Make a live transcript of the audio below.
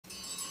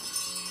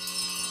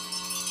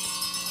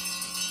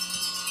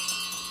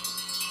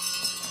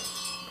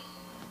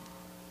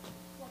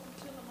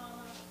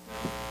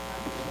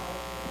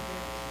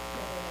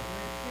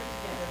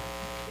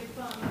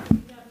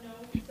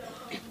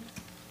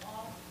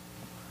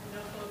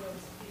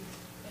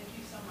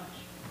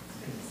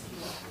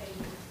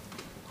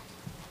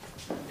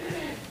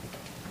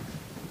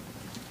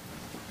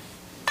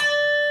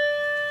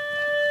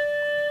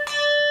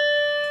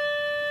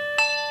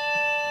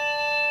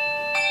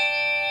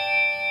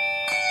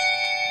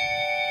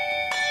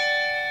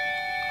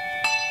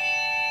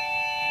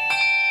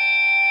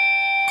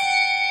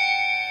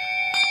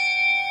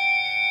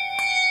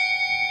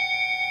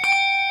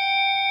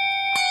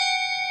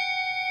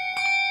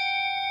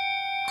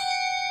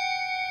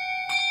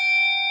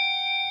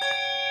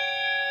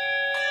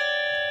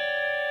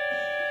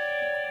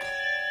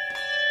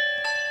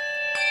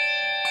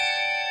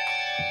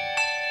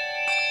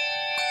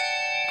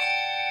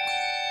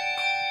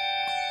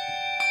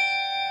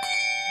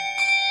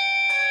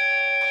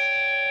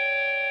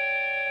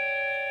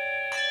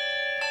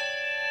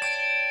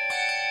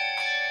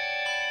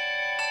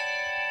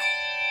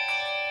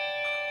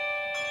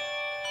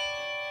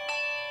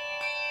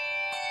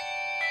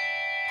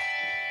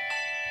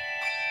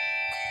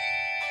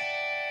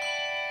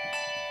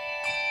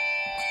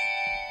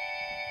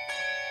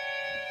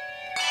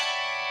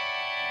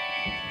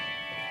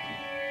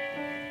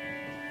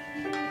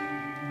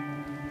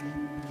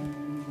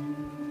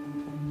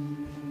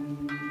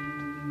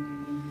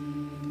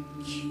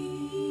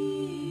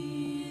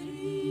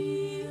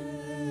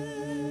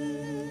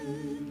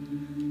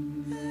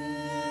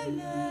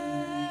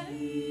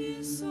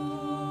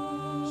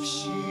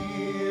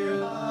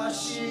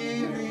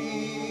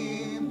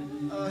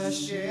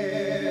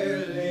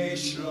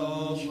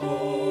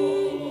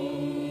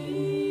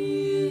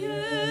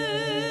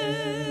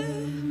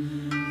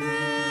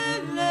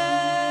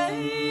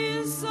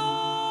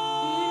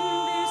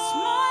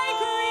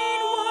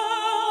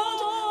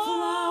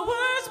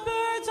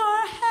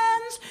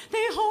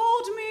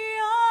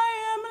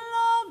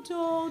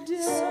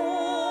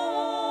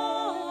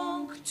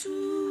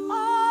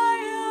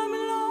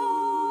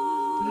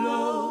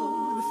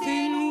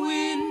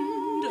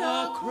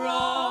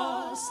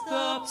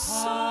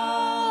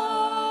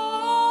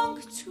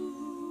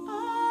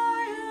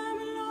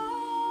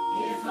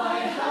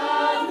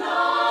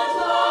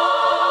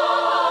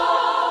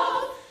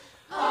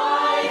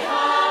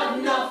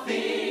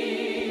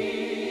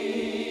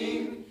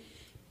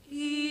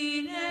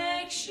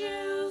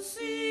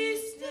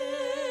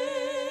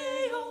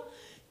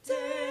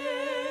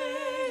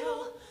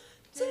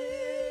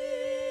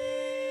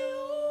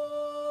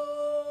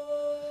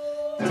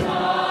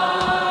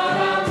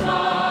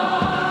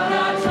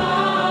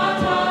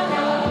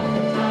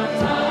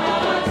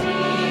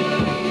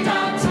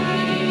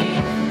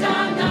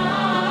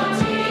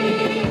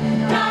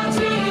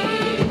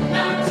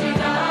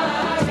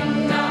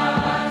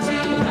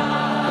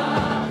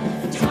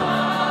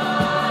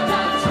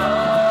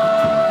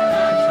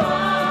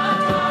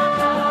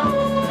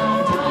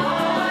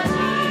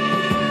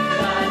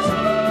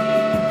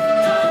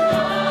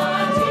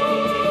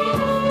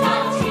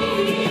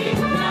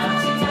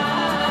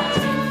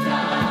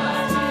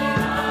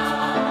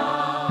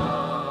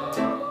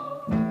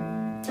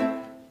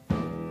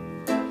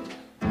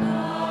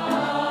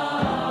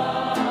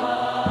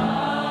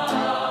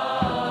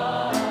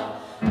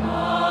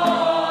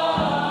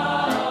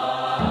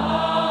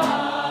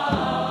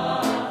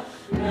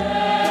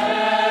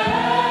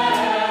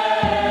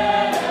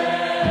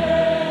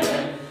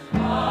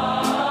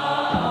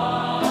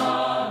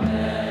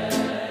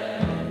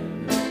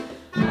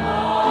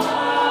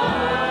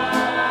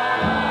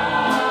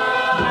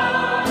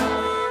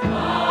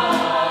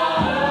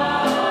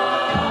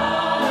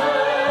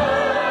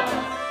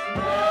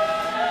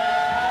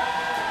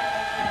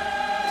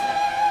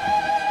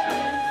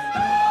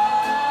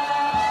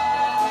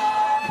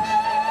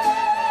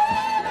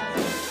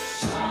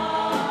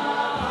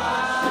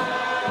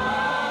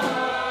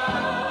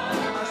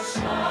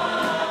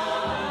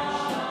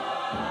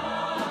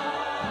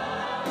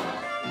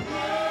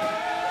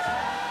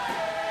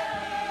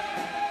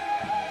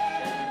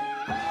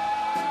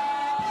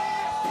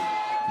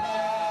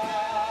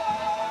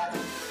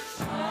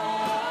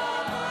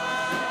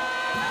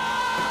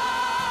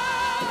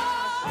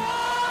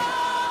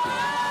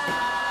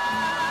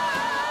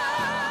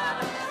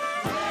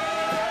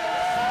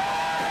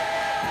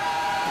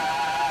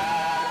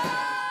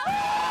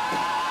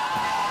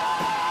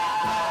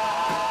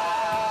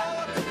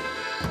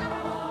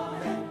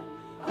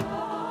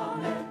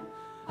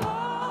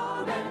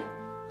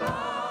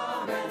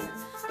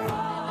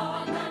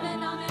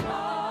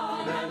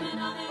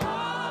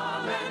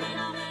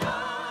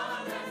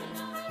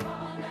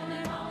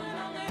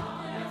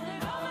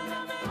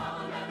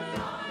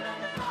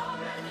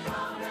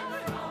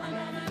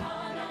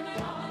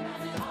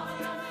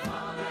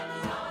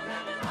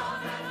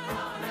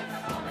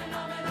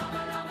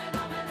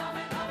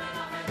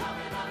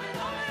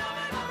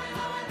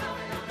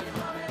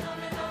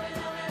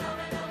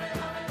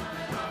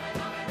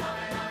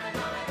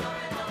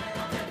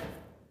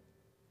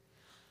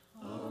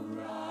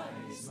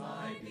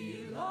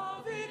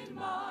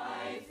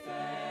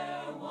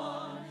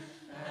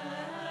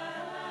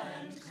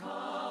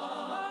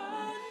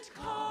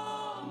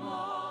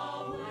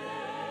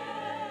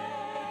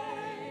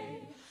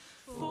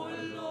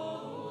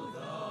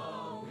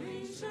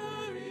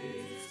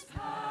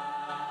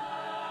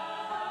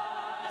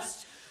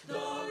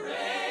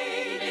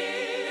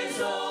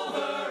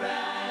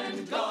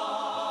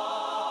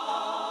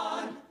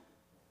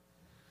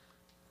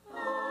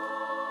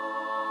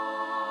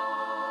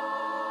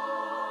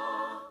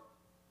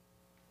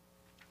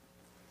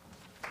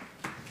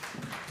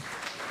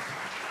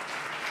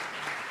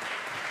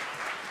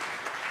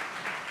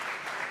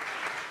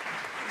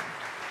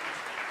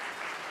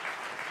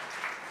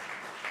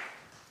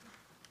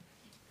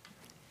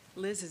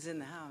Liz is in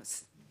the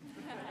house.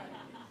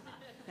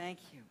 Thank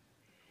you.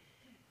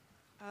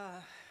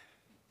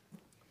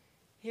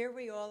 Here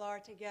we all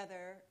are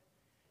together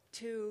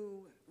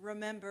to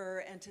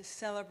remember and to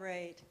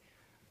celebrate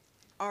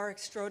our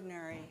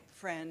extraordinary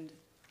friend,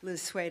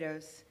 Liz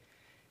Swados.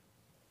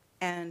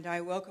 And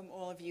I welcome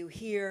all of you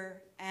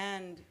here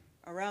and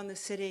around the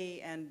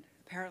city and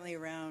apparently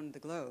around the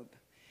globe.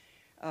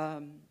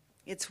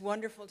 It's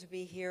wonderful to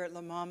be here at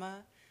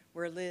MaMa,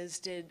 where Liz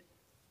did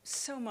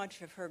so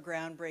much of her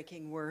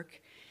groundbreaking work.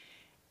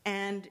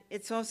 And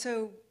it's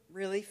also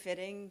really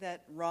fitting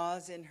that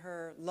Roz, in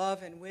her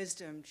love and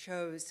wisdom,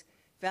 chose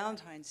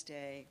Valentine's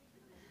Day.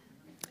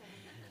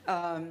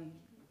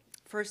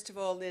 First of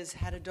all, Liz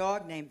had a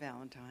dog named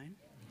Valentine.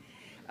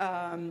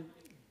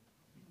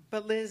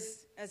 But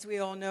Liz, as we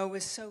all know,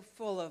 was so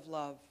full of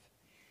love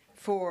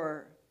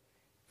for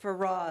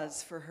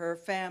Roz, for her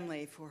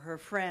family, for her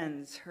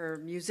friends, her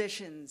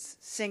musicians,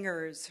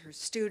 singers, her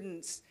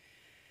students,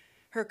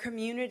 her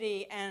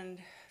community, and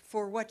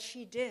for what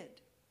she did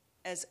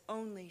as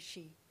only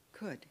she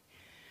could.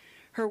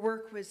 Her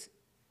work was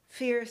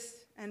fierce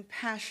and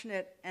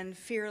passionate and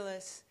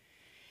fearless.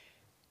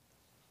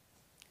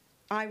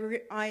 I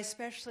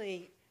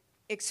especially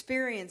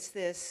experienced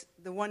this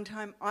the one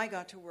time I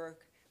got to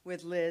work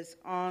with Liz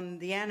on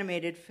the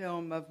animated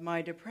film of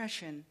my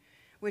depression,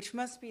 which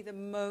must be the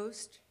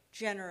most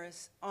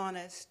generous,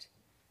 honest,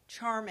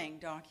 charming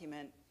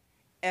document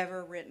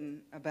ever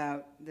written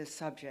about this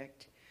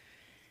subject.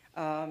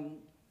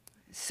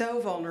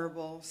 So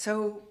vulnerable,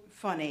 so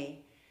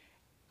funny.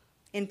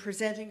 In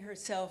presenting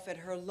herself at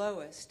her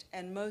lowest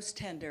and most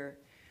tender,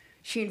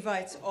 she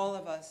invites all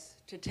of us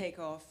to take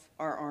off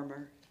our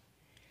armor.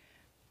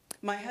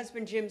 My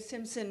husband, Jim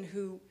Simpson,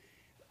 who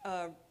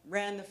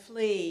ran The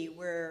Flea,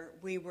 where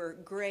we were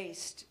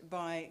graced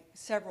by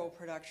several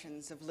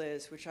productions of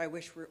Liz, which I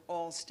wish were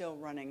all still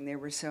running. They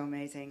were so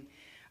amazing.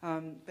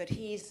 But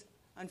he's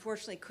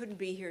unfortunately couldn't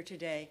be here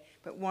today,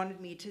 but wanted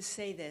me to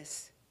say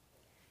this.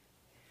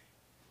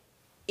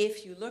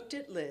 If you looked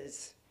at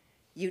Liz,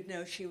 you'd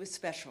know she was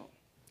special.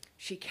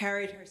 She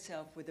carried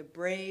herself with a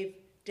brave,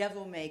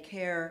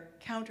 devil-may-care,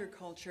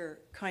 counterculture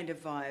kind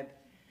of vibe.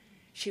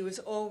 She was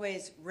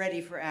always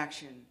ready for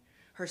action.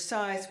 Her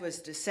size was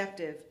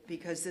deceptive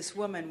because this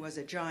woman was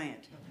a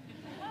giant.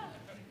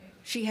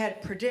 She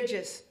had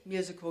prodigious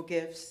musical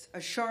gifts, a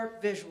sharp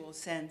visual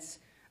sense,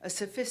 a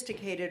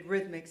sophisticated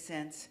rhythmic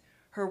sense.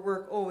 Her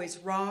work always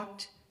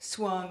rocked,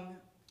 swung,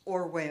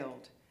 or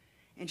wailed.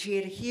 And she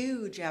had a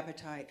huge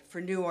appetite for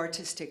new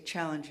artistic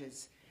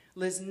challenges.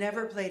 Liz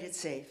never played it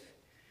safe.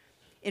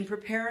 In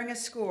preparing a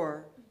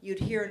score, you'd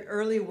hear an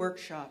early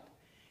workshop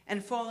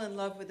and fall in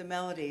love with the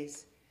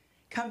melodies.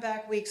 Come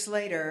back weeks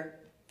later,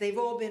 they've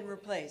all been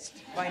replaced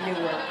by new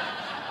work.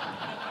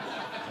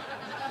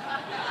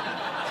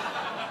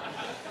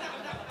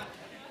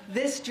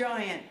 This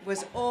giant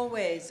was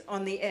always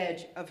on the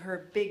edge of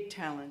her big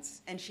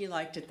talents, and she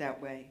liked it that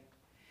way.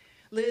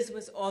 Liz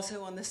was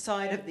also on the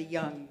side of the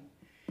young.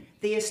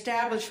 The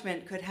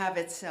establishment could have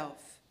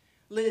itself.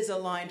 Liz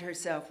aligned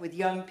herself with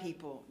young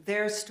people.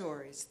 Their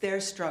stories,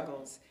 their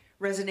struggles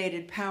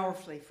resonated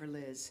powerfully for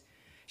Liz.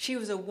 She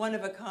was a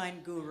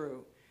one-of-a-kind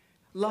guru,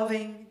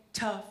 loving,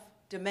 tough,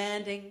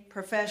 demanding,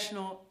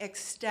 professional,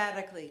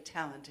 ecstatically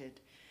talented.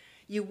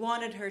 You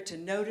wanted her to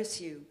notice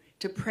you,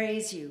 to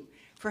praise you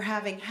for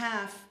having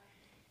half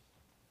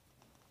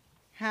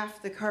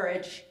the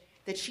courage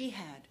that she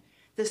had.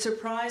 The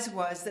surprise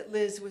was that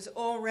Liz was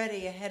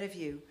already ahead of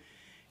you.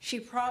 She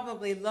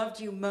probably loved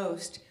you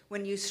most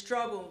when you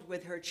struggled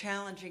with her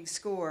challenging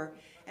score,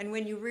 and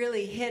when you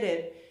really hit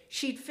it,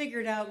 she'd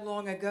figured out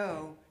long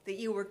ago that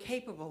you were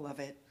capable of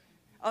it.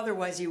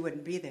 Otherwise, you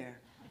wouldn't be there.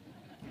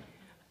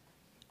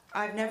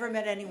 I've never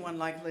met anyone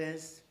like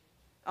Liz.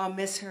 I'll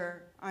miss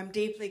her. I'm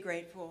deeply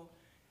grateful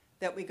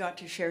that we got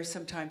to share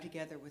some time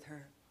together with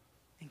her.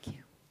 Thank you.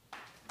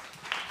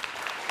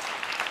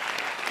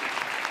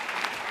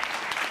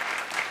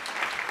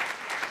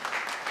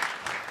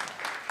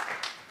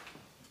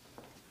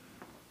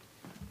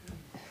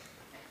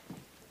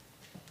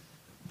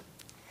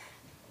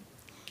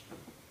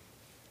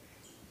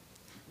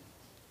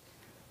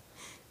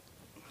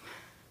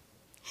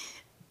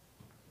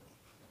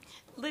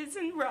 Liz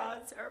and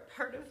Roz are a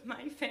part of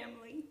my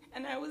family,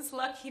 and I was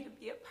lucky to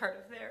be a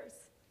part of theirs.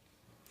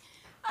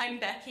 I'm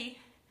Becky.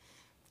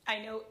 I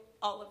know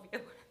all of you.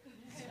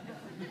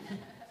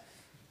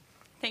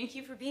 Thank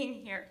you for being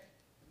here,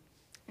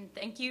 and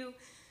thank you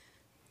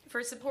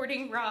for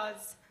supporting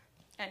Roz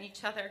and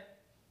each other.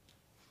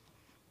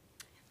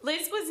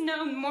 Liz was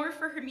known more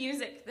for her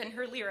music than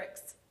her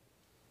lyrics.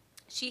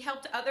 She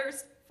helped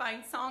others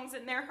find songs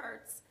in their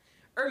hearts,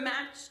 or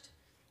matched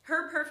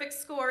her perfect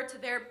score to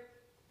their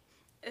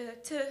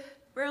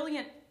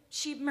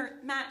she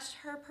matched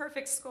her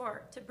perfect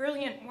score to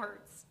brilliant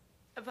words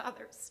of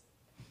others.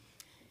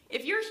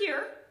 If you're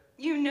here,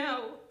 you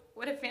know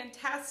what a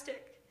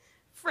fantastic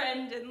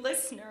friend and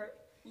listener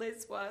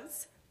Liz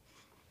was.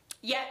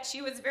 Yet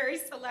she was very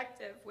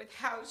selective with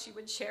how she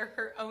would share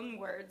her own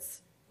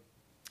words,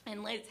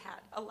 and Liz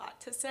had a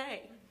lot to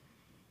say.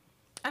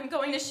 I'm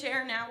going to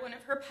share now one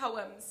of her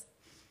poems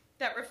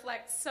that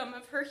reflects some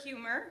of her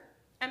humor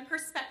and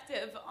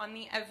perspective on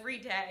the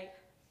everyday.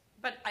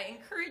 But I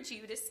encourage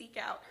you to seek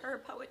out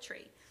her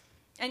poetry,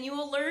 and you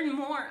will learn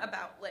more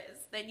about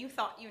Liz than you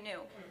thought you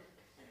knew.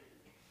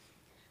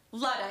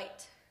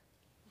 Luddite.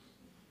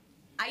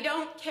 I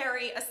don't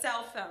carry a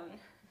cell phone.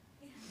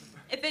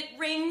 If it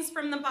rings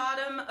from the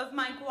bottom of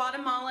my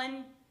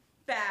Guatemalan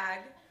bag,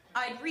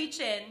 I'd reach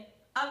in,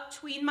 up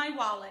tween my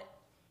wallet,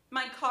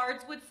 my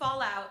cards would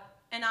fall out,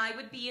 and I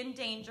would be in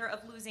danger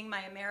of losing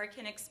my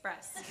American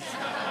Express.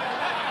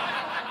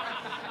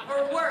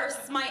 Or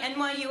worse, my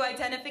NYU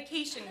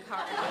identification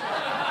card.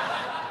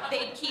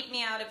 They'd keep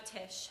me out of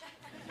Tisch.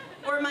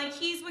 Or my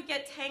keys would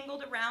get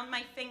tangled around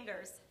my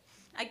fingers.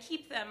 I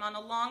keep them on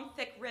a long,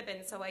 thick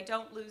ribbon so I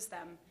don't lose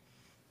them.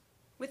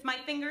 With my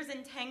fingers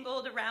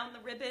entangled around the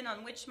ribbon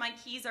on which my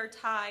keys are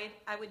tied,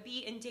 I would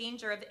be in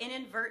danger of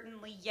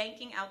inadvertently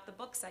yanking out the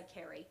books I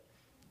carry.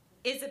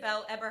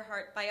 Isabel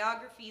Eberhardt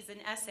biographies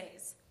and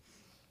essays.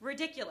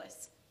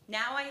 Ridiculous.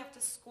 Now I have to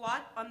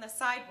squat on the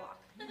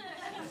sidewalk.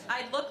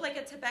 I look like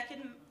a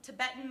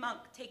Tibetan monk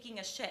taking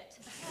a shit.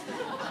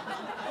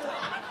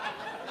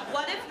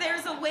 What if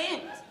there's a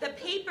wind? The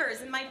papers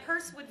in my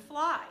purse would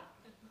fly.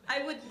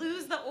 I would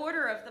lose the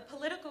order of the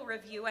political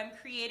review I'm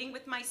creating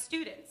with my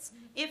students,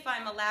 if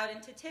I'm allowed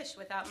into Tisch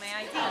without my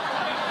ID.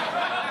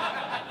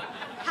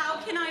 How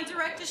can I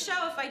direct a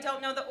show if I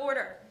don't know the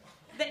order?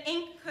 The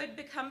ink could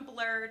become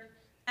blurred,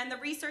 and the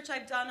research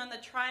I've done on the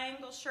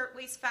Triangle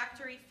Shirtwaist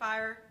Factory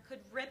fire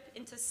could rip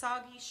into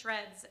soggy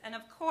shreds. And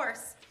of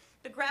course,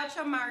 the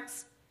Groucho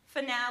Marx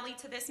finale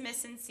to this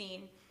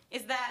mise-en-scene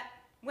is that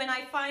when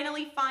I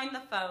finally find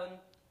the phone,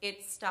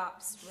 it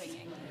stops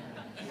ringing.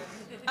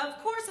 Of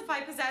course, if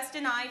I possessed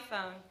an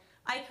iPhone,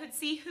 I could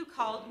see who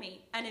called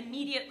me and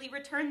immediately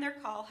return their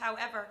call.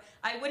 However,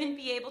 I wouldn't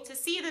be able to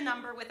see the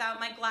number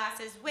without my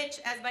glasses, which,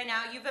 as by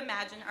now you've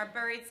imagined, are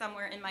buried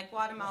somewhere in my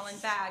Guatemalan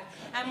bag.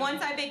 And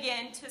once I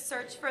begin to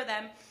search for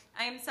them,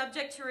 I am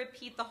subject to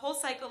repeat the whole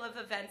cycle of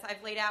events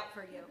I've laid out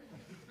for you.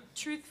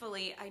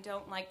 Truthfully, I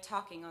don't like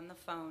talking on the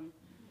phone.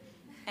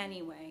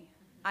 Anyway,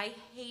 I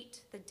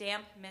hate the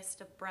damp mist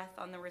of breath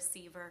on the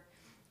receiver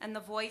and the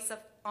voice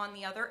on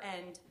the other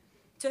end,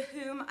 to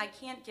whom I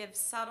can't give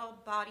subtle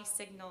body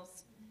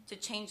signals to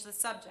change the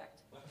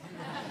subject.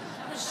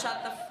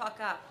 Shut the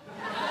fuck up.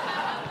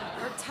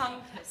 Or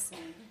tongue kiss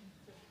me.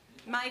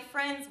 My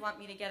friends want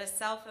me to get a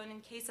cell phone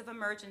in case of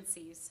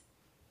emergencies.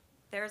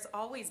 There's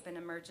always been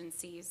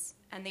emergencies,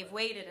 and they've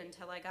waited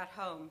until I got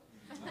home.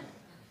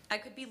 I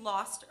could be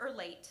lost or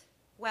late.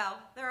 Well,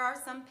 there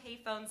are some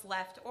payphones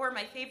left, or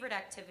my favorite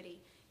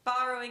activity,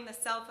 borrowing the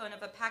cell phone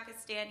of a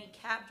Pakistani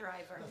cab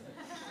driver.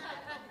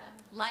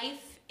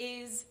 Life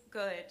is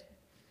good.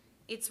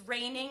 It's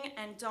raining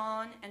and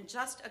dawn and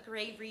just a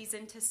great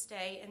reason to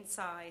stay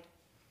inside.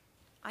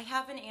 I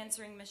have an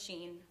answering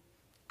machine.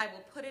 I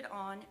will put it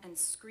on and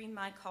screen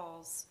my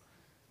calls.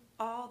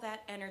 All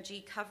that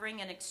energy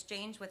covering an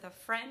exchange with a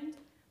friend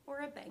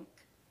or a bank.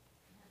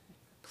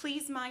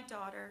 Please, my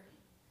daughter,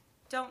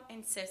 don't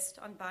insist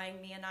on buying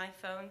me an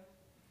iPhone.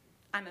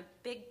 I'm a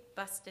big,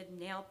 busted,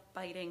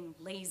 nail-biting,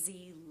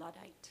 lazy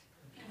Luddite.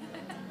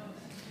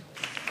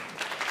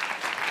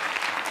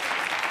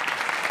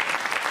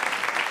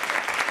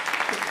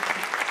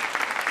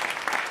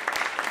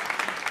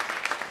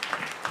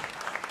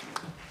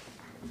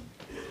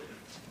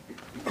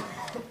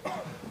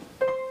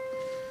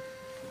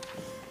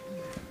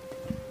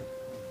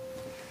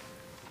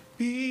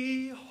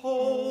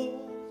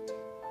 Behold,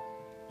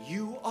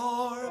 you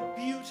are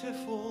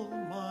beautiful,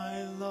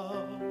 my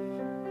love.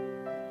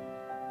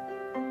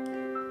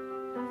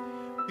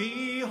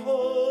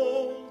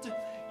 Behold,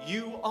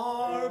 you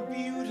are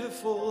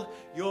beautiful,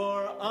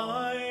 your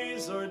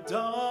eyes are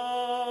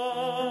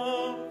doves.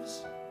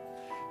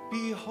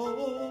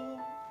 Behold,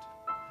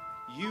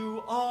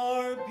 you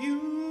are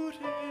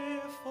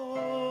beautiful,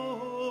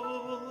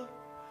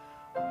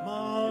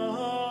 my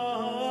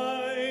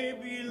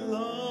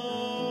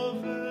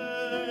beloved,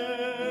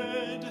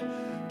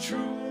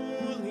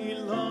 truly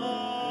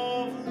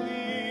lovely,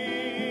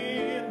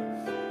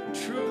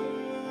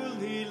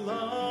 truly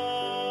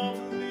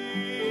lovely,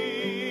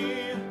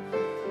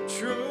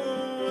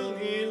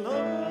 truly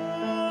lovely.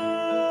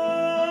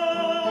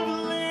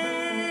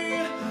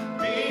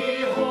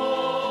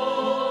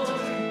 Behold,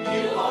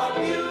 you are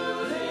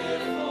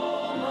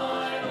beautiful,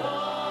 my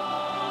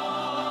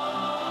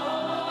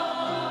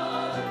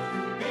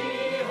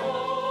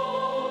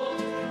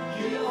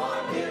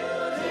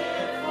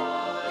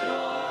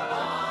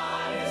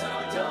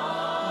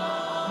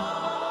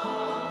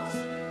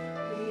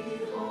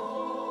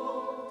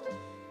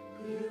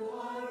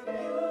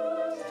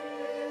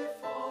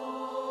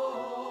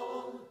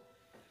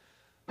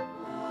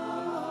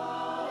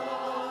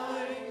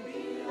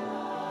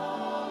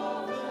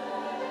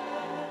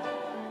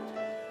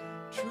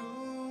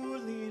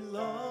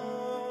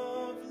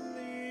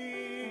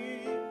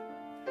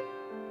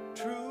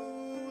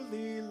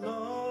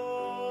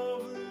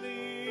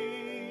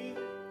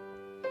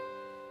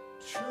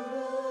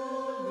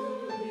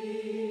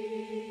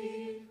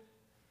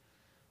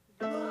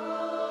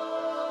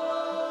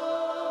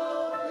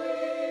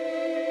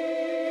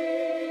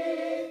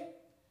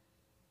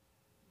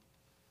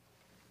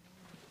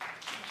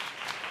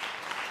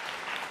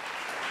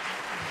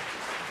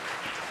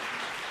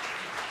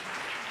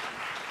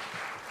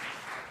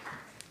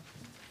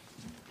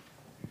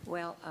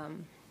Well,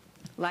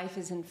 life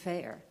isn't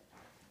fair,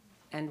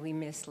 and we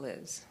miss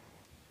Liz.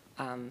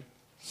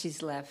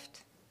 She's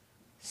left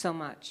so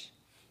much,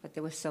 but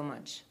there was so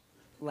much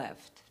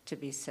left to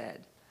be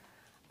said.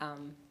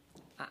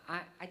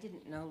 I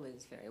didn't know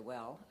Liz very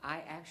well.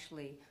 I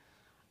actually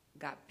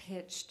got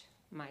pitched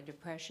my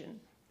depression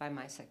by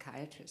my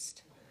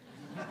psychiatrist.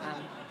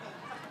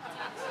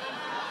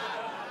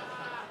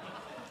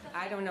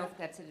 I don't know if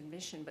that's an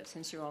admission, but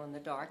since you're all in the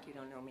dark, you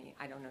don't know me.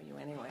 I don't know you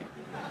anyway.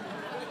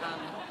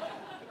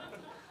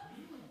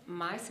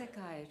 My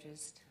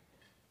psychiatrist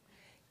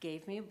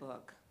gave me a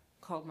book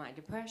called My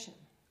Depression.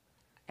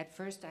 At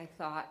first, I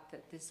thought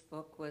that this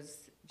book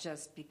was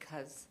just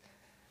because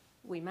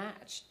we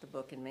matched, the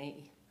book and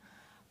me.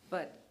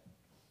 But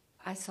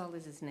I saw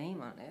Liz's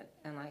name on it,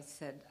 and I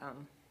said,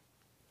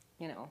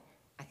 you know,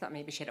 I thought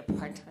maybe she had a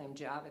part-time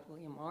job at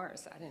William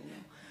Morris. I didn't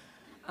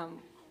know.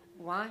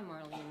 Why,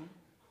 Marlene,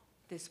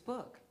 this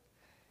book?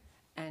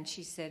 And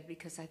she said,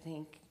 because I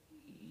think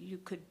you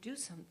could do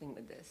something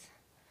with this.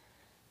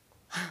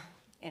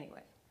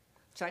 Anyway,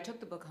 so I took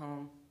the book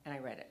home, and I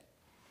read it.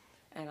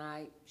 And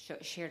I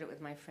shared it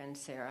with my friend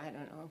Sarah, I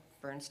don't know,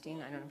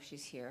 Bernstein, I don't know if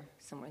she's here,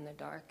 somewhere in the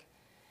dark.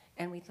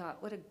 And we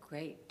thought, what a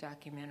great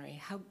documentary,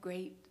 how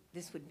great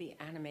this would be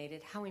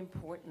animated, how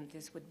important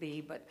this would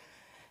be, but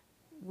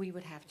we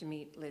would have to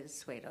meet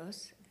Liz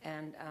Swados.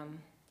 And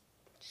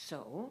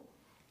so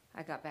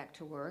I got back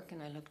to work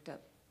and I looked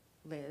up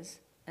Liz,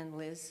 and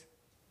Liz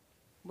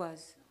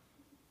was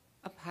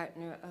a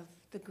partner of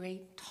the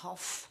great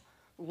tough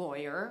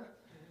lawyer,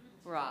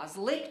 Roz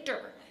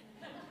Lichter.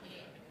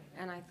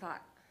 And I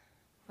thought,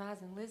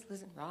 Roz and Liz,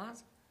 Liz and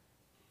Roz?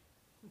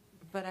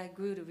 But I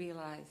grew to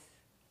realize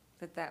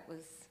that that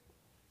was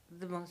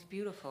the most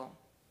beautiful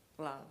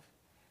love,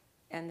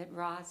 and that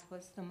Roz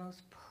was the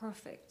most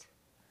perfect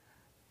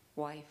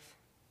wife,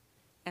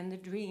 and the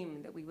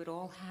dream that we would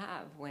all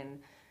have when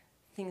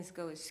things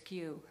go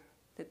askew,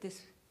 that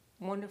this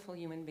wonderful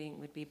human being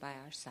would be by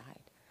our side.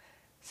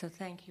 So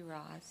thank you,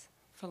 Roz,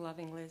 for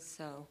loving Liz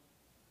so,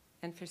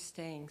 and for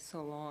staying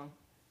so long,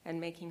 and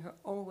making her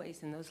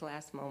always in those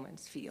last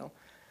moments feel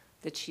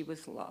that she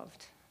was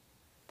loved.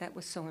 That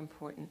was so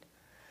important.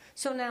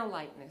 So now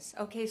lightness.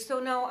 Okay, so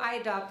now I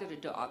adopted a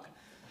dog.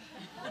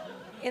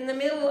 In the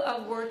middle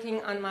of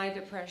working on my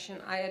depression,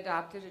 I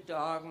adopted a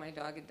dog. My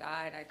dog had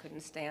died. I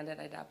couldn't stand it.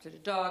 I adopted a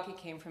dog. He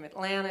came from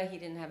Atlanta. He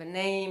didn't have a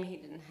name. He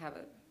didn't have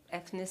an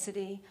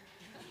ethnicity.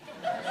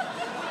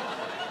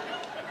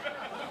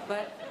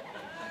 But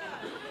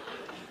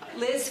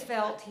Liz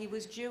felt he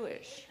was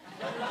Jewish.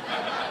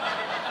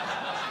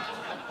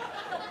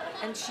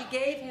 And she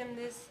gave him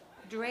this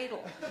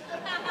dreidel.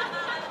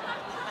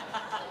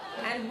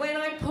 And when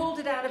I pulled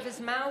it out of his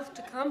mouth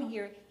to come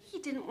here, he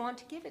didn't want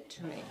to give it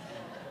to me.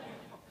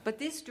 But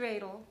this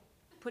dreidel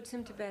puts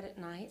him to bed at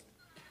night.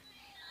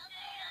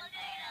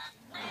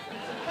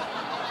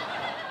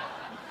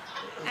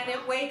 And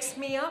it wakes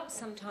me up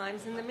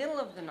sometimes in the middle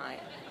of the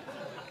night.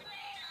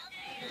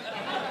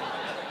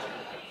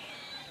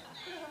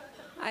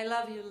 I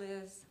love you,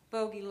 Liz.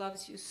 Bogey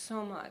loves you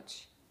so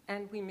much,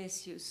 and we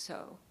miss you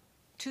so.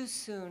 Too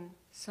soon,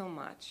 so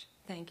much.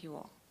 Thank you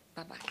all.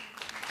 Bye-bye.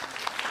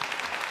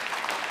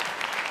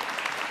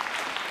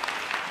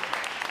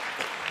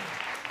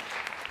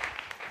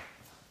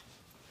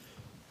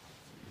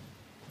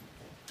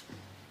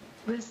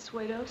 Liz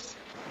Swados,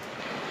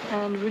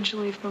 and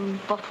originally from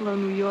Buffalo,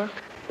 New York.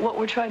 What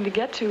we're trying to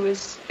get to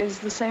is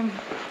the same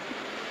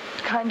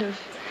kind of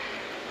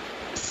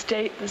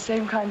state, the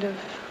same kind of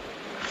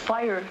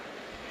fire,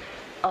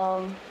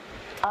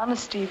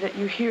 honesty that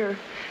you hear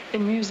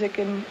in music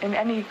in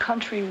any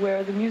country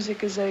where the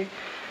music is a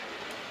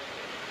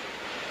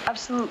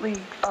absolutely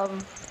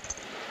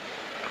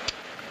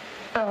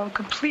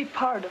complete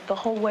part of the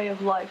whole way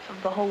of life,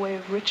 of the whole way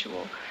of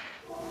ritual.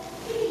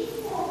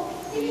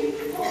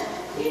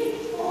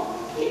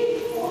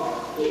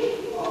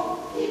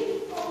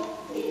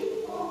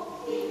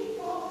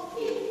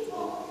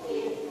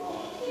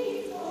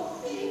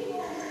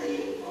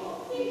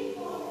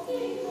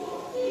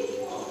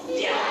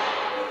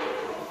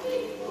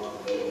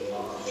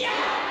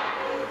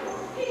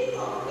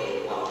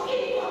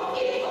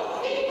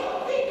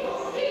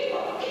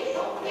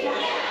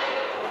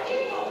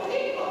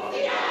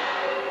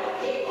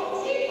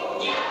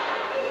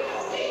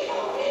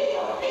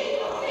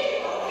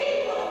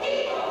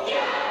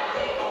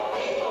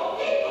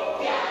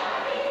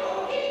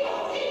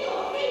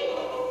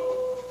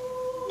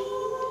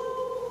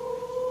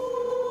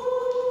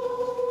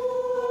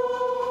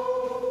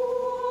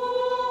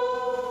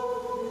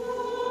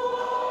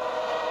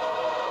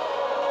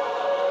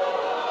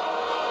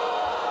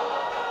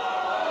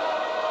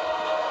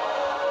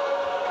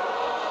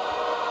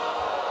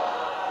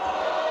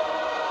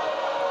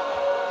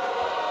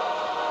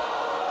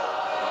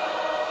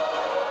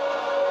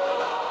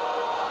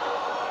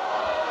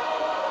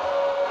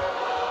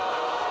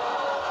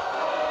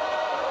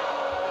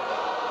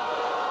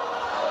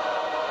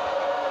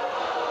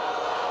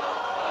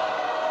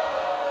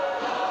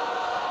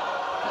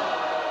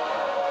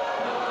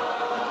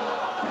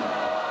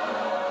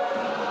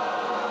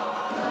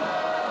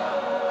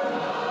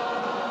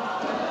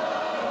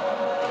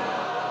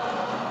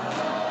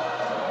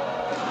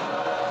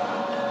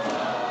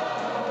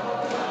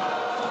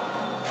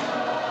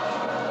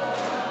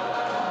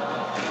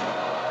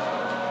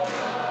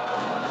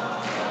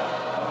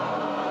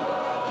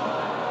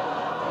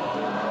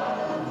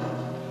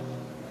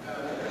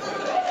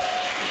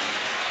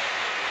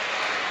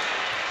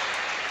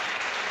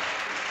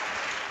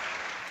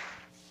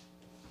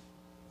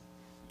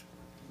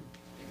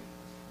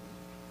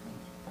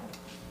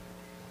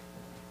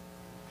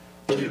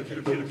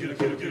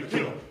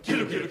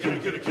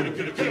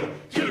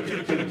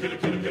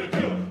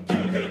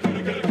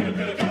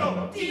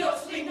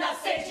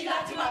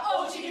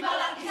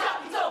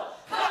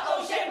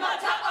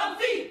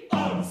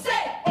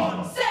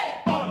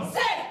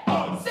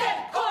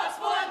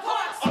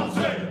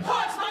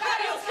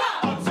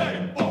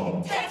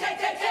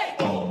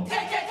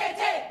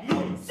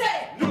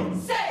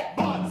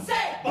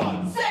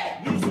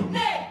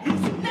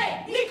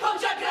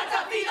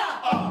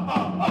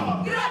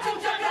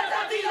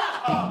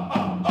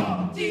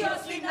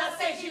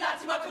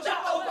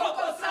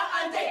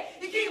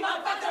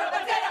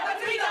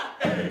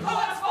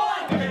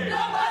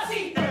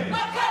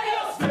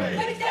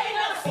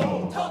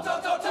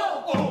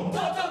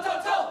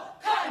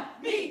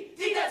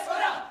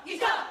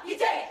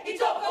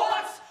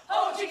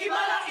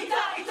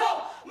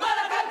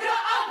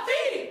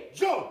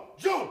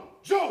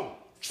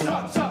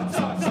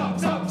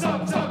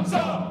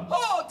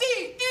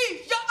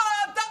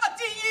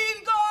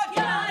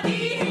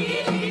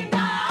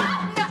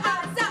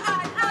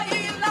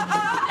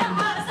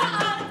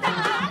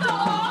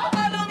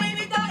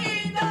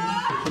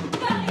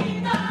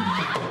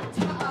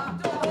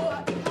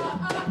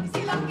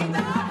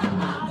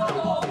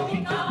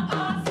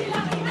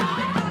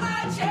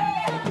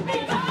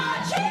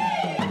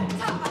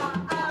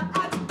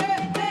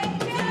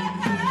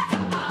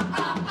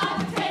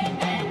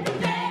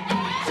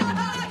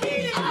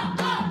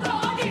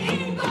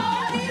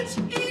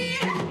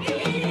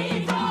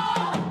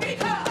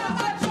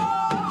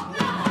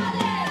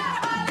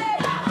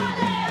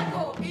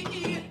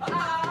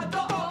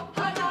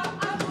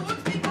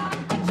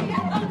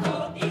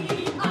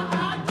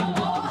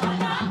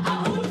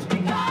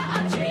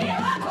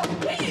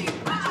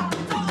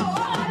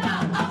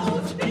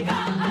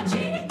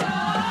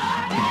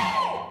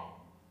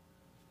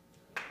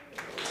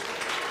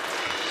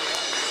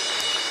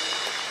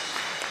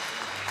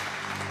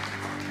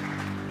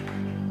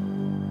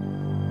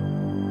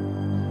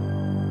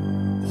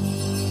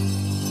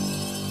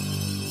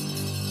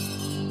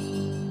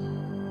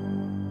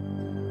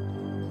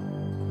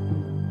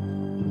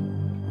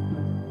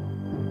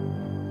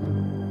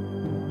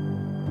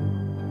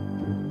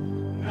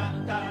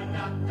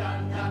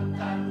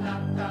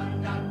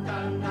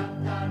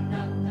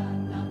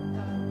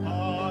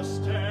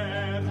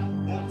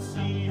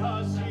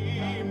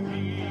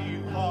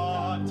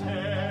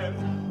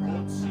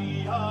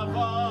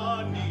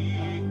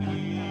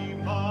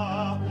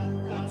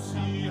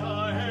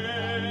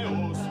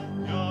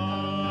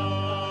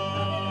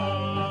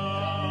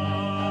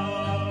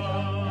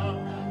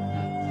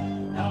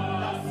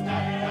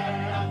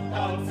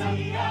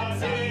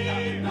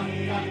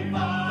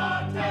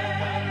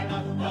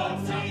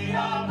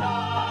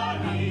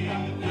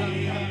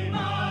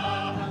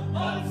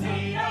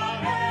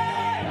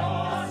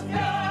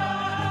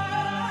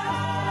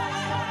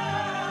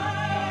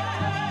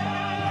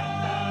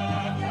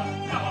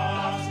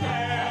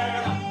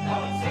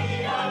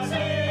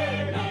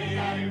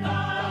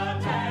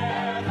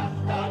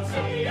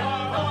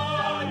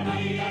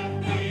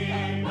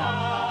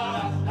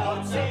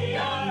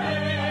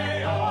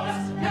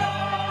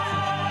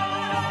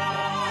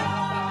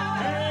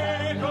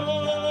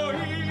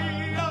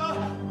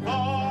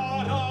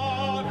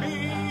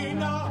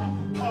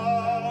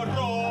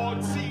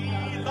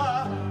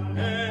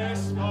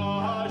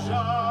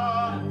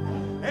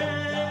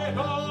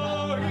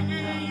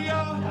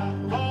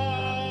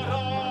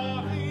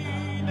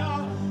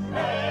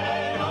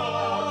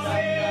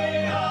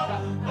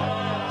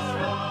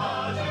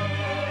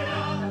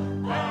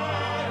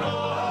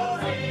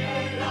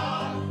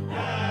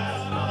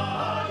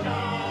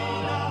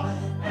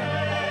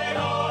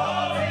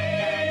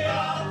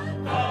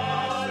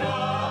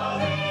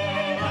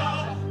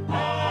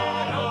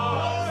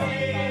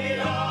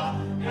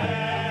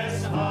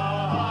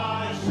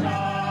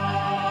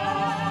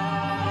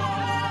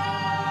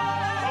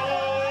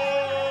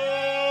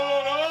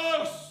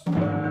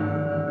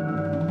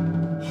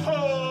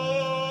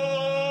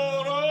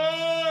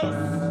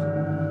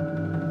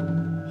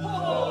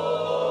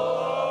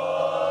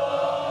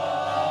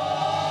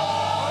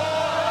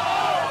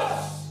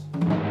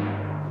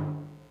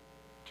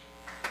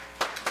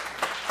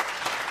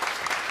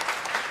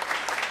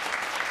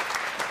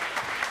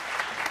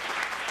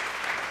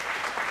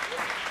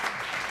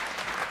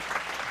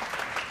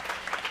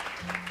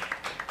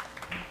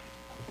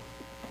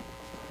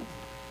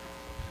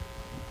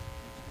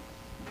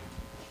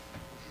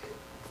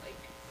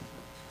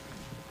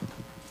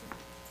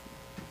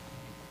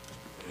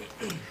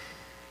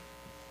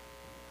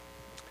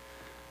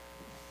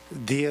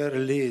 Dear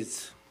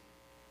Liz,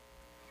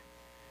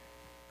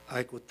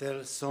 I could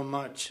tell so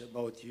much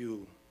about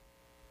you,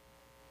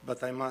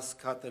 but I must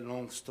cut a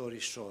long story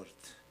short.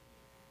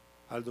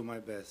 I'll do my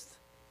best.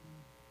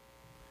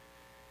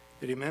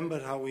 Remember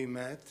how we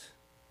met?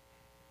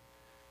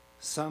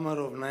 Summer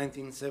of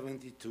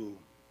 1972,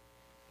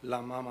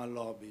 La MaMa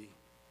lobby.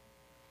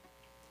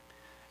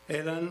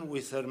 Ellen,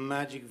 with her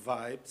magic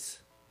vibes,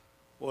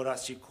 or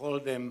as she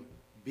called them,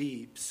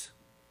 beeps,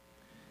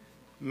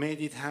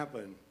 made it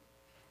happen.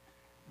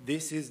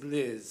 This is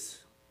Liz,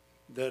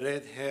 the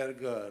red-haired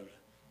girl,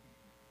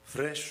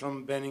 fresh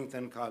from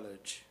Bennington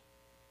College,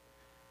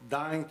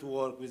 dying to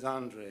work with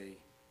Andrei,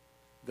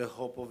 the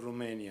hope of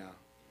Romania,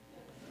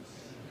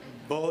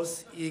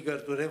 both eager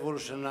to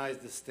revolutionize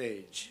the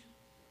stage.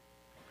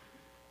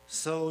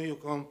 So you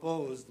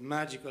composed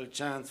magical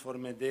chants for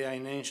Medea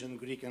in ancient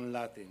Greek and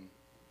Latin.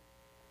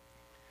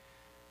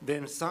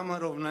 Then, summer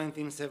of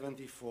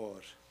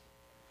 1974,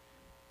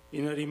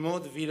 in a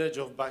remote village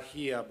of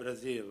Bahia,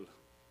 Brazil,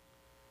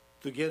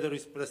 together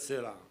with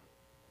Priscilla,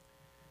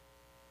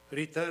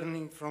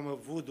 returning from a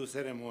voodoo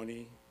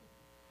ceremony,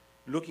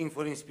 looking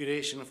for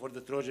inspiration for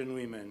the Trojan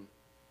women,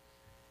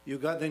 you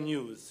got the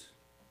news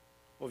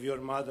of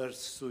your mother's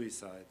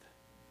suicide.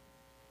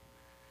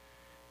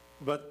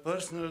 But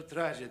personal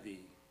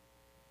tragedy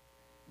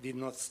did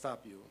not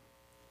stop you.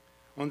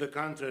 On the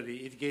contrary,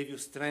 it gave you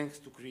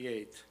strength to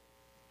create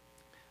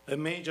a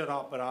major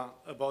opera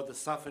about the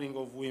suffering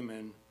of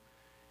women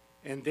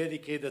and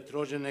dedicate the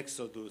Trojan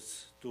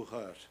Exodus to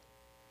her.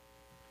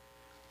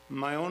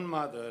 My own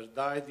mother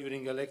died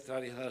during Electra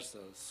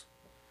rehearsals,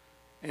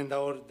 and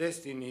our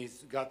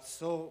destinies got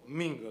so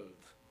mingled.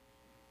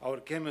 Our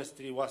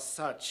chemistry was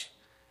such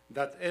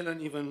that Ellen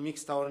even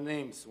mixed our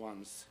names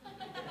once.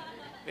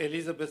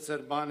 Elizabeth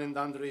Serban and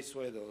Andrei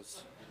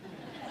Swados.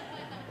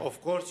 Of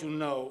course, you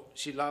know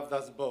she loved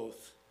us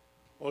both.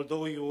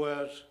 Although you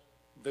were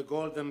the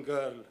golden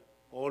girl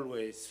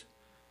always,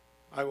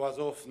 I was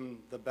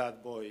often the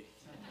bad boy.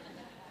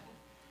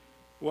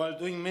 While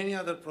doing many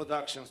other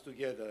productions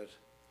together,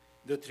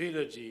 the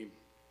trilogy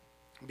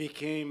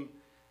became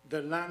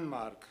the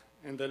landmark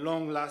and the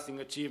long-lasting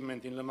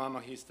achievement in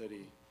MaMa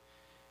history,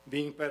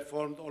 being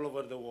performed all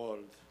over the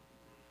world.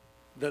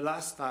 The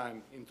last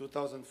time, in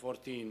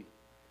 2014,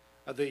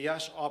 at the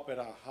Iași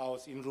Opera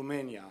House in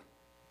Romania,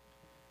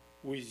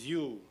 with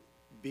you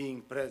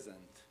being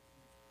present.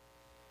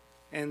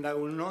 And I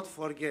will not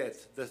forget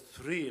the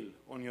thrill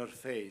on your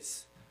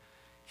face,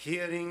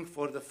 hearing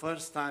for the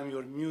first time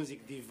your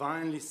music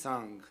divinely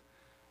sung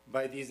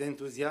by these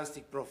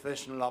enthusiastic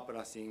professional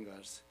opera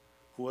singers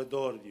who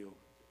adored you.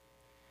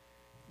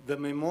 The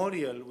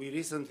memorial we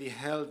recently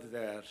held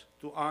there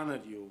to honor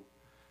you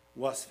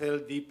was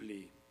felt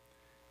deeply,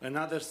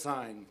 another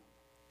sign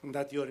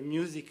that your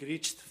music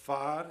reached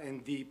far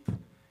and deep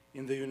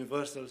in the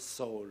universal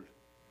soul,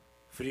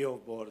 free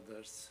of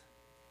borders.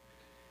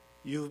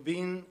 You've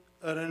been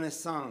a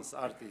Renaissance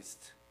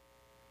artist,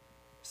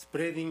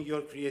 spreading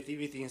your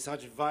creativity in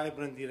such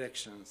vibrant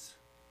directions.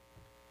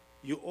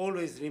 You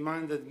always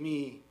reminded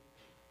me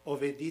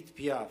of Edith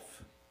Piaf.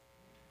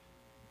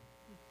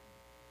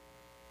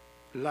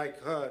 Like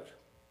her,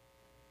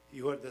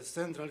 you are the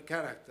central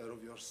character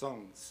of your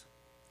songs,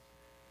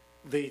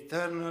 the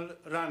eternal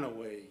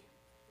runaway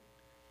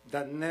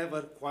that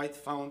never quite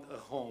found a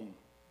home,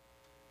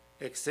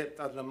 except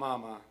at the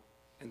MaMa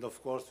and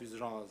of course with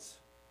Roz.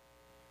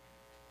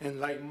 And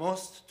like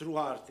most true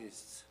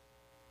artists,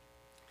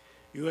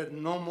 you had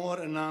no more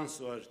an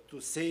answer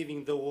to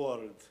saving the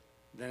world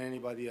than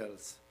anybody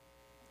else.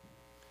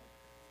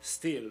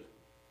 Still,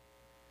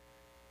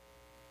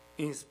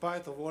 in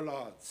spite of all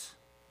odds,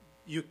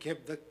 you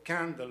kept the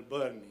candle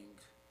burning.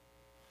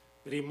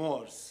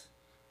 Remorse,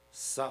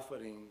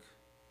 suffering,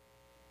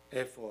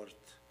 effort,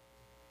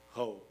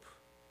 hope.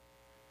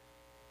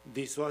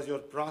 This was your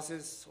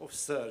process of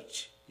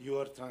search,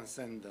 your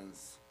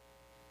transcendence.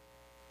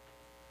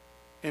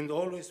 And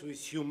always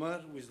with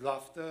humor, with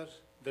laughter,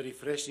 the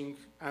refreshing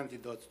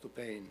antidote to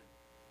pain.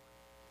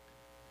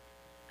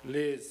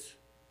 Liz,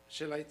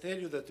 shall I tell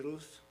you the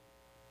truth?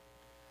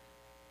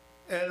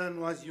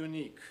 Ellen was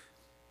unique.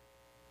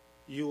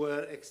 You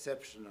were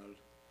exceptional,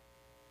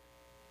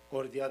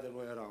 or the other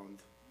way around.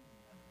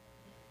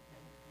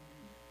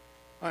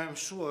 I am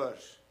sure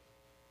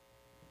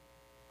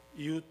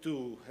you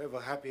two have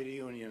a happy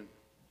reunion.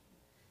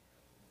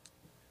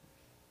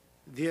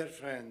 Dear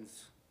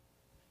friends,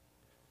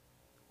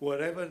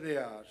 wherever they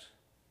are,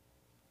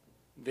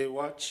 they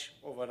watch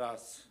over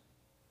us.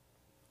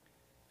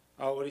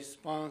 Our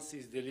response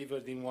is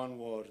delivered in one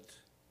word: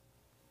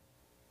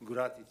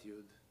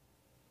 gratitude.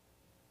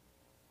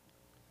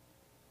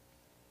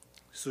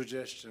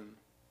 Suggestion: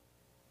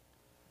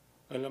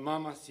 a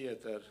MaMa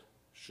theater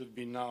should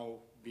now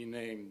be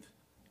named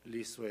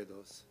Liz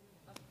Swados.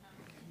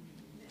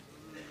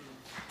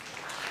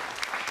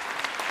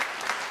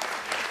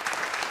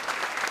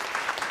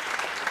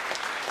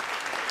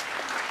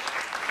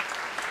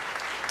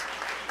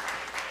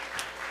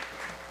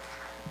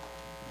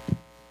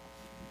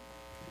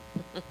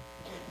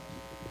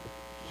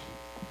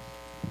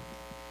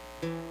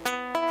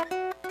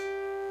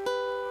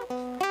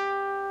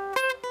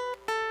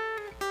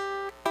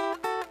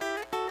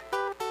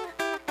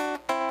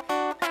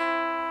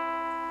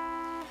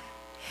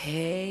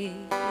 Hey,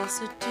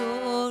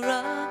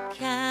 Isadora,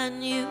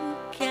 can you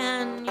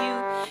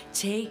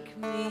take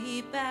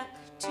me back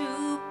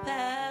to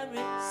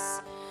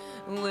Paris,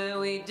 where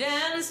we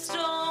danced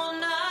all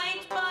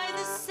night by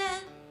the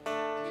Seine,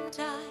 and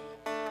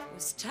I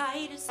was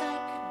tight as I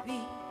could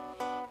be,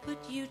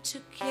 but you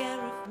took care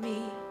of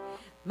me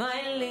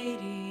my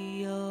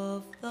lady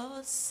of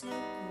the silk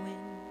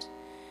wind,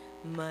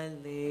 my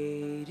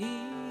lady,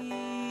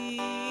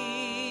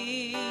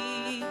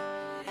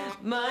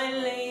 my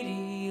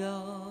lady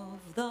of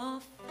the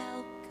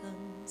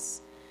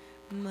falcons,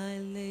 my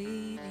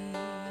lady.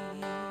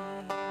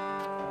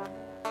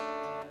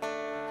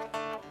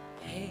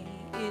 Hey,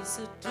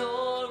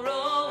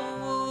 Isadora,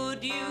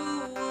 would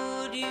you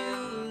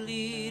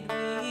lead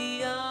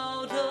me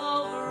out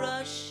of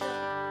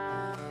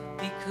Russia?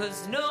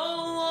 Because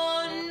no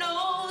one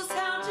knows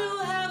how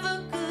to have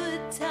a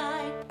good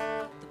time.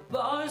 The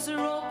bars are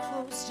all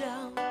closed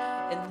down,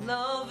 and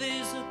love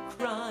is a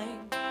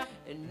crime,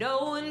 and no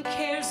one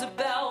cares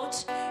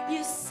about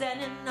your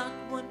Santa, not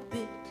one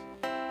bit.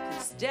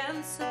 Please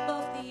dance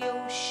above the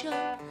ocean,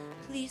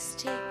 please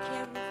take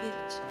care of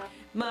it,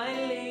 my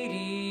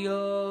lady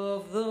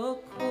of the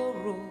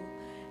coral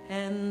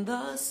and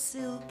the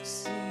silk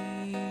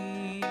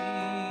sea.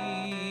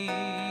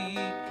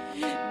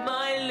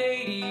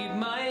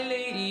 My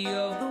lady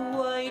of the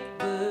white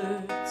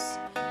birds,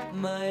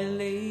 my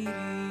lady.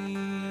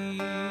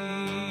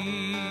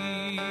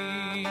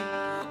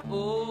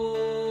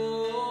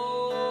 Oh,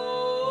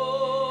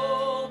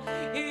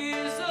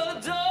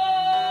 Isadora,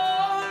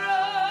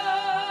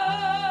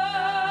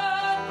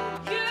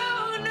 you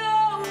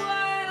know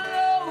I'll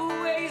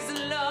always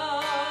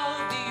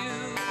love you,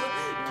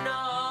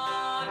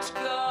 not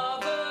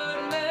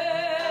governments,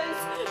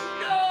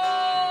 no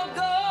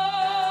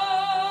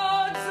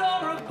gods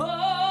are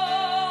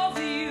above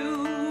you.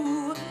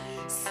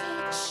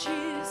 Such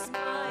is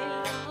my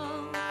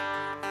love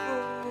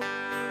for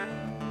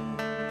you,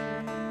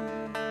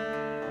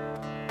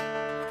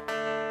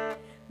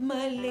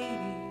 my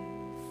lady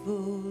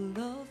full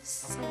of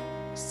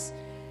silks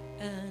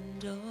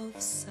and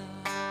of sighs,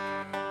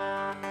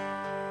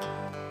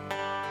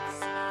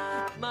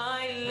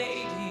 my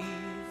lady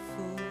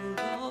full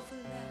of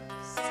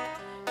laughs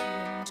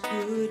and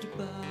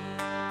goodbyes,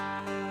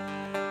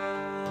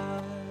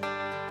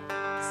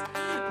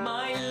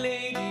 my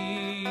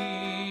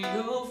lady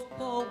of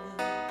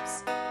poems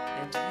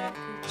and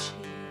handkerchiefs,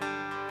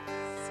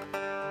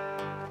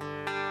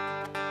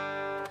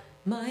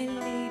 my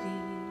lady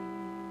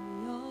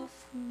of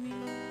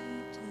freedom,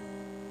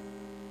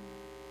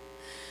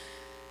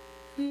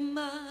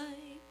 my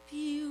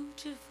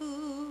beautiful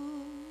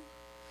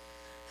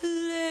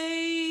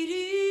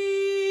lady.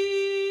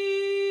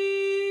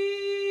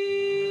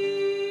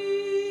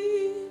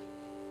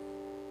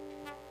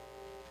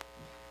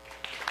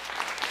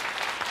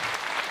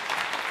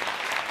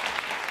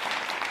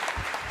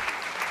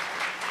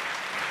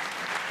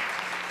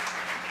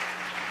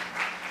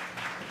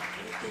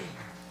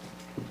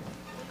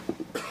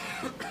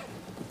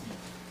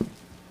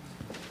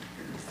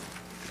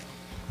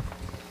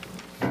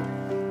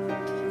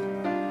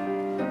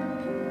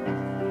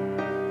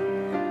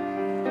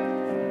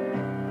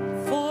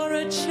 For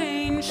a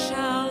change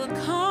shall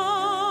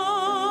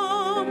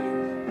come,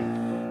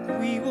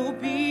 we will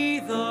be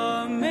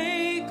the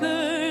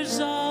makers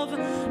of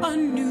a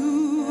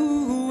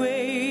new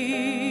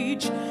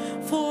age.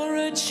 For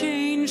a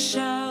change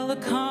shall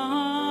come,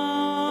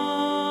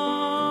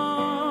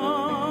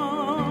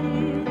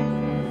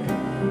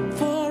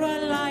 for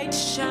a light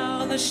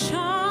shall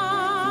shine.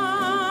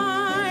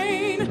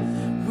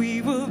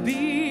 We will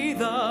be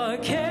the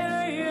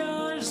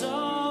carriers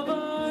of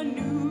a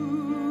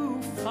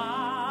new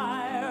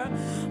fire,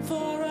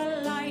 for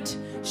a light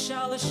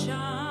shall shine,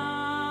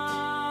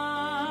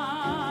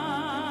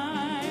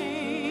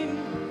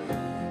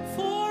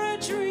 for a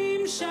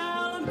dream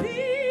shall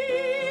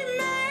be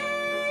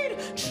made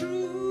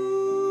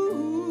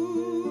true.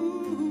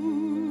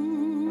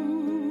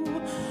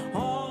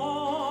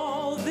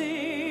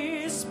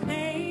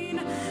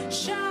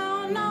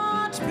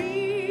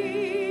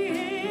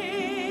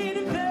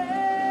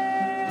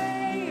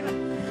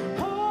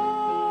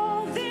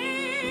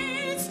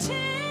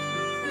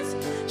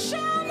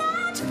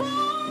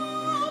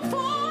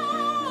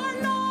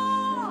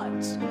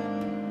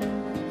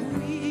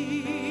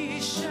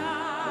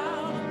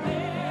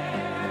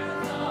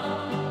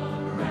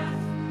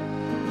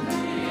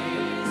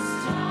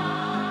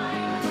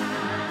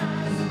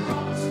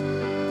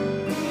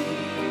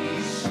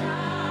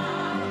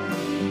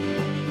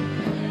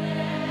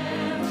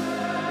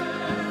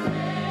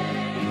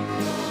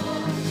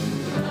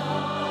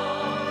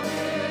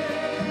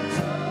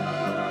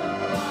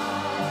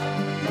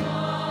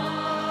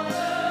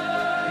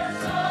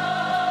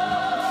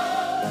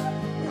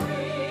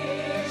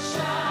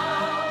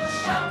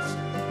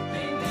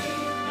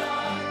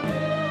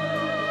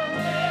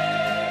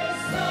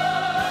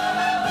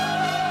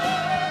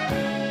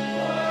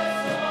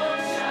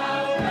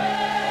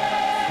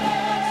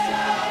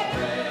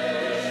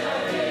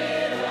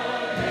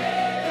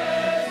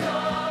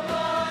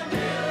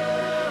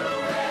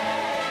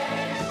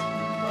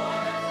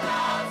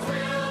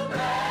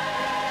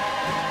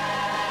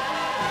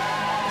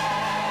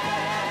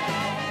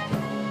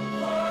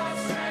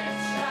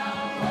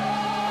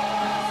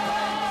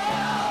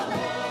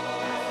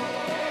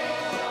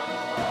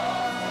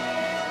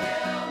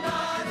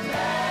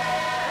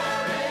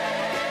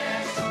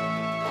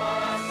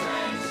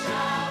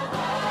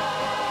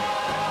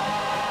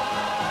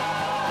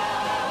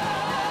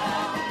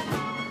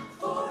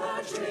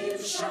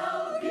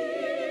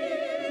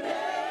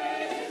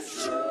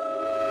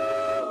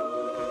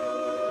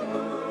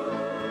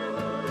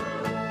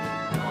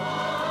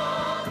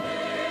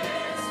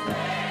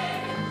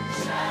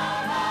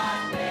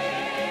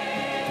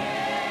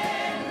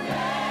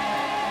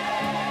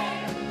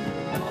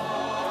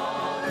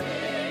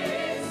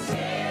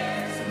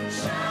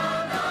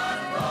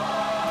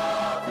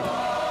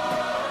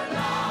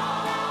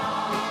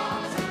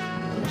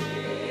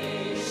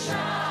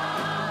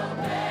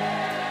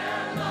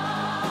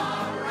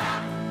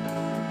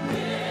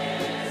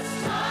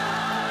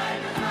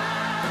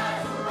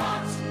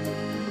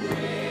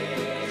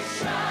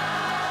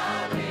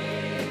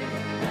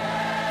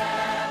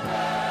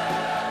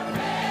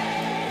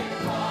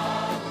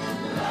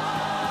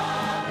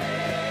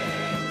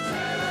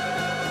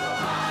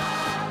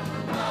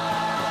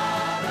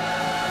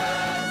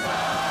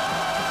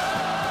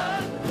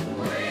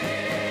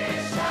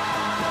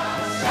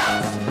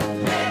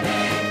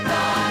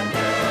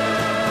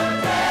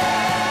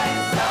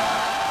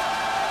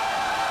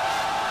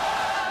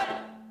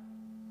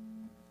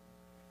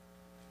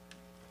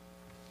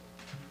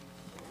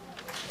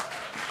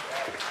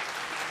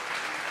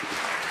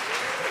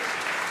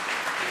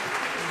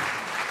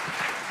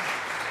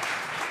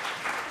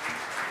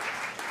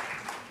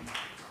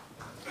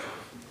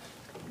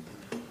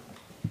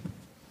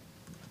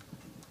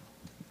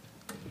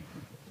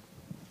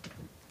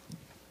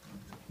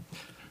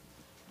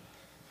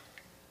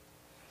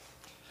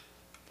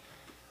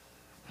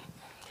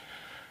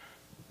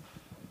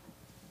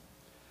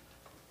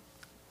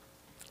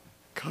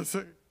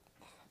 Cousin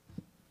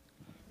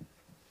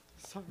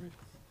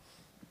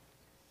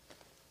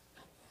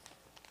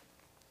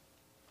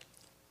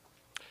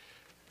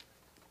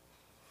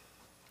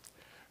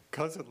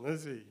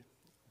Lizzie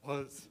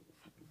was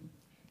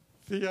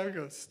the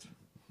youngest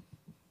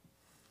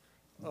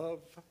of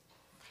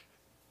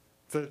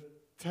the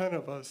 10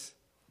 of us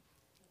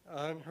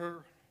on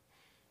her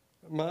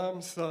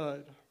mom's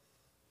side.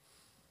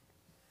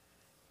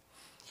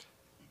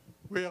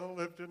 We all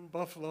lived in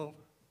Buffalo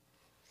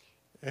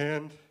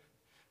and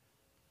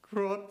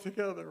grew up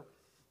together.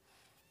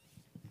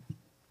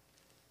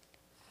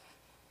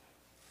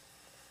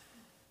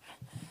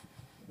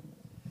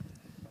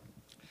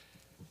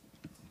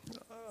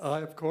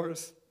 I, of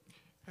course,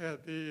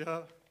 had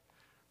the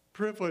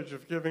privilege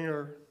of giving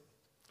her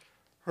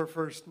her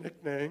first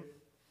nickname.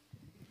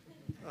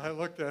 I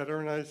looked at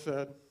her and I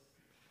said,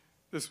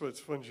 this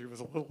was when she was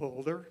a little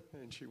older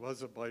and she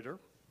was a biter.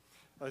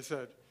 I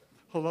said,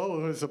 hello,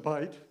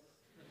 Elizabeth.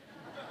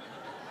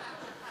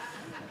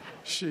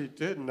 She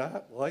did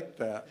not like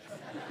that.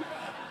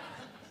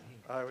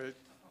 I would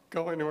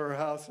go into her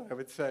house and I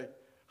would say,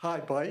 hi,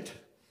 bite.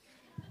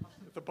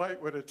 The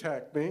bite would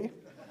attack me.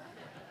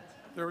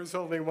 There was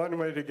only one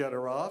way to get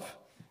her off,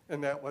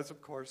 and that was,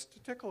 of course,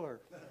 to tickle her.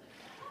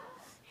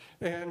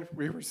 And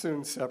we were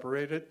soon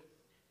separated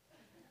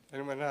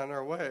and went on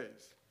our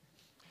ways.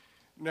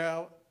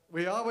 Now,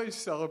 we always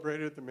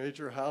celebrated the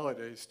major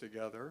holidays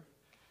together,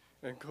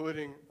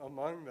 including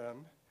among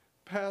them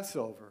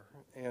Passover.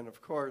 And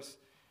of course,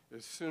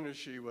 as soon as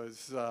she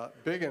was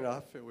big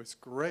enough, it was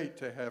great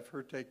to have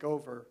her take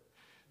over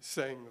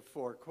saying the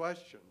 4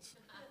 questions.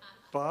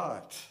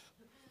 But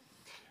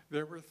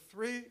there were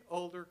 3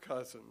 older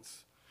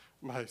cousins,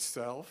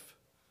 myself,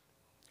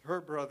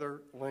 her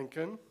brother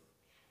Lincoln,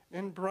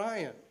 and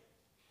Brian.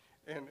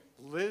 And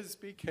Liz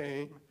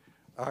became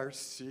our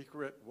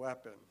secret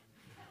weapon.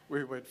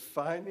 We would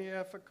find the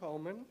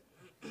Afikoman,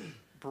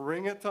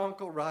 bring it to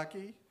Uncle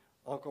Rocky.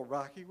 Uncle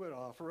Rocky would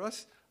offer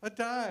us a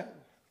dime.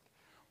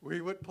 We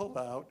would pull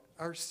out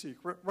our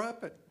secret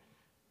weapon.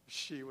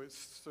 She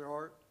was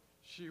short,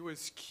 she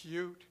was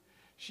cute,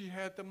 she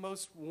had the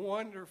most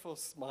wonderful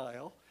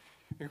smile.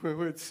 And we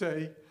would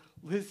say,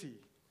 Lizzie,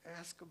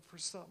 ask him for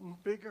something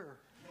bigger.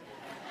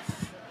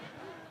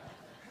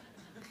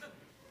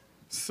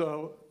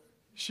 So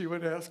she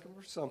would ask him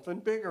for something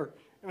bigger.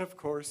 And of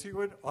course, he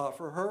would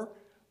offer her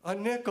a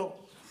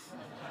nickel.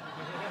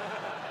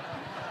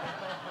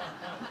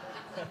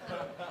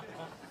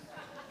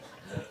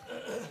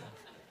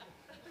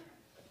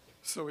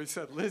 So we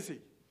said, Lizzie,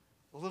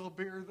 a little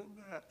bigger than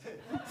that.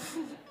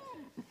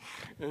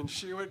 And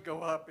she would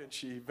go up, and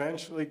she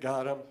eventually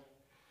got him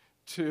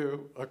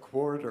to a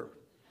quarter.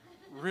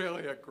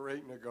 Really a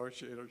great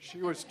negotiator. She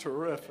was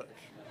terrific.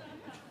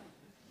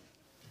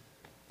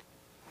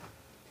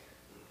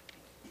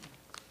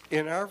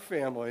 In our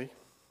family,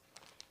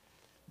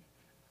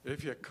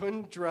 if you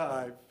couldn't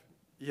drive,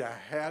 you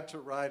had to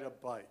ride a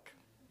bike.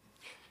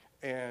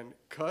 And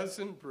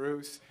Cousin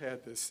Bruce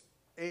had this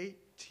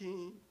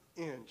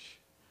 18-inch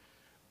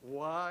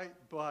wide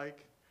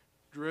bike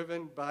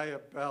driven by a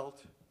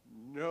belt,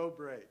 no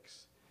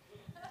brakes.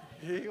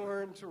 He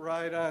learned to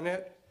ride on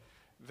it.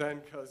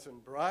 Then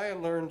Cousin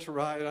Brian learned to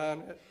ride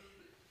on it.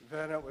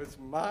 Then it was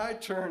my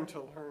turn to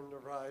learn to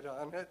ride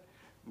on it.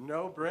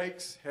 No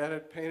brakes, had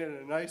it painted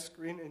a nice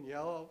green and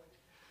yellow.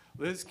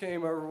 Liz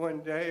came over one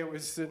day, it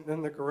was sitting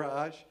in the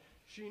garage.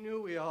 She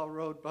knew we all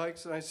rode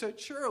bikes, and I said,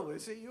 sure,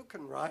 Lizzie, you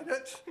can ride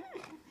it.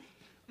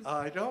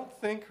 I don't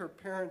think her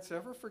parents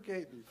ever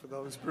forgave me for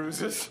those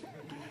bruises,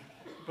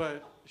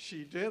 but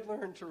she did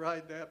learn to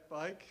ride that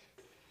bike,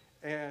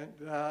 and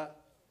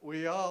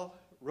we all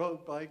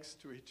rode bikes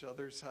to each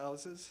other's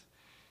houses,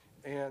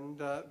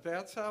 and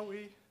that's how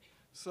we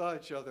saw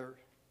each other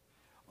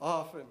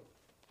often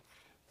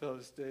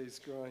those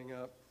days growing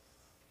up.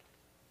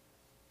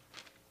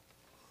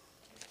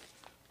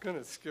 I'm going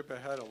to skip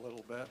ahead a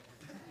little bit.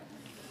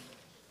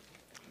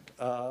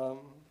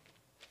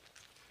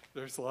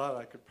 There's a lot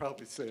I could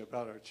probably say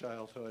about our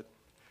childhood,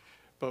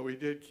 but we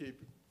did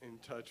keep in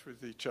touch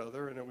with each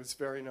other, and it was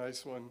very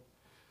nice one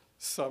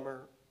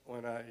summer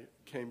when I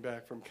came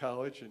back from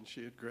college, and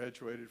she had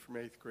graduated from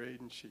 8th grade,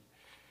 and she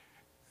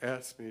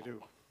asked me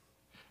to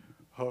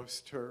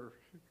host her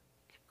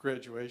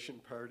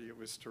graduation party. It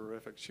was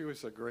terrific. She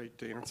was a great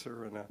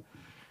dancer and a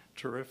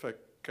terrific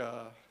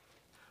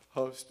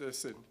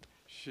hostess, and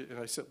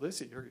I said,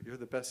 Lizzie, you're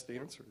the best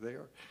dancer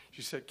there.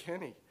 She said,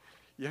 Kenny,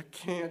 you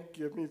can't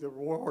give me the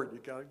reward. You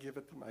got to give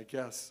it to my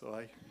guests. So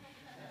I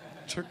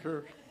took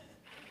her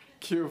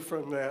cue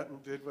from that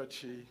and did what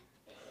she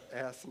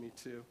asked me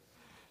to.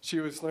 She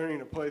was learning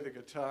to play the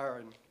guitar,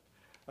 and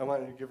I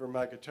wanted to give her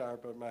my guitar,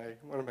 but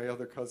one of my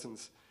other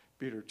cousins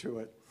beat her to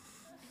it.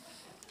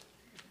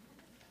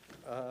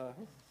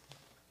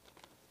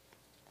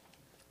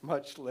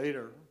 Much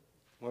later,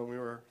 when we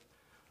were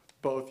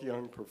both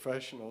young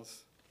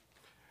professionals,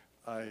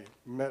 I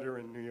met her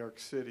in New York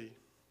City,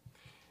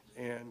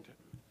 and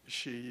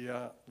she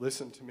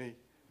listened to me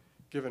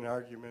give an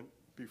argument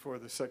before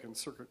the Second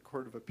Circuit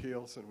Court of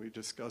Appeals, and we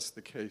discussed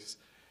the case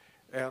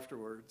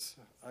afterwards.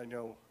 I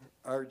know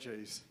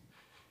RJ's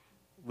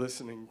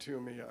listening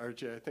to me.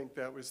 RJ, I think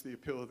that was the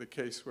appeal of the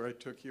case where I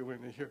took you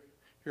in to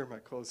hear my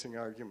closing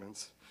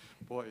arguments.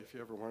 Boy, if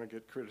you ever want to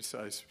get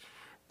criticized,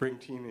 bring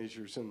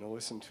teenagers in to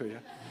listen to you.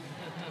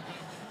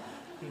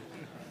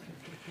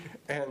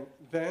 And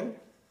then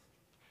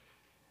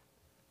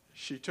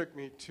she took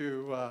me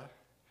to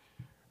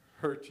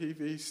her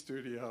TV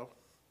studio,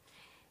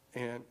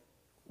 and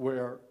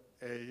where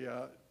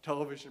a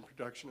television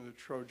production of the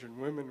Trojan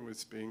Women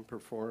was being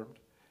performed,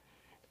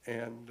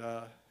 and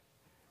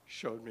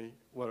showed me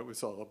what it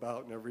was all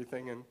about and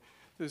everything. And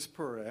this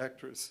poor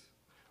actress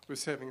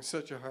was having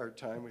such a hard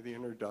time with the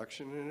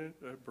introduction, and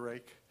at a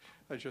break,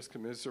 I just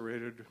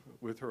commiserated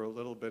with her a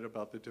little bit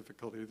about the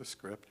difficulty of the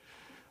script.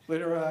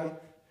 Later on,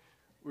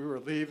 we were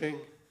leaving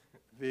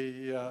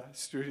the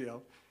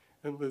studio,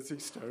 and Lizzie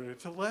started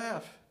to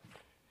laugh.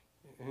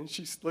 And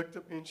she looked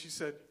at me and she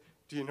said,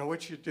 "Do you know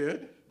what you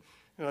did?"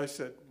 And I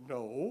said,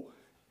 "No."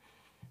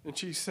 And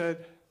she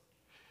said,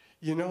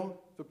 "You know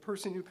the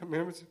person you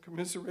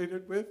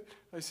commiserated with?"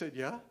 I said,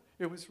 "Yeah."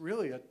 It was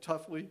really a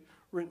toughly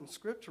written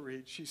script to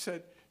read. She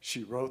said,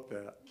 "She wrote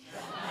that."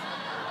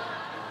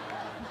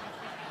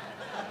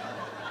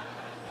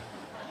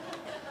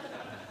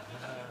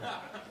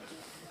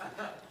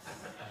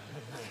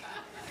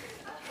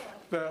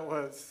 That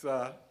was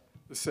the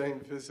same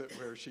visit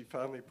where she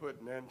finally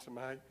put an end to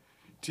my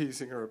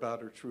teasing her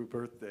about her true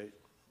birth date.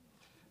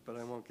 But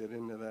I won't get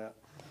into that.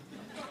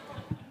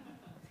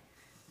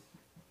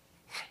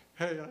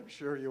 Hey, I'm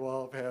sure you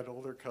all have had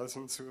older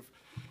cousins who have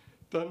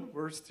done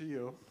worse to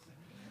you.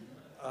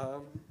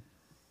 On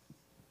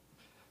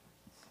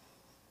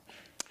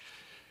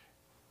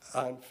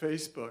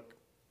Facebook,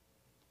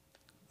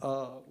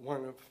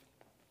 one of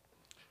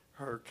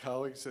her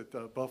colleagues at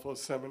the Buffalo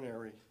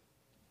Seminary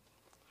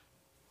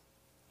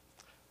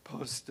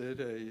posted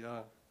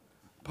a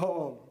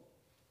poem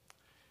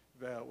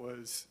that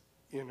was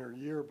in her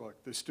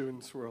yearbook. The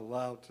students were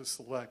allowed to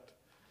select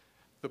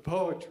the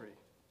poetry,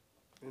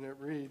 and it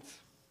reads,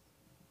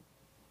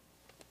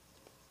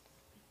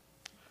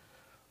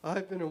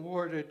 "I've been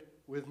awarded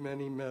with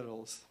many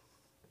medals.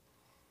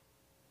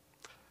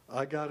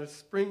 I got a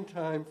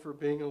springtime for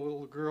being a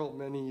little girl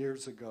many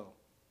years ago.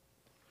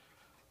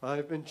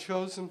 I've been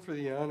chosen for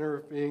the honor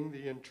of being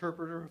the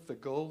interpreter of the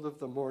gold of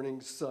the morning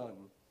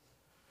sun.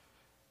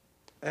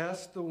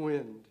 Ask the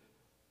wind,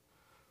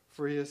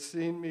 for he has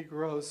seen me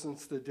grow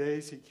since the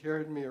days he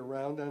carried me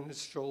around on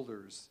his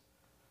shoulders.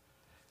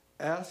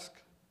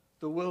 Ask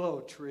the willow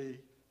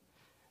tree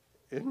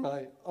in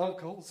my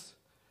uncle's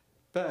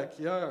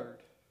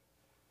backyard,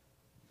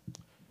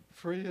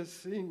 for he has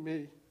seen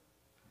me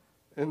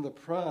in the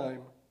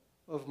prime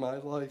of my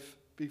life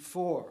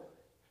before."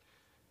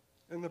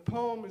 And the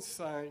poem is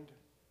signed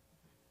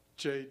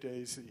J.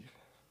 Daisy.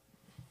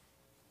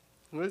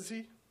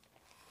 Lizzie,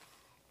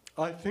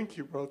 I think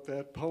you wrote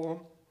that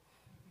poem.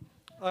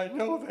 I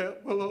know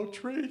that willow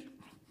tree.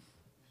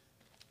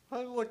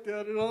 I looked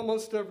at it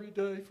almost every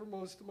day for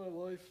most of my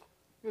life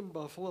in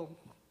Buffalo.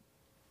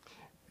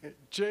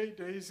 J.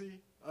 Daisy,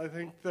 I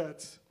think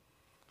that's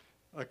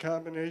a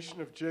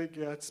combination of Jay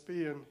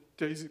Gatsby and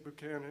Daisy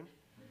Buchanan.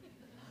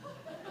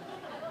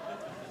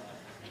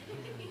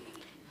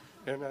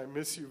 And I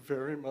miss you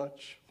very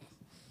much.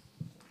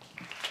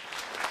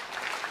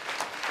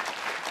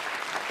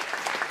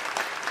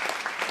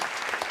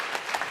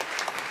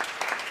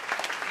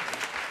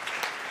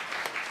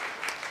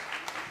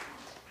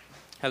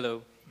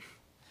 Hello.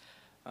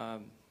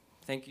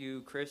 Thank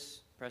you, Chris,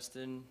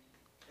 Preston,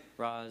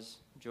 Roz,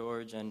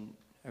 George, and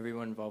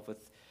everyone involved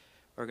with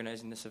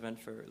organizing this event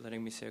for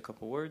letting me say a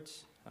couple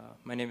words.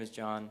 My name is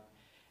John,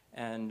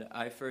 and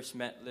I first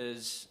met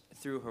Liz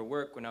through her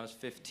work when I was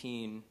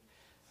 15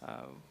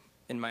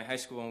 in my high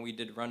school when we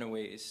did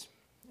Runaways.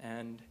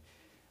 And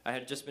I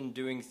had just been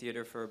doing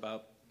theater for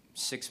about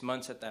 6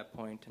 months at that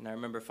point, and I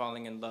remember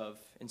falling in love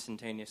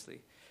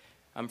instantaneously.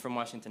 I'm from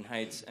Washington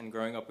Heights, and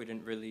growing up we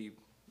didn't really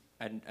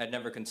I'd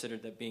never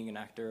considered that being an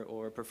actor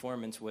or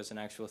performance was an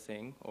actual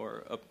thing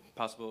or a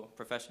possible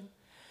profession.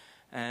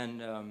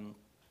 And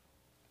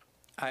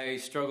I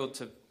struggled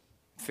to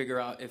figure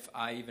out if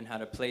I even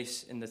had a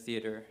place in the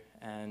theater.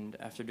 And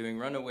after doing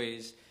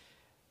Runaways,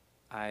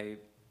 I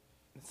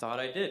thought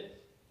I did,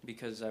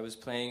 because I was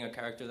playing a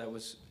character that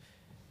was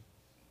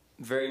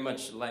very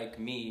much like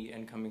me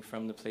and coming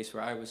from the place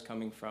where I was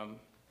coming from.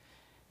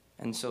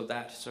 And so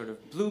that sort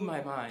of blew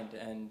my mind,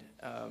 and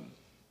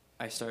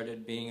I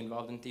started being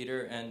involved in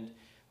theater and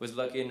was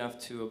lucky enough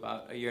to,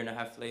 about a year and a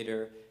half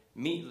later,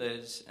 meet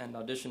Liz and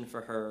audition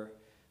for her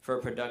for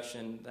a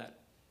production that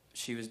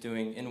she was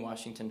doing in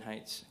Washington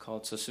Heights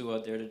called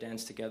Sosua, Dare to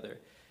Dance Together,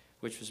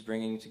 which was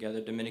bringing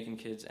together Dominican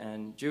kids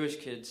and Jewish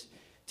kids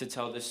to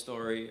tell this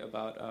story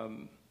about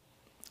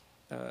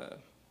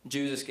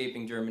Jews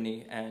escaping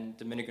Germany and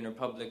Dominican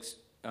Republic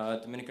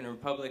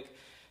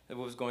that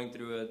was going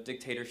through a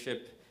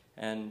dictatorship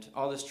and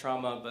all this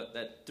trauma, but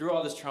that through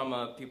all this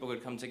trauma, people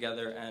would come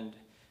together and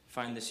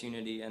find this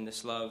unity and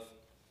this love.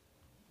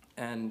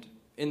 And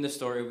in the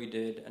story we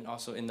did, and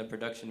also in the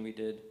production we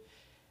did,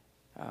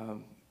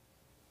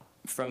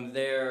 from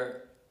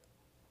there,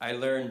 I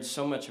learned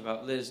so much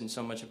about Liz and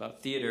so much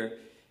about theater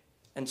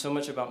and so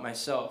much about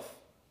myself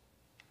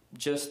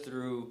just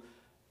through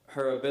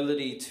her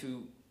ability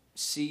to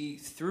see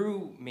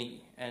through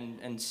me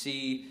and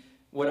see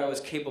what I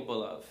was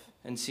capable of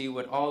and see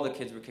what all the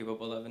kids were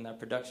capable of in that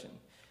production.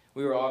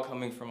 We were all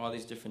coming from all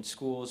these different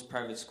schools,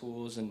 private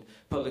schools and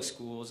public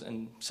schools,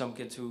 and some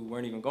kids who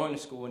weren't even going to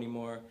school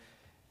anymore.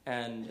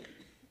 And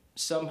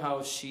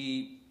somehow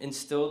she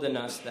instilled in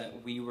us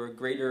that we were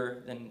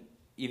greater than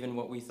even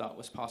what we thought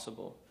was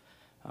possible,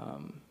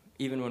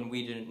 even when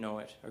we didn't know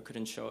it or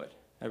couldn't show it.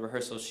 At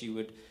rehearsal, she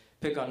would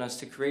pick on us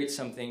to create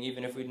something,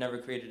 even if we'd never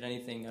created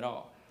anything at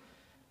all.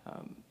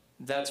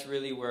 That's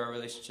really where our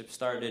relationship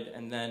started,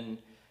 and then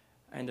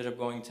I ended up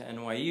going to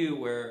NYU,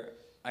 where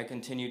I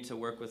continued to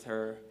work with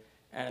her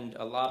and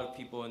a lot of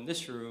people in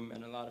this room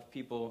and a lot of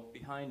people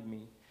behind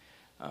me.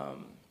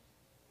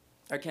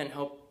 I can't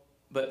help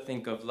but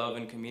think of love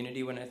and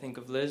community when I think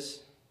of Liz,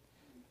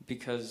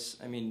 because,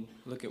 I mean,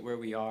 look at where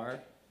we are.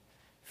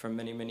 From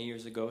many, many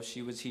years ago,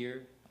 she was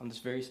here on this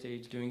very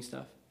stage doing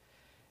stuff,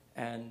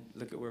 and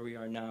look at where we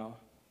are now.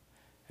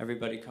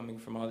 Everybody coming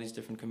from all these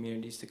different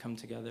communities to come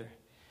together.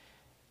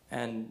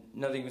 And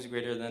nothing was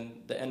greater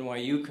than the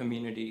NYU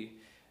community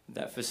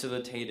that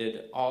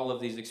facilitated all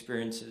of these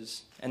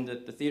experiences. And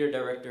the theater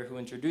director who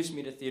introduced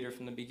me to theater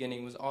from the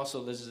beginning was also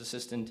Liz's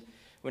assistant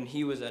when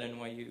he was at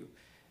NYU.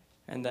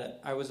 And that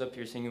I was up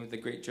here singing with the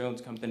Great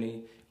Jones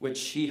Company, which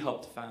she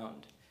helped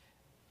found.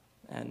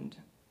 And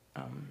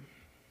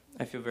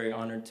I feel very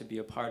honored to be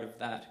a part of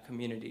that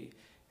community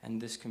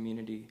and this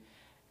community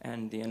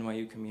and the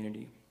NYU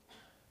community.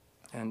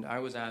 And I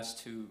was asked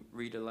to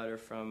read a letter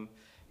from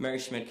Mary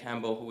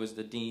Schmidt-Campbell, who was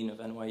the dean of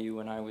NYU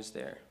when I was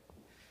there.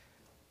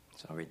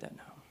 So I'll read that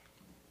now.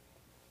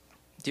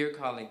 Dear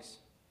colleagues,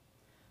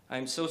 I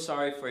am so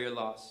sorry for your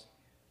loss.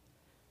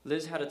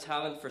 Liz had a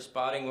talent for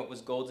spotting what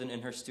was golden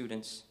in her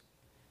students.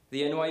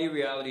 The NYU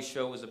reality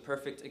show was a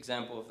perfect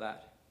example of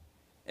that.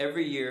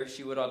 Every year,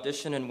 she would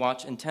audition and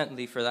watch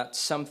intently for that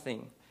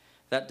something,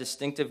 that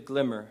distinctive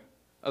glimmer,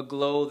 a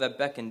glow that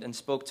beckoned and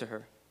spoke to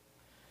her.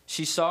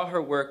 She saw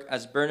her work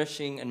as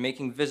burnishing and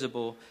making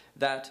visible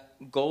that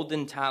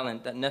golden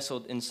talent that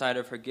nestled inside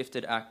of her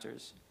gifted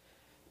actors.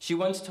 She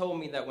once told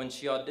me that when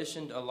she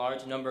auditioned a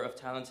large number of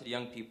talented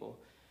young people,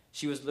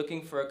 she was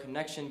looking for a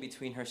connection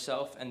between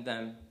herself and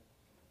them,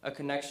 a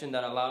connection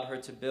that allowed her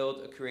to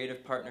build a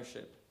creative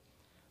partnership.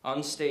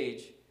 On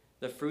stage,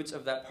 the fruits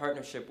of that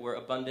partnership were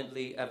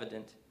abundantly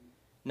evident,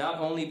 not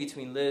only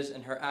between Liz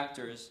and her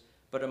actors,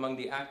 but among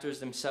the actors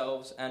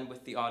themselves and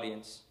with the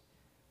audience.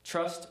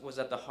 Trust was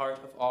at the heart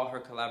of all her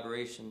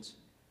collaborations.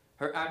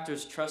 Her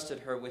actors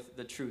trusted her with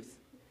the truth.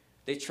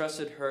 They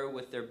trusted her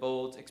with their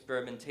bold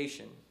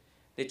experimentation.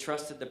 They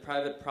trusted the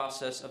private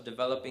process of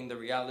developing the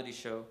reality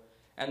show,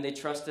 and they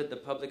trusted the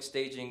public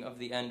staging of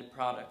the end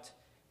product,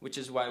 which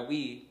is why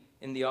we,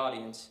 in the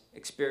audience,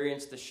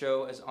 experienced the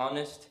show as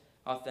honest,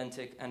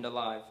 authentic, and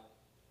alive.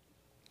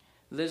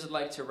 Liz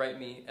liked to write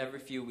me every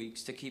few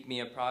weeks to keep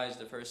me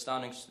apprised of her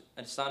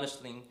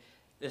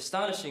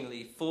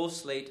astonishingly full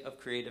slate of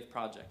creative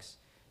projects: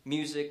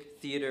 music,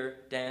 theater,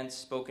 dance,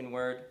 spoken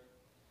word.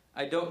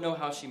 I don't know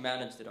how she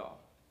managed it all.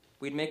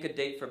 We'd make a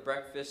date for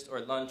breakfast or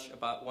lunch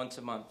about once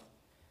a month.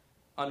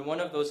 On one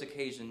of those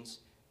occasions,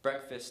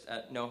 breakfast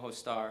at NoHo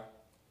Star,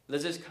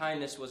 Liz's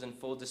kindness was in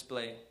full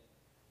display.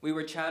 We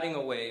were chatting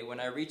away when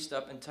I reached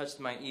up and touched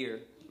my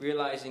ear,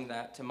 realizing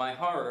that, to my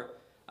horror,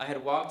 I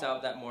had walked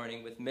out that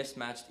morning with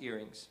mismatched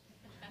earrings.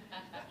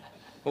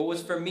 What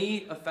was for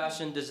me a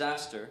fashion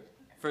disaster,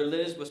 for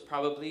Liz was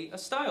probably a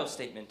style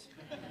statement.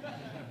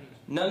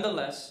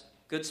 Nonetheless,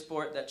 good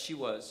sport that she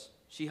was,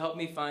 she helped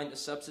me find a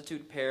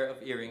substitute pair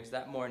of earrings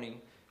that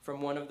morning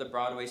from one of the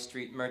Broadway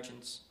street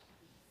merchants.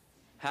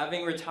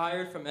 Having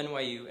retired from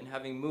NYU and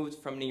having moved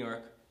from New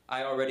York,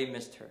 I already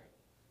missed her.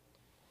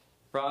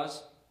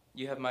 Roz,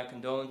 you have my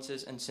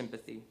condolences and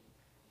sympathy.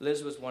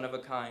 Liz was one of a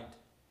kind,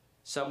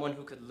 someone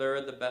who could lure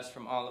the best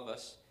from all of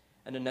us,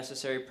 and a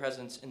necessary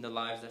presence in the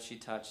lives that she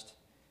touched.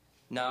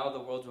 Now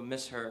the world will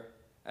miss her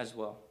as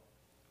well.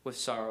 With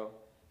sorrow,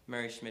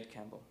 Mary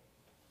Schmidt-Campbell.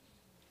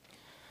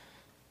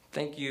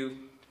 Thank you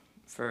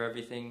for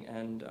everything,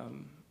 and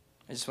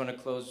I just want to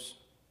close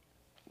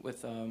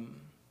with,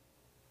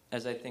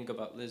 as I think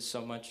about Liz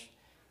so much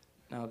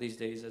now these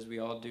days, as we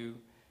all do,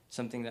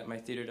 something that my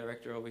theater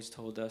director always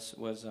told us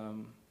was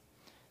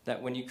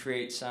that when you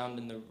create sound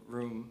in the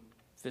room,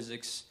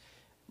 physics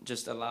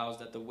just allows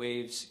that the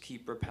waves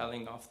keep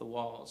repelling off the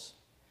walls.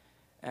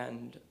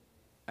 And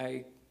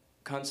I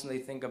constantly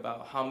think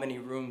about how many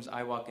rooms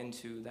I walk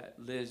into that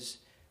Liz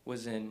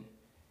was in,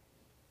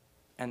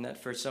 and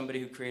that for somebody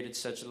who created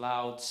such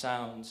loud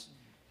sounds,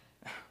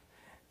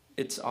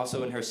 it's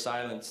also in her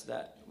silence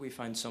that we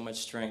find so much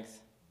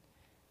strength.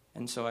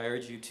 And so I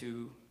urge you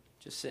to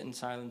just sit in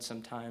silence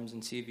sometimes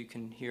and see if you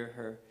can hear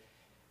her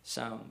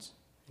sounds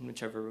in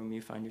whichever room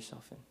you find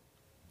yourself in.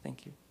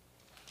 Thank you.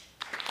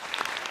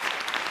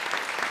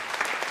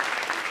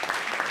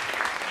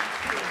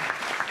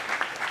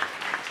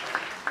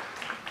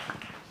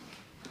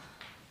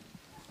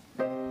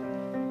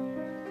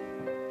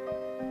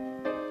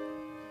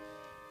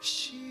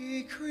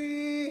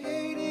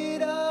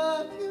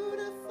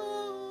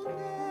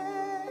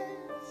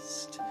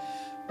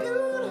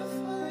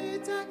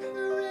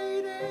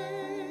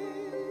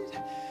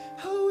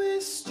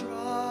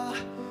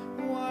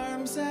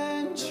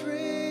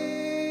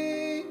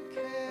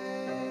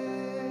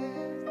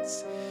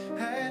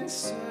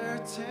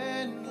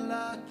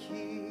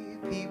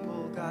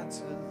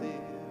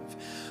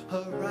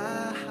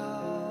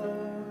 around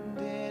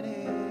in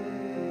it.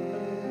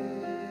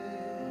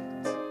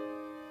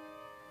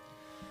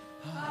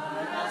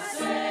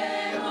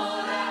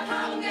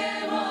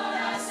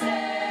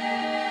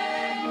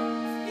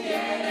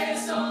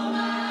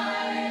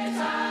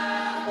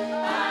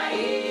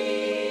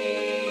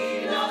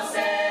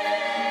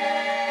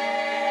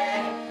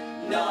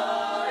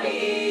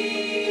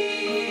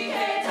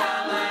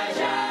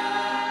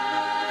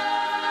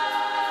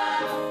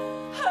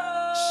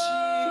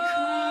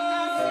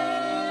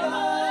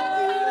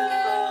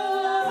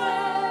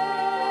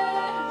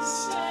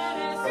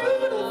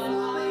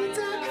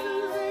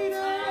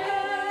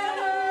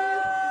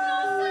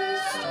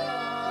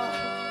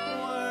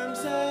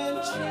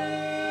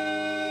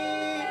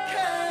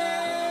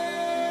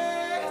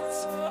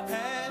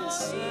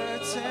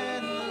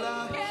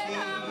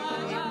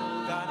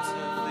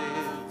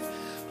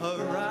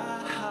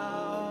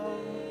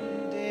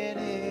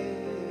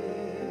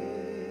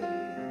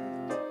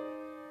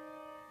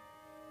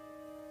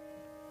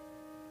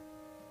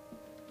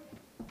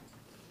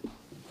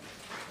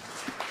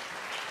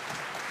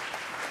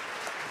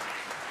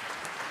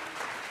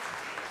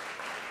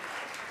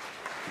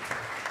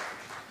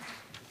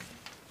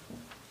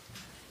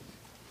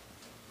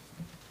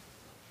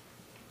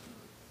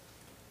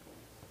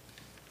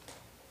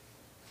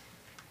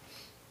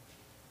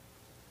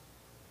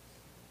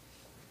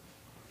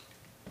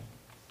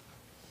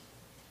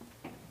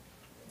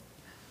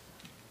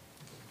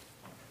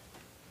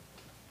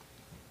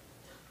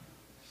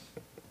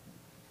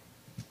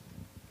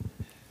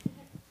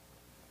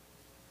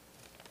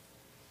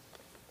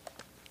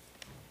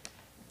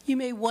 You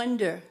may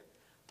wonder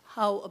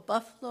how a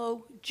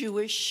Buffalo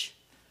Jewish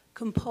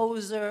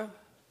composer,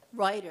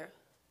 writer,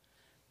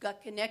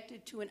 got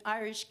connected to an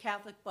Irish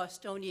Catholic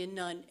Bostonian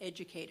nun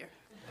educator.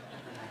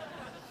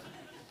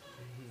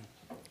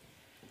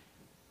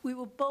 We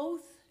were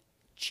both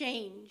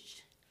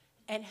changed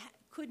and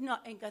could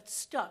not and got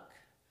stuck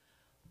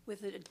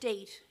with a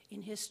date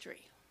in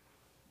history.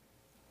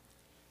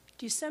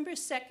 December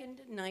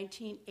 2nd,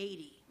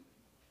 1980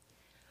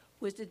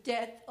 was the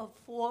death of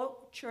 4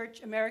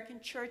 American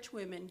church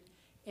women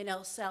in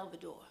El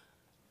Salvador: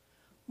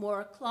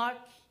 Maura Clark,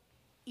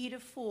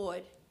 Ida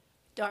Ford,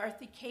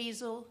 Dorothy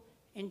Kazel,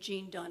 and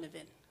Jean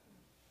Donovan.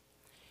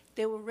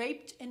 They were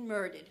raped and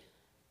murdered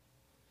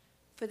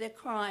for their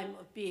crime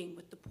of being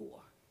with the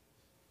poor.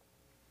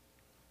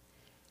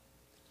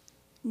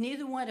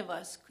 Neither one of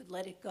us could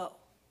let it go.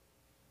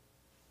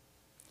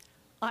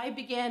 I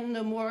began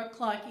the Maura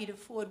Clark Ida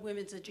Ford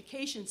Women's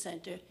Education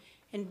Center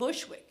in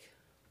Bushwick.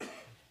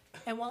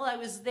 And while I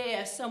was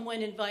there,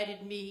 someone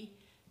invited me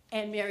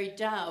and Mary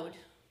Dowd,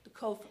 the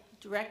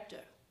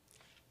co-director,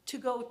 to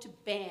go to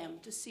BAM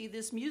to see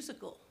this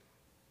musical.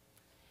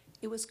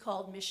 It was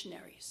called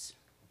Missionaries,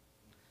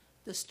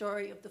 the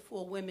story of the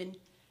 4 women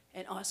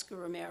and Oscar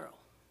Romero.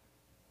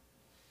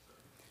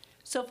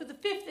 So for the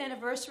 5th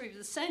anniversary of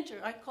the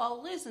center, I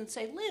called Liz and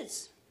say,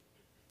 Liz,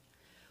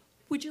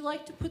 would you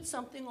like to put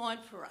something on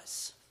for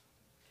us?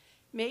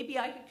 Maybe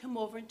I could come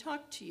over and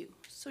talk to you.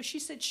 So she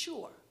said,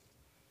 sure.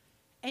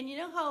 And you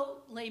know how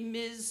Les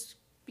Mis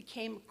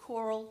became a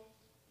choral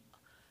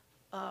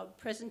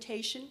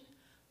presentation?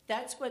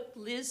 That's what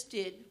Liz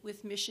did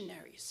with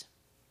Missionaries.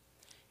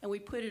 And we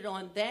put it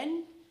on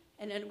then,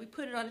 and then we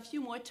put it on a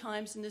few more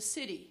times in the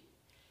city.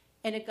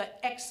 And it got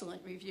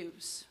excellent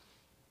reviews.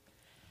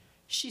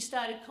 She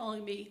started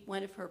calling me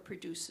one of her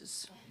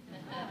producers.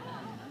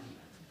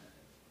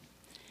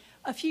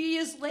 A few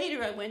years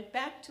later, I went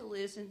back to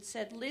Liz and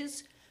said,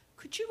 Liz,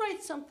 could you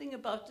write something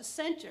about the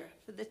center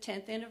for the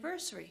 10th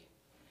anniversary?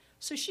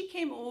 So she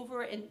came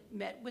over and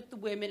met with the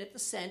women at the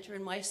center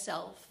and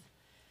myself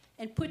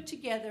and put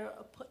together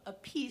a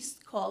piece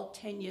called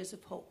 10 Years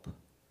of Hope.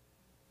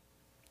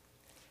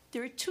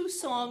 There are 2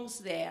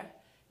 songs there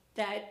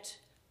that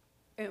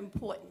are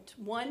important.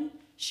 One,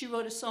 she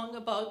wrote a song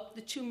about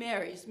the 2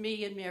 Marys,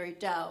 me and Mary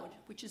Dowd,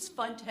 which is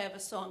fun to have a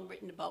song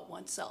written about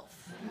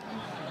oneself.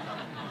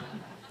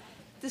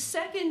 The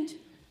second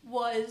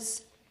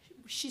was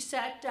she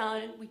sat down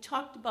and we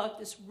talked about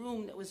this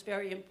room that was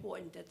very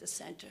important at the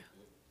center.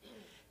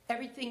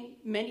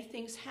 Many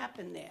things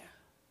happened there.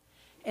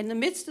 In the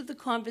midst of the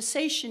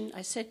conversation,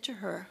 I said to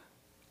her,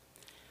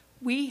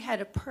 we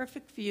had a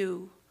perfect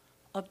view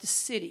of the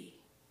city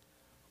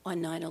on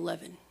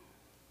 9/11.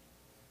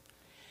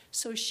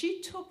 So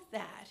she took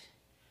that,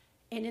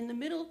 and in the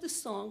middle of the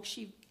song,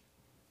 she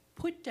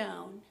put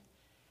down,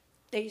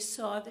 they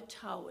saw the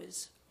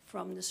towers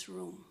from this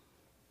room.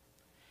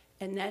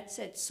 And that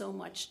said so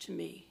much to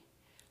me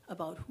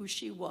about who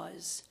she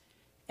was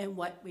and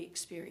what we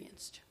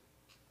experienced.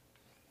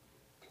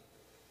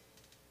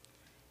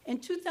 In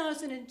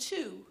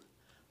 2002,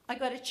 I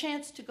got a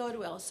chance to go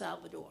to El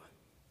Salvador.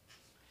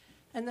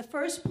 And the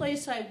first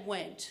place I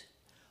went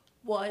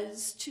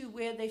was to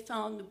where they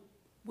found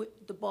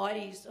the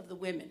bodies of the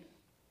women.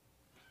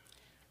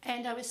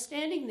 And I was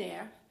standing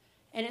there,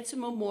 and it's a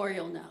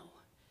memorial now.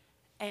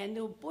 And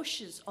there were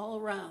bushes all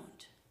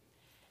around.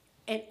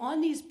 And on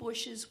these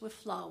bushes were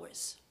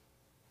flowers.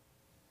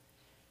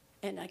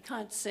 and I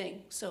can't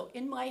sing. So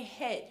in my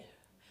head,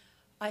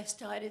 I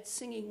started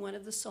singing one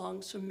of the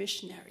songs from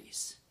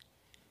Missionaries.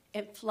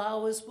 And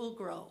flowers will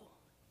grow,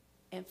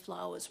 and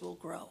flowers will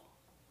grow.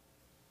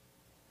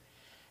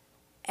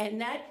 And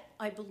that,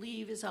 I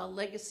believe, is our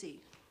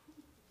legacy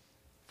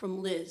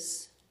from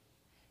Liz,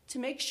 to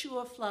make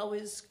sure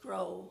flowers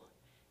grow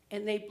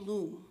and they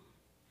bloom.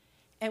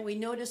 And we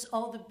notice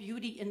all the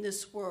beauty in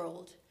this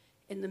world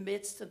in the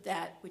midst of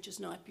that which is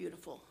not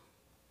beautiful.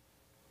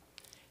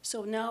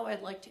 So now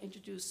I'd like to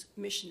introduce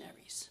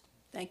Missionaries.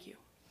 Thank you.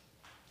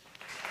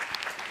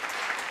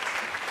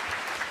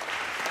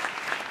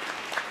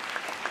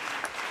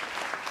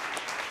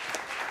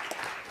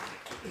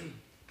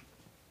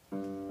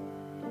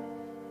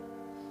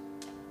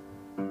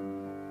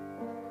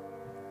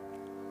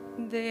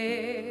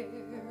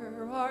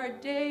 There are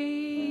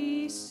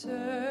days,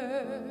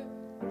 sir,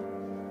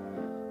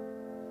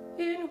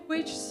 in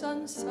which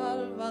San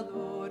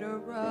Salvador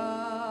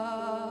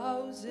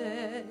arouses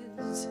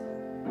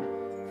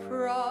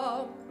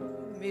from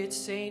its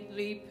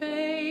saintly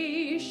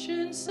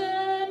patience,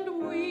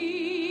 and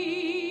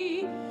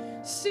we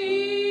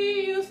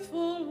see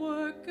youthful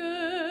workers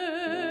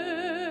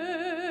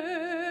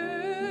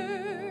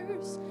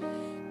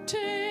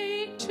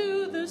take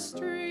to the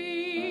streets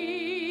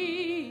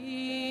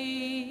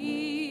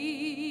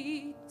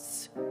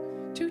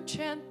to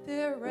chant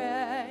their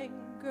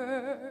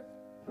anger,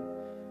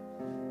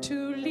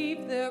 to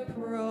leave their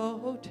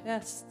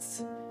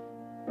protests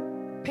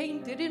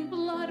painted in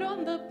blood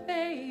on the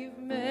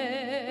pavement,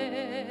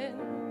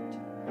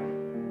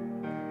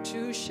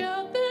 to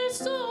shout their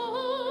songs,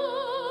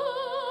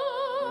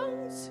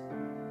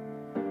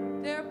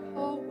 their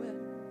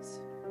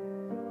poems,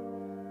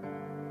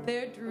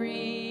 their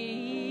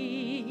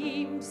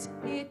dreams.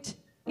 It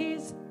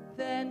is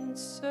then,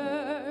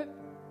 sir,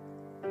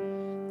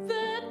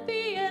 that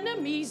the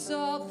enemies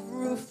of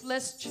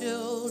ruthless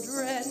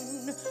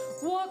children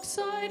walk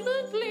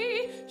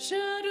silently,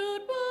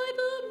 shadowed by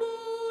the moonlight,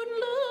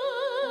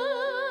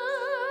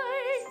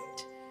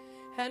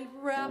 and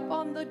rap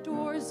on the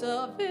doors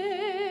of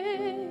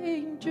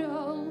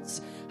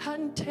angels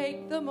and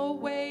take them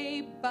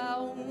away,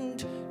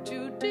 bound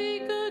to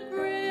dig a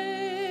grave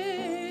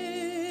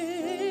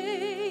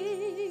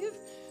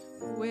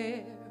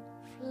where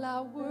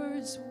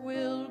flowers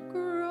will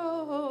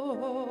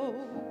grow,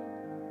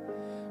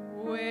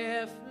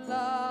 where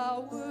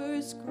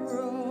flowers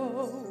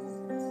grow.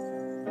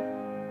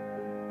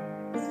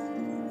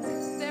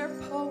 Their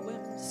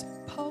poems,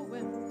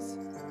 poems,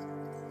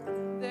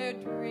 their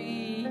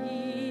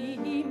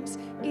dreams.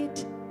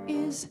 It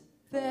is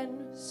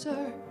then,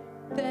 sir,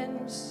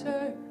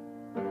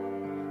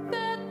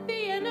 that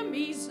the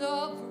enemies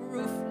of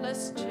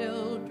ruthless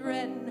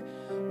children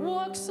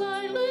walk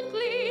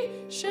silently,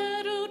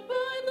 shadowed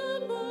by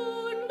the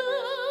moonlight,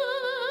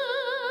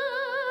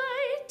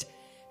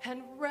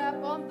 and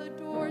rap on the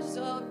doors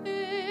of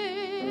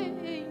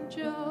angels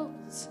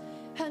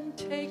and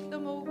take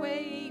them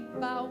away,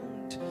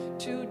 bound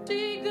to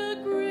dig a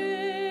grave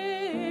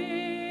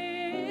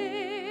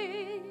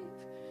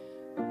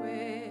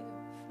where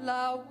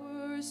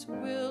flowers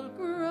will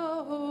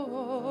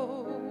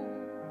grow,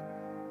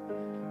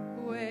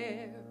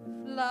 where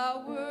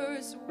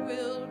flowers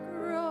will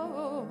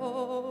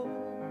grow,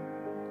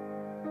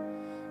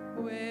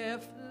 where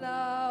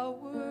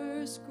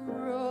flowers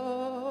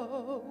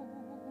grow.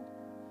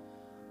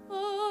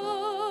 Oh.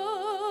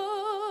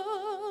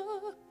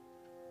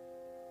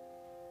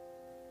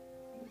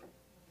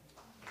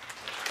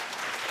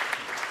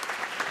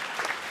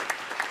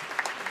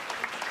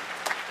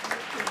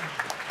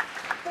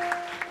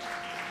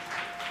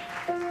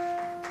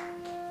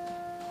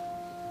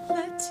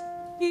 Let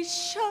me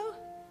show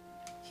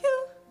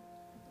you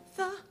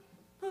the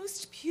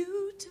most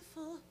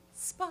beautiful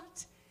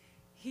spot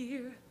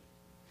here.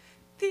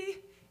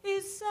 The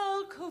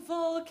Izalco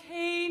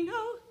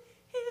volcano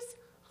is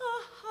a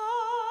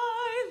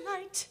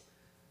highlight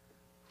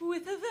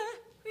with a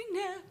very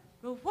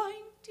narrow,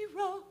 windy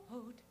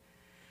road.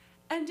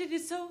 And it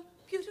is so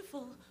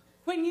beautiful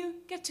when you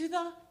get to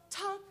the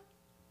top.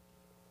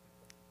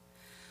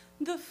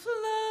 The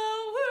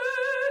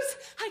flowers,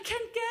 I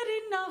can't get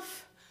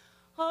enough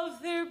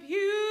of their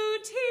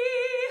beauty.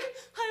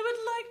 I would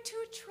like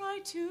to try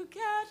to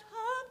get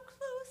up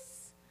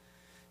close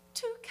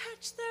to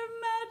catch their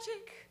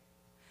magic.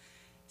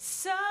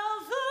 Salvador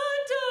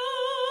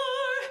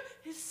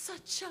is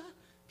such a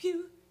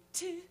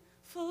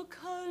beautiful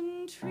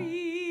country.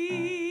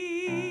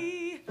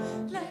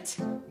 Let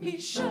me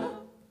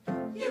show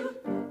you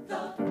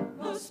the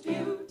most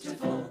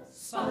beautiful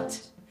spot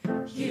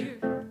here.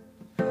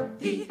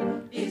 The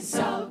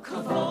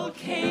Izalco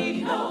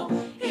volcano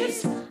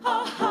is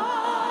a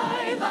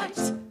highlight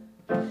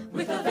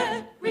with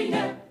a very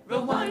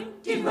narrow,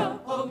 windy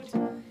road.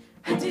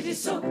 And it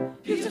is so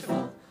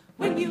beautiful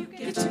when you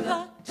get to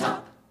the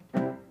top.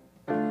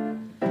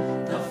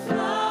 The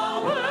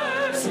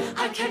flowers,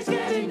 I can't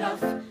get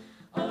enough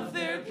of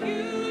their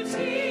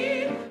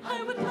beauty.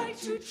 I would like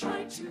to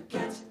try to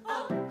get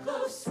up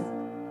close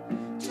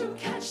to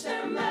catch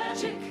their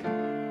magic.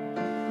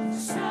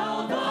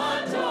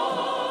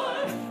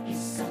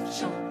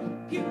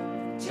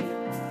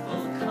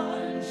 beautiful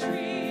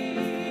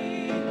country.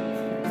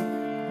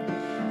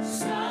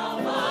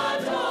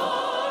 Salvador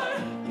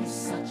is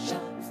such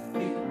a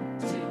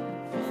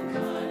beautiful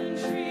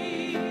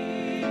country.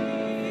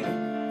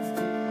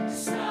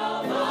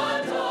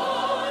 Salvador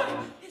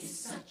is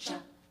such a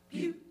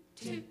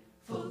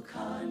beautiful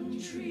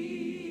country.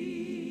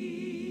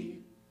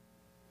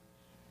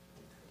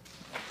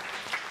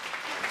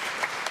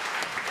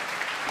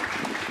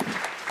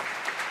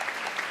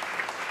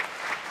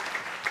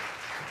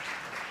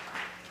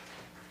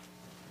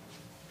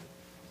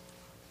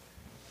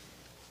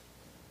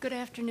 Good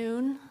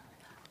afternoon.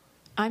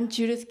 I'm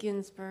Judith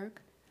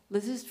Ginsburg,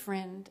 Liz's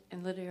friend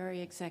and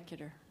literary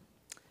executor.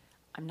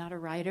 I'm not a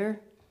writer,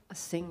 a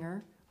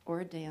singer, or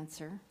a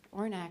dancer,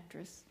 or an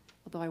actress,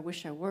 although I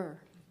wish I were.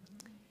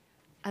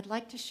 I'd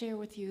like to share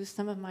with you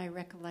some of my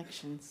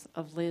recollections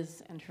of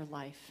Liz and her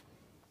life.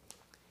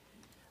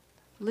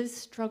 Liz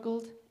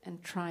struggled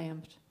and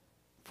triumphed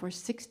for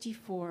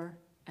 64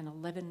 and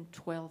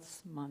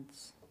 11/12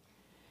 months,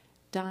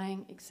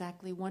 dying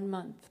exactly 1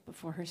 month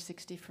before her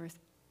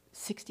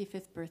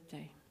 65th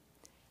birthday.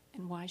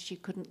 And why she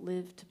couldn't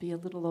live to be a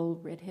little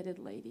old red-headed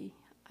lady,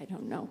 I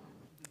don't know.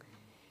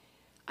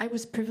 I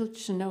was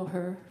privileged to know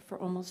her for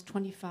almost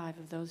 25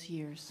 of those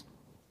years.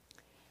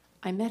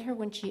 I met her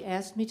when she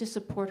asked me to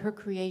support her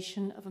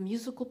creation of a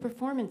musical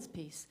performance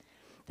piece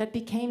that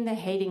became The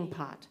Hating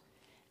Pot,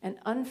 an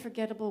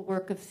unforgettable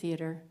work of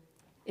theater.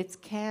 Its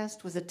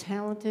cast was a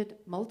talented,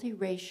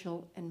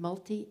 multiracial, and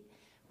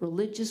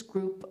multi-religious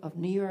group of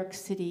New York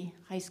City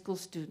high school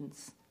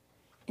students.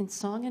 In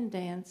song and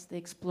dance, they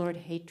explored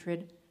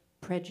hatred,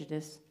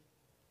 prejudice,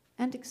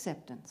 and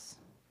acceptance.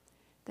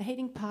 The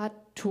Hating Pot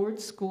toured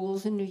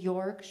schools in New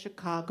York,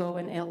 Chicago,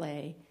 and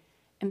LA,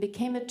 and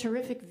became a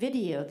terrific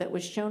video that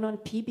was shown on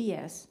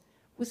PBS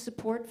with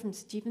support from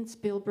Steven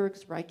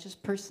Spielberg's Righteous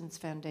Persons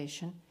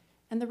Foundation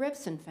and the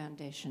Revson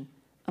Foundation,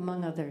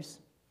 among others.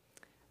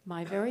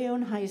 My very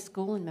own high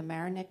school in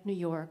Mamaroneck, New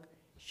York,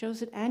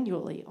 shows it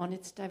annually on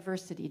its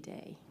Diversity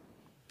Day.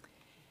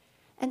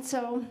 And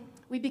so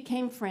we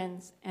became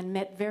friends and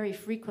met very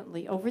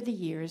frequently over the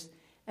years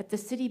at the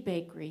City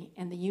Bakery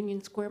and the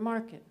Union Square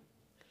Market.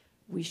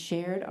 We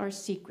shared our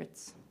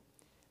secrets.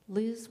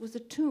 Liz was a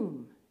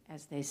tomb,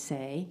 as they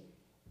say,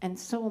 and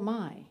so am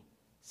I,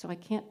 so I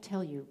can't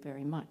tell you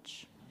very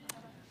much.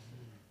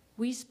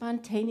 We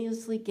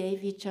spontaneously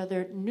gave each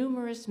other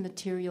numerous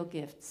material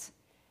gifts,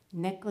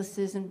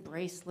 necklaces and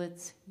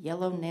bracelets,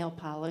 yellow nail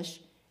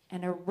polish,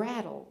 and a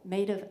rattle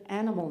made of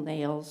animal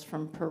nails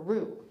from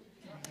Peru.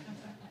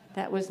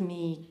 That was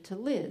me to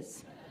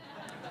Liz.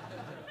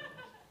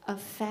 A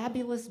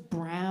fabulous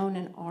brown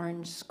and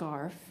orange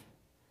scarf,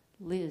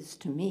 Liz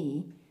to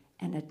me,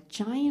 and a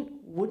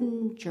giant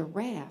wooden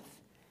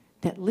giraffe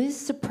that Liz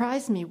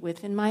surprised me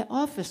with in my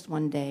office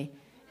one day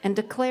and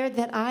declared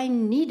that I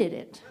needed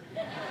it.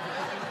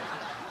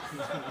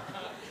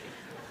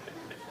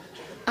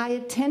 I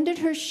attended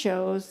her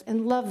shows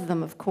and loved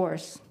them, of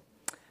course.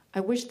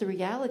 I wish the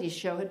reality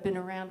show had been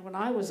around when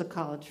I was a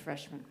college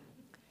freshman.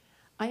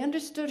 I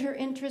understood her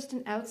interest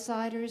in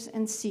outsiders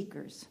and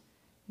seekers,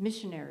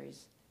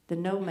 missionaries, the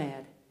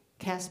nomad,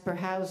 Caspar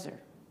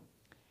Hauser.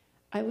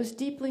 I was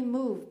deeply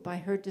moved by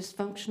her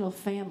dysfunctional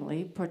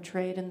family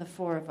portrayed in The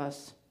Four of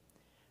Us,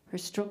 her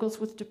struggles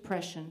with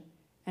depression,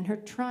 and her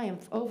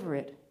triumph over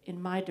it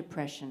in My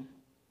Depression.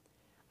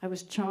 I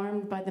was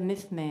charmed by the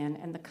Myth Man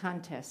and the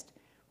contest,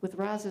 with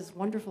Roz's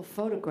wonderful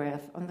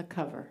photograph on the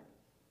cover.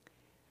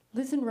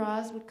 Liz and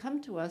Roz would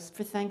come to us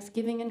for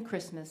Thanksgiving and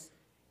Christmas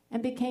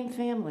and became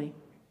family.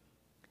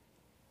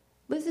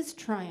 Liz's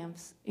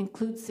triumphs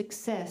include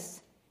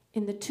success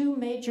in the two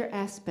major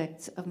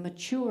aspects of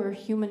mature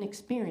human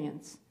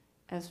experience,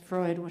 as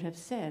Freud would have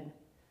said,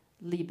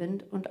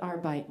 Leben und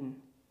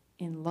Arbeiten,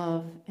 in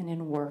love and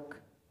in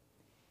work.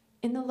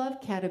 In the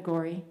love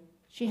category,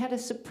 she had a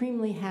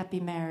supremely happy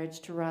marriage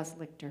to Roz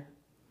Lichter.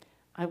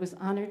 I was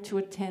honored to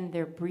attend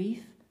their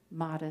brief,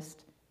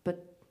 modest,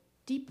 but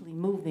deeply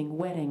moving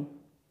wedding.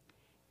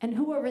 And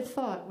whoever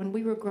thought when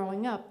we were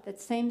growing up that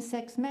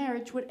same-sex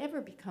marriage would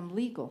ever become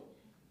legal?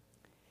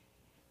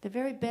 The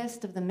very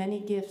best of the many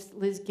gifts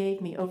Liz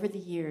gave me over the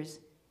years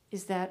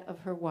is that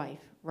of her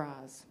wife,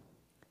 Roz.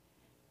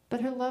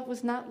 But her love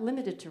was not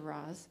limited to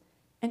Roz,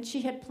 and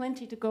she had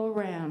plenty to go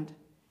around.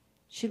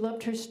 She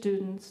loved her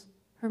students,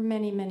 her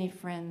many, many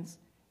friends,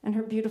 and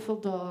her beautiful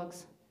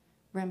dogs,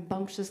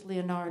 rambunctious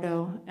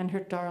Leonardo and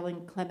her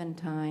darling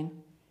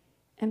Clementine,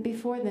 and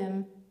before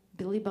them,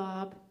 Billy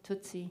Bob,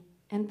 Tootsie,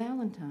 and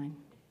Valentine.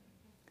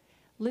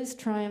 Liz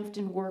triumphed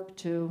in work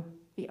too,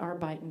 the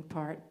Arbeiten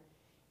part.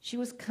 She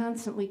was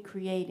constantly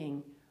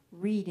creating,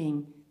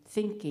 reading,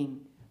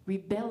 thinking,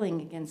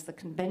 rebelling against the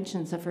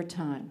conventions of her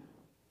time.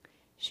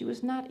 She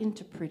was not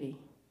into pretty.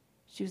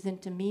 She was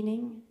into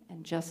meaning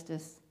and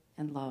justice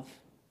and love.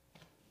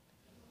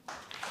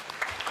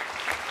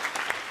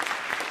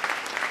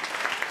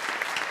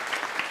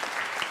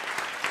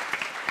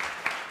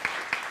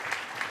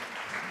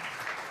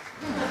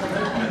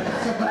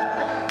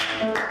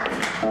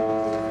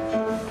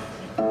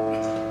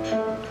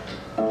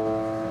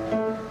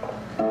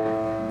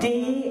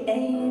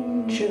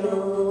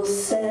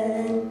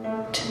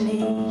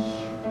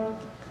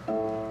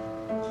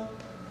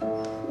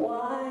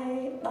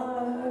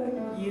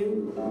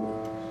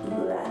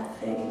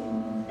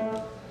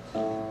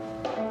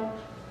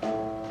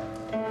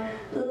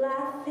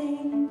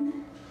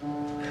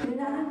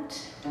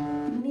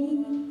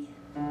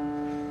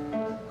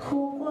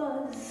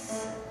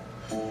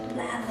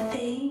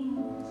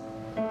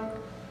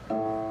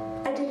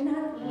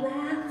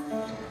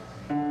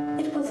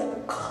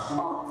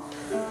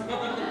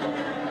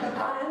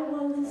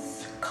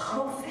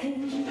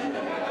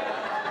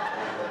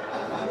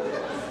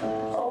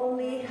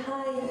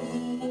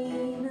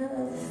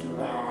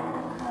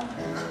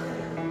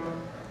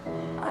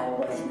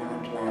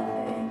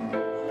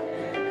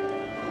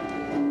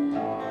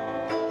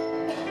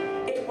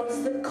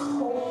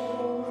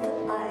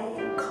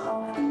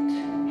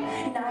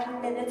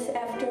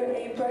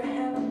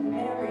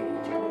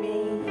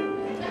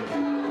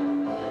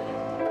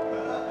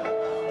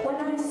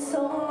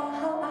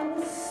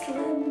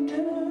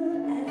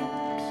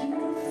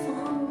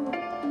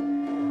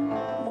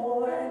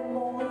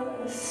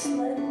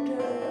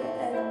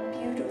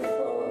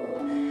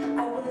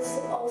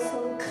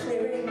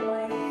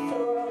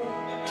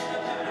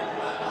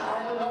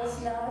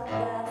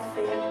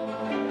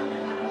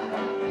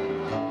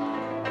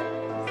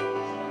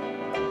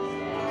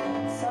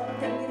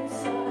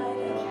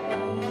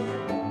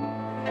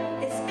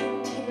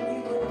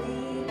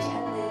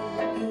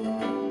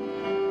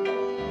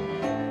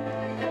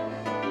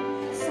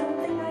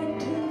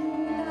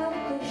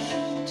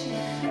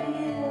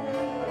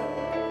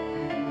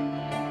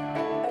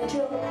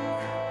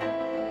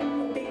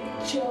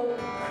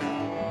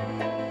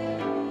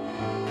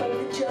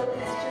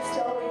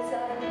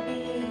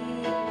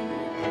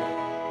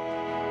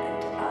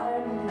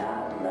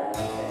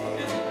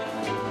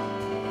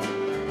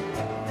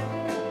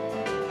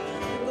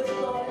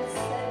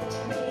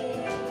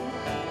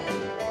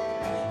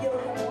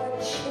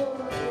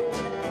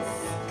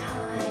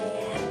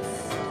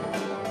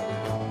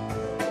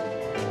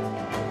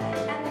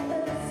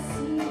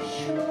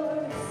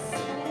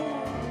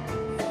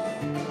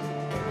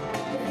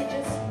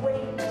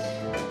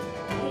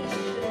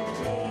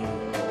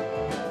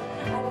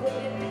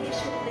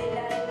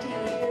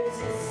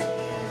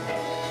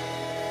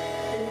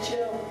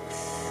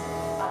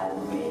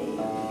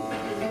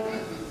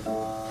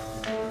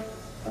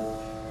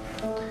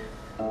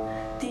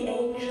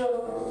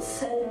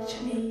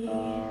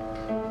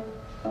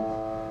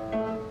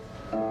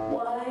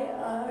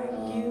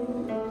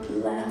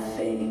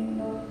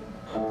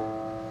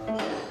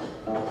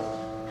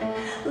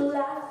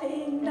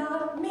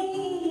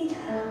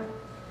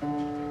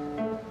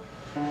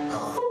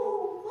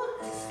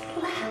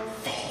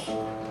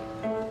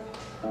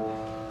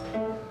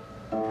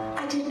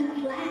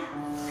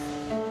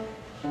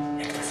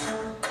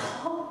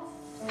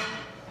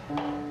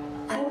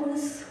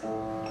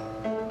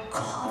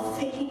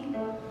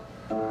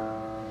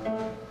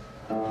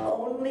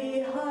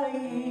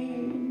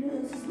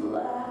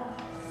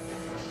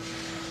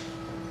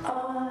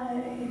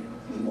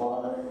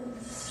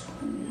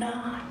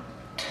 not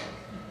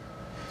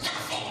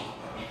nothing.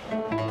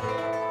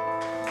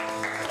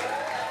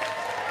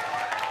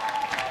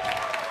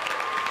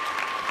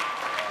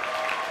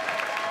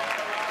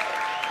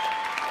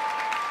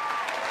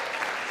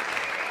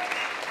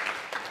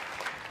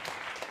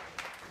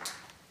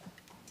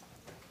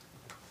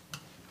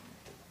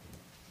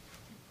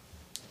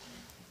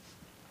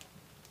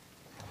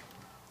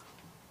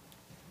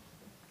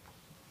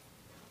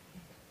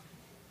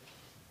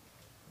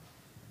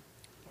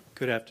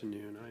 Good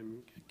afternoon.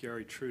 I'm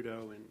Gary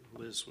Trudeau, and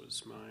Liz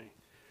was my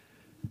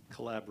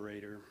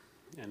collaborator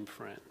and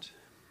friend.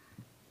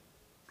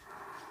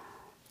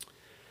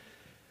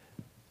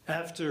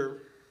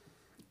 After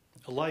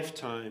a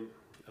lifetime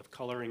of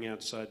coloring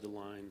outside the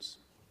lines,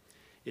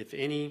 if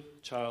any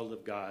child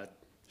of God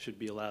should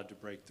be allowed to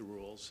break the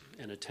rules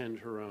and attend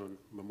her own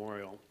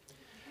memorial,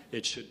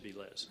 it should be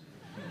Liz.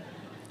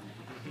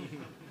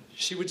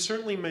 She would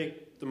certainly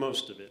make the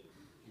most of it,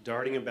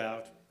 darting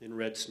about in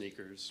red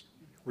sneakers,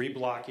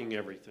 reblocking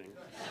everything,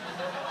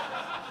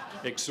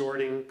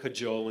 exhorting,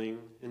 cajoling,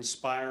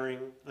 inspiring,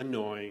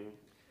 annoying,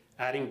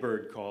 adding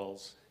bird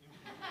calls,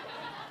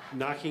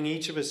 knocking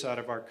each of us out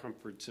of our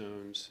comfort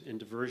zones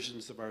into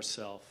versions of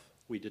ourself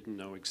we didn't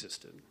know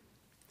existed.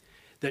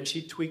 Then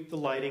she'd tweak the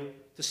lighting,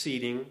 the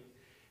seating,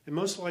 and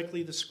most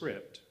likely the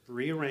script,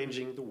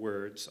 rearranging the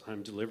words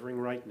I'm delivering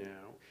right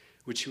now,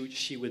 which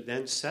she would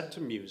then set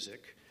to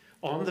music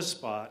on the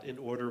spot and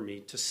order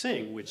me to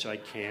sing, which I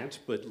can't,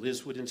 but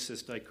Liz would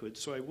insist I could,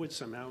 so I would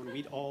somehow, and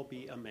we'd all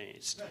be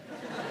amazed.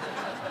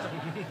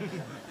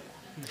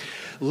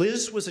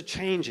 Liz was a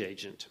change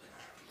agent.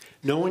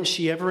 No one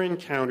she ever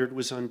encountered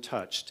was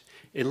untouched,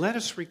 and let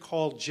us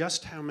recall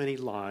just how many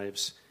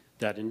lives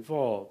that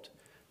involved,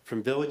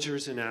 from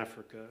villagers in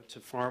Africa to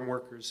farm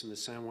workers in the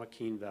San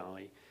Joaquin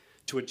Valley,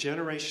 to a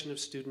generation of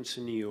students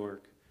in New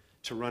York,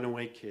 to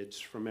runaway kids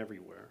from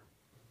everywhere.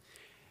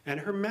 And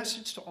her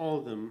message to all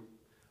of them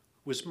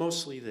was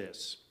mostly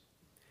this: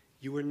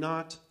 you are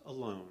not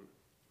alone.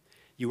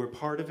 You are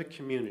part of a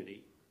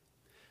community.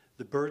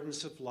 The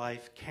burdens of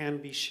life can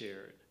be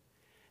shared.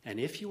 And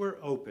if you are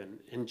open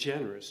and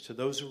generous to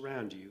those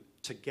around you,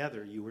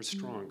 together you are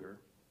stronger.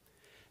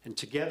 And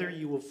together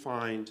you will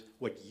find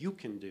what you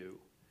can do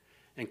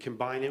and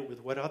combine it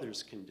with what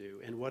others can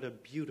do. And what a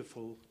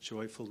beautiful,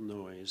 joyful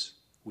noise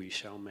we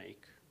shall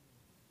make.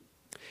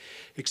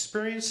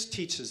 Experience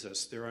teaches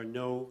us there are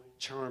no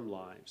charm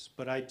lives,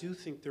 but I do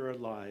think there are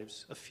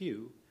lives, a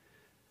few,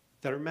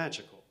 that are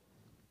magical.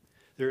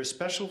 There are a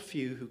special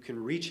few who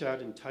can reach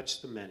out and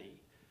touch the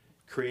many,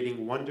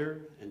 creating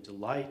wonder and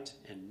delight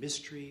and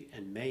mystery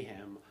and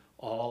mayhem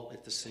all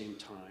at the same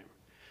time.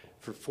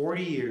 For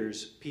 40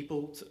 years,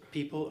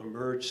 people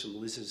emerged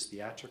from Liz's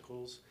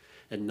theatricals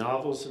and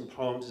novels and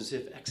poems as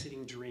if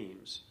exiting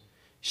dreams,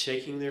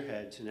 shaking their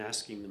heads and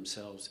asking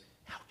themselves,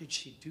 how did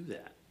she do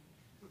that?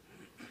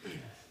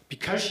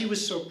 Because she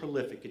was so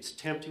prolific, it's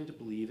tempting to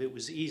believe it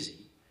was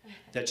easy,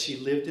 that she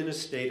lived in a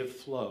state of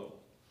flow,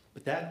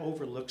 but that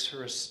overlooks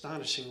her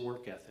astonishing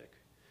work ethic.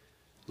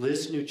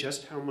 Liz knew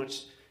just how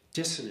much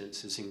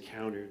dissonance is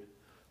encountered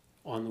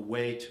on the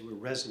way to a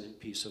resonant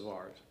piece of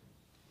art.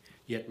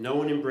 Yet no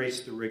one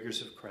embraced the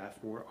rigors of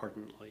craft more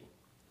ardently,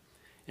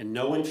 and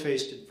no one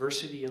faced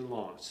adversity and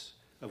loss,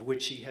 of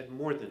which she had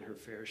more than her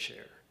fair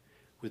share,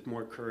 with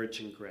more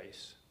courage and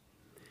grace.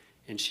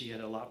 And she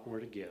had a lot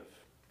more to give.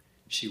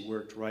 She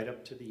worked right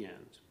up to the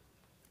end.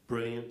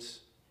 Brilliance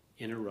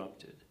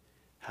interrupted.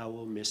 How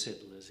we'll miss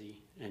it,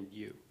 Lizzie, and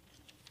you.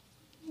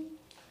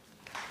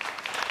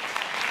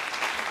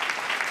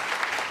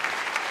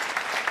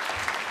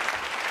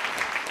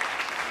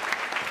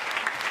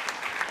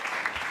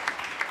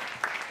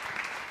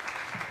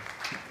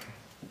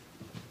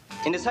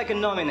 In the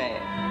second nominee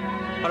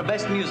for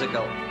Best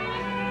Musical,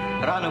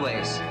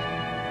 Runaways.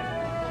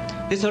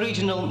 This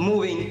original,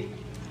 moving,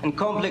 and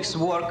complex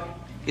work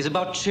is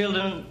about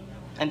children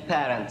and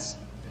parents,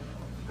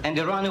 and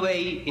the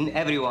runaway in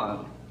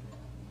everyone.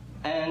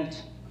 And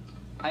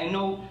I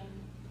know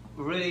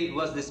really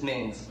what this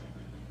means,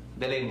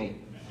 believe me.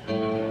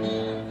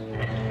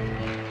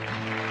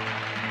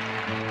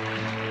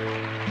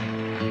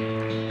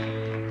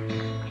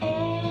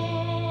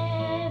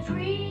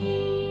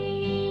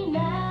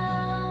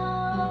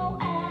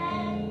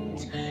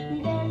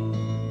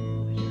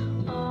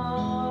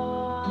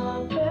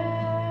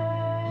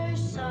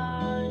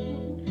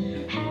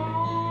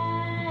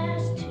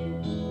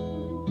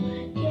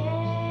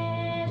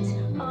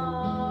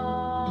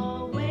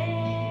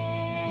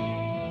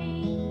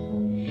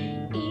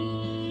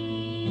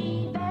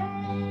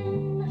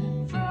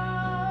 Even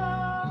from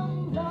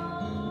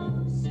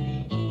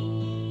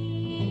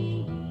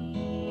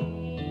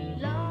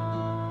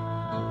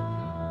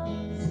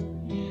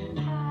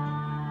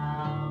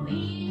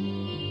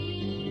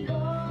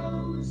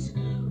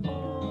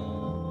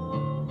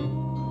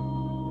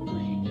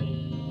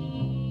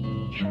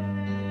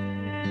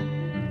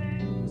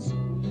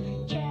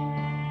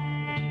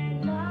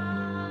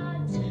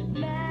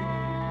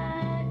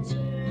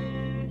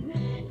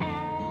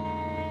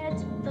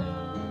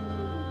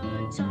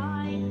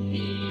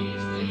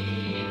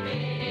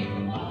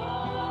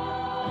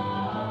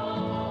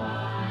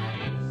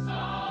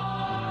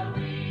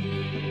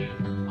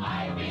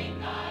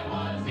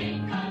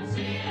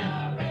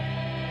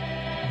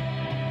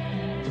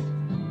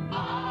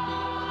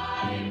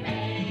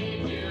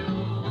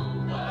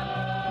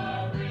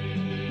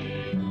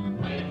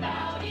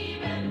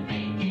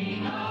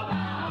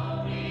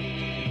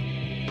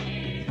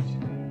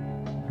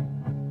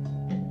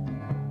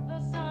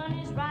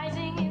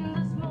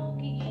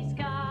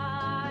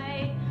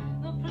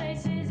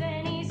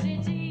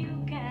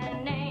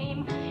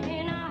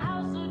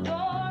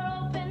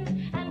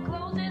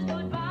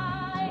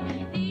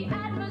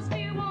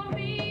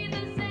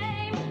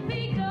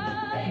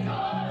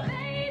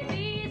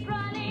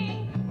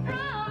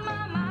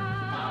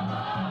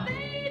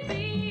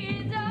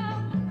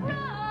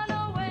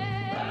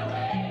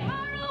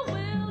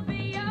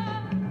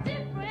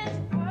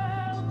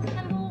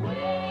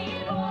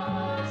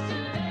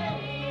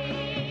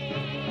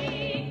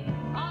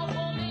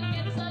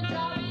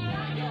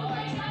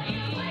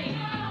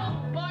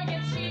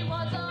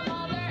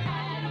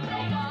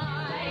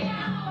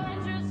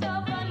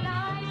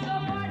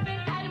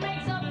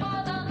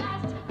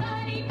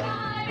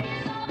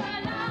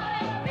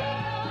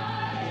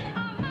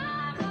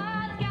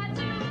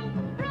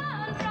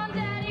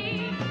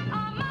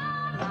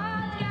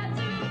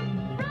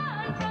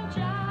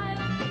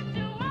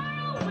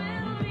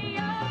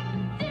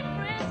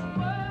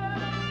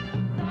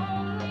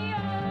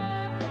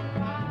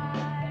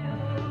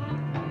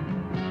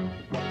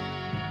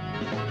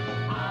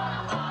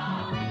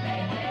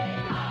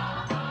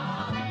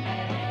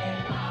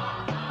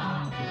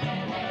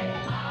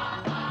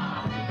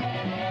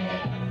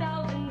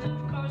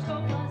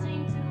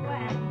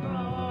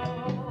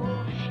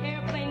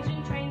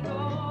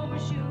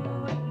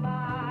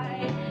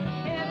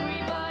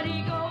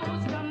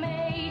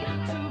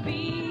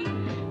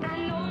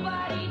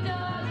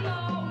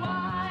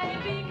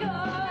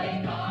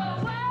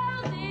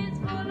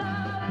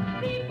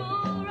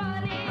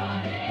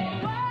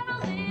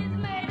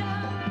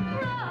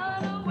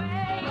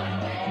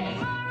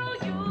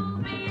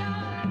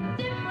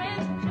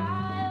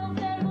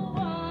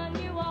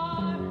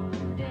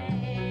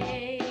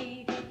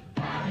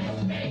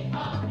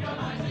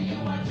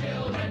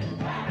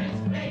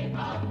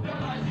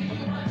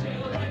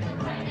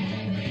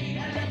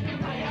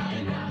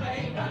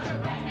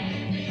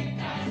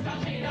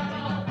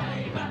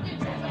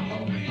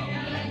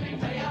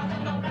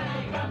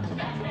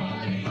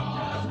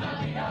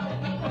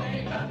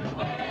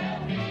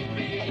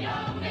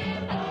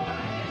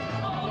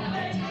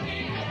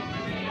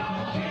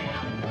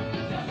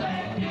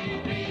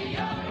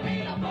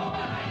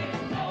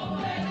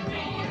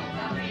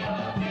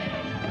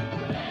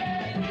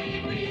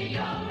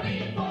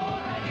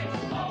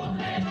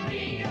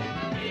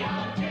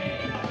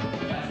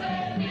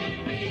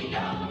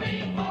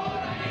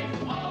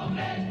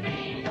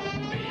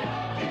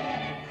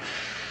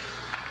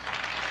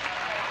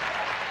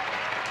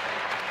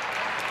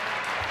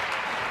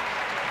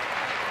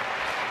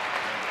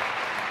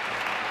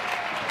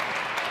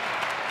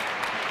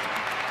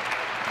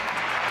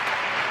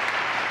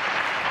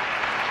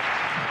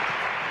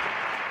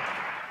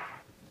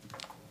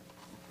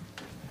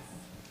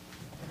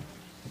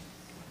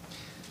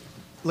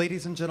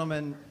ladies and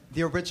gentlemen,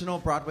 the original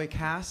Broadway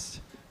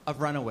cast of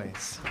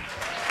Runaways.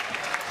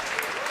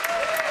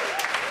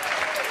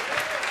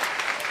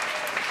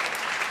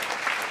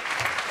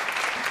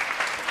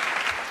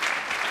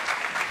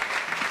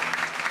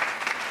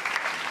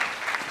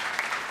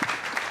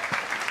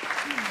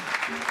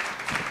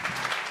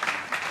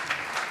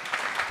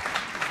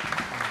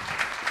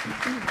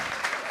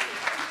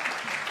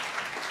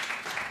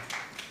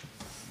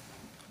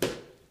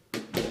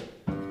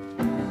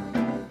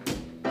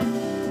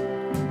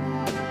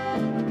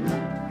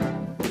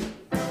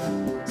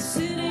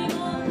 Sitting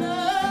on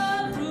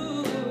the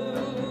roof,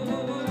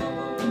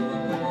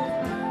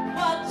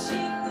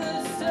 watching the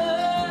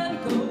sun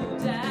go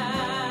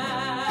down.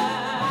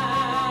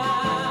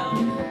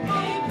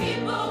 Hey,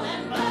 people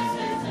and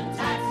buses and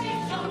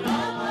taxis don't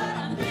know what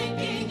I'm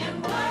thinking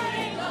and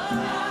worrying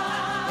around.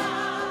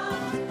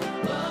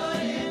 But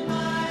in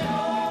my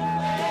own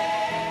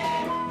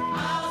way,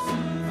 I'll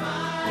soon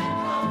find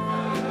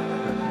comfort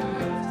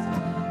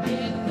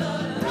in the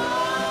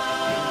lonesome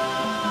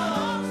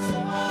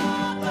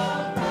of the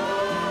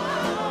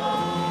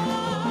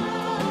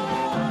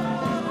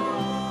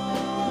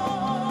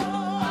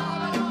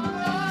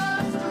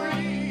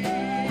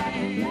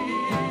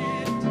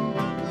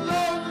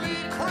Lonely,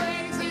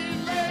 crazy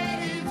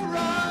ladies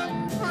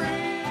run free.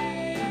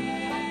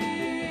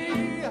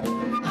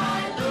 I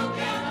look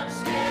and I'm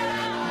scared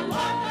and I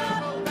wonder,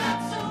 will that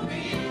so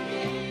be?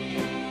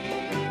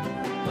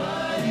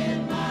 But in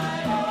my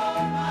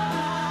own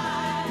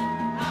mind,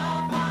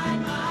 I'll find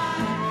my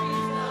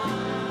reason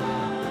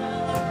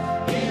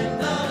in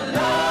the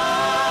lonesome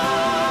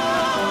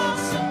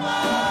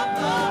of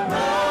the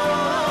road.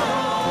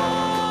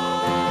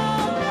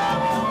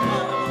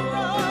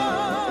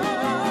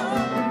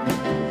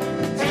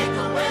 Take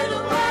away the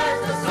words,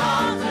 the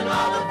songs, and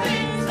all the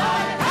things I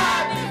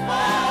had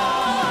before.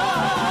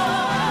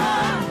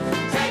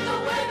 Take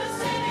away the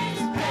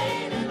city's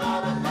pain and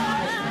all the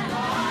lies that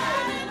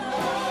I've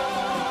ignored.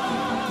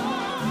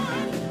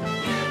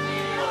 Give me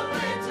a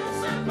way to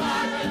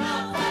survive and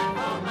I'll fight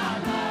for my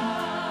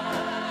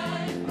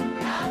life.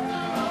 After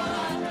all,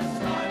 I'm just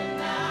starting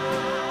now,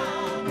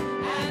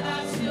 and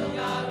I've still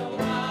got a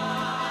while.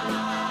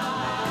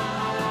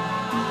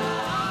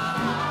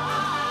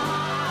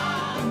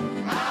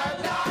 I've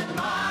got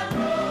my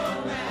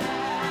roadmap.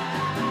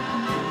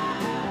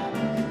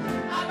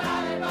 I've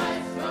got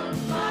advice from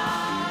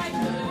my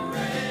good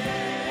friends.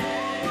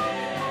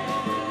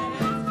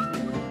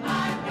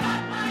 I've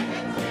got my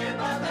head clear,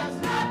 but that's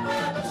not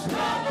where the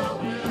struggle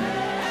will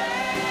end.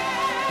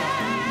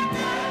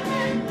 And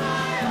in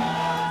my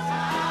own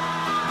time,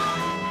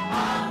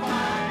 I'll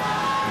find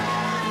my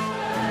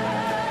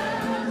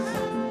answers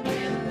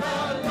in the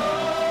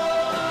lonesome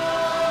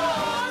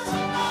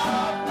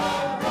of the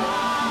road.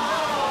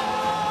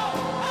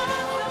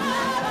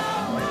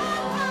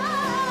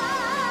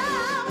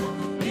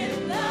 In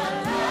the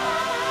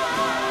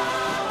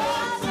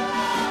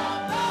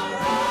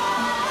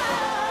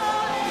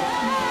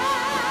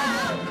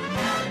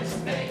Parents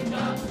make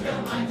up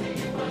reminding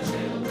you are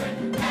children.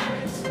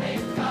 Parents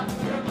make up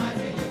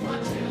reminding you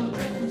are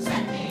children.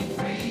 Set me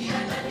free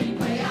and let me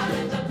play out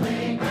in the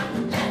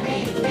playground. Let me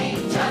be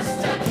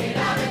just a kid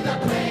out in the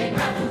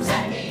playground.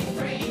 Set me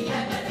free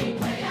and let me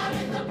play out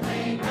in the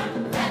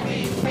playground. Let me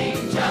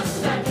be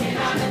just a kid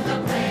out in the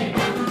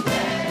playground.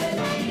 Let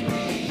me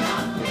be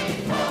young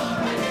before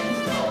I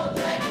get old.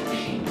 Let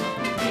me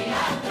be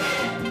a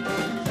kid.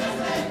 Just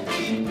let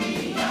me be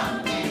young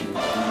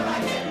before I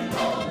get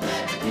old.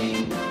 Let me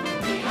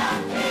be a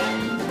kid.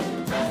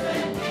 Just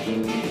let me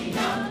be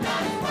young.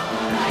 That's what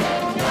I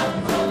am. Young.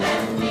 Oh,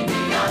 let me be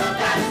young.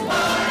 That's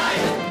what I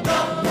am.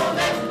 Young. Oh,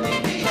 let me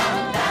be young.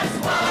 That's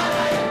what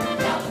I am.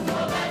 Young.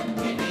 Oh, let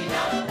me be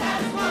young.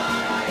 That's what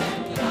I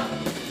am. Young.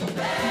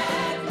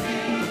 Let me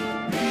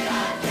be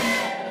a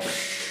kid.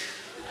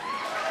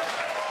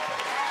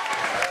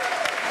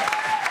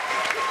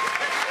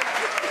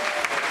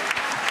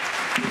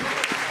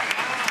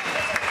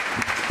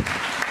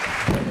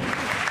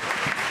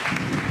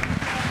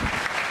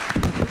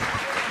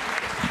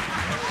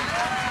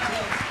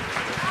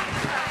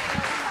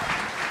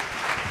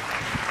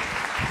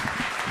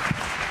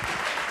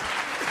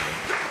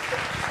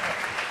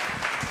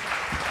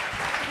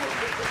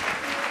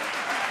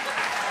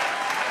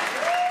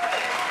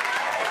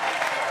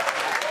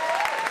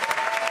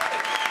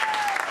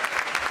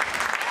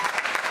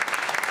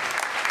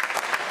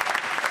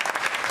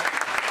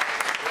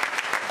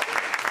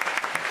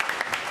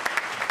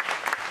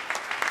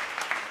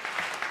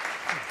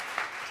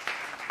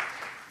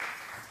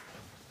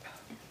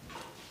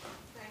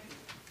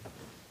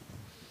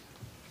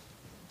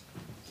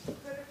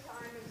 Good a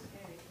time as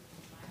any.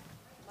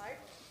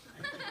 Mike?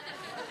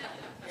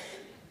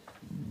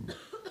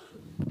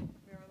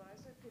 Mayor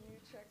Eliza, can you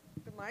check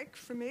the mic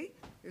for me?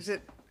 Is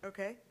it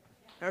okay?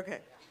 Okay.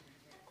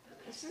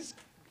 This is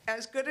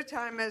as good a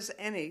time as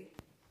any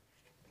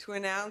to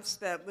announce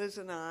that Liz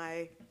and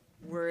I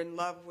were in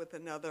love with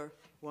another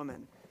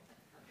woman.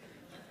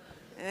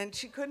 And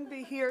she couldn't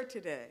be here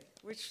today,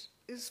 which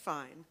is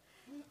fine.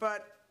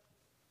 But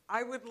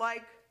I would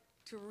like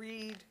to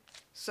read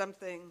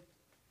something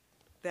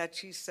that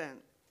she sent.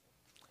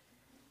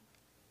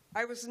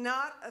 I was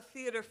not a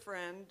theater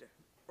friend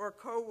or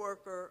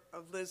co-worker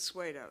of Liz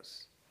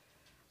Swados.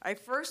 I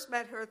first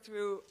met her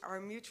through our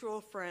mutual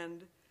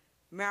friend,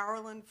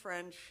 Marilyn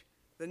French,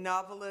 the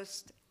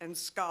novelist and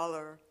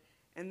scholar,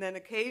 and then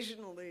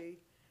occasionally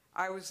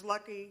I was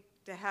lucky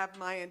to have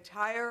my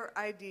entire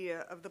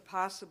idea of the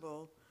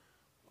possible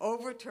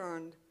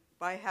overturned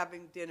by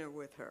having dinner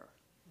with her.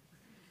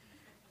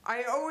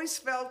 I always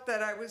felt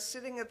that I was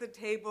sitting at the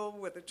table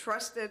with a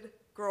trusted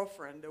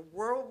girlfriend, a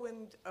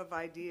whirlwind of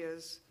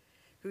ideas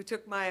who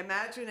took my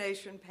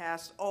imagination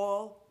past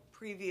all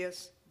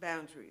previous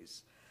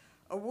boundaries.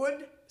 A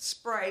wood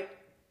sprite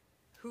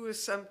who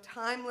is some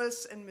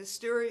timeless and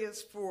mysterious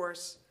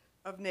force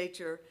of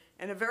nature,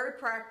 and a very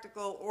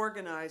practical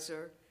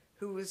organizer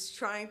who was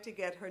trying to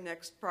get her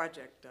next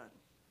project done.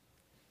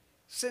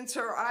 Since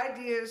her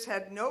ideas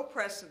had no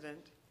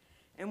precedent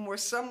and were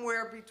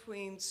somewhere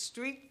between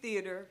street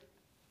theater,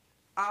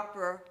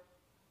 opera,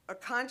 a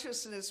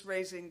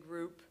consciousness-raising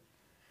group,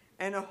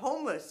 and a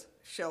homeless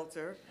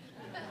shelter,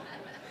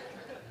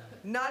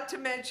 not to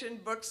mention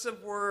books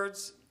of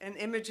words and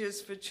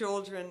images for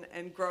children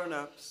and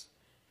grown-ups,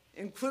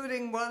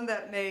 including one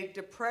that made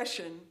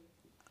depression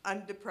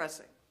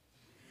undepressing.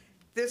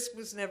 This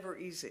was never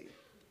easy.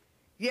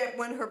 Yet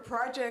when her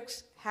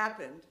projects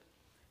happened,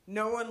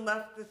 no one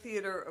left the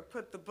theater or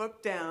put the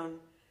book down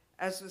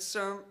as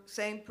the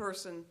same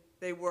person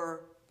they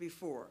were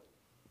before.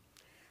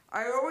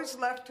 I always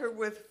left her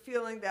with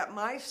feeling that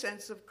my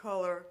sense of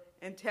color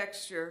and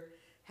texture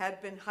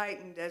had been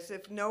heightened, as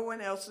if no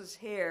one else's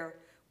hair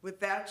with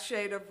that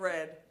shade of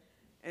red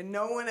and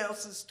no one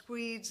else's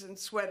tweeds and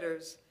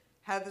sweaters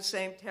had the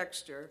same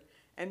texture,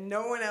 and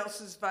no one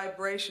else's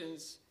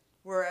vibrations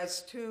were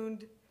as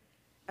tuned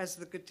as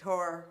the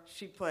guitar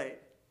she played.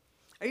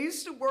 I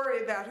used to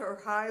worry about her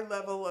high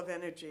level of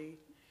energy.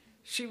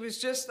 She was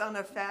just on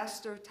a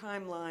faster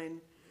timeline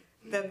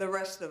than the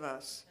rest of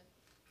us,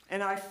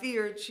 and I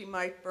feared she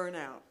might burn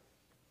out.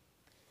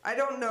 I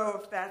don't know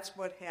if that's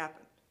what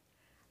happened.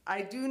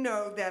 I do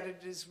know that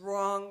it is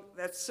wrong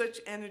that such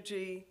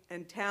energy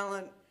and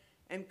talent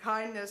and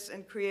kindness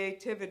and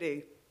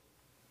creativity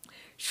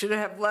should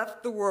have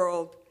left the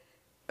world,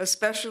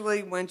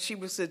 especially when she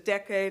was a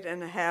decade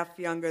and a half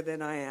younger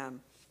than I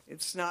am.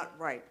 It's not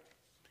right.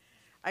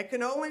 I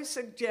can only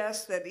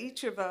suggest that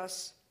each of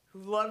us who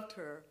loved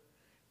her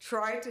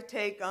try to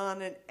take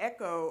on an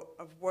echo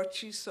of what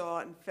she saw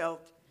and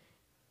felt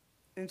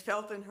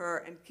in her,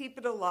 and keep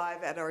it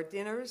alive at our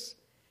dinners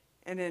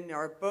and in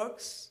our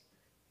books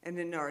and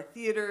in our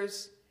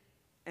theaters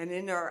and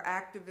in our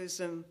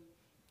activism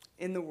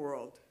in the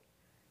world.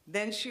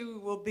 Then she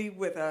will be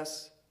with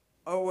us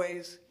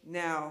always,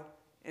 now,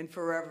 and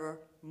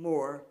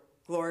forevermore.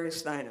 Gloria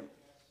Steinem.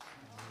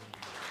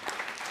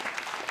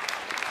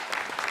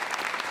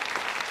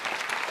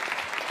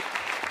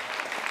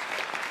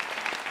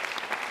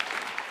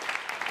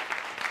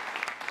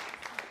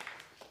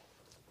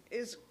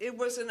 It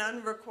was an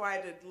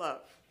unrequited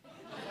love.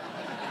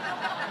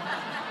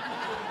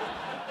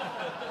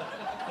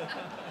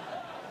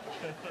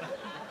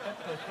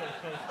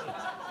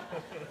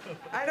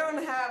 I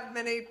don't have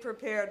many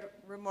prepared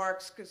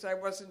remarks because I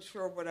wasn't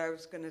sure what I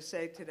was going to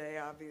say today,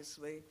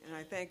 obviously, and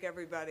I thank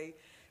everybody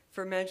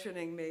for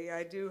mentioning me.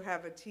 I do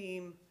have a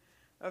team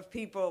of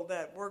people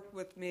that worked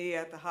with me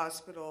at the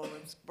hospital.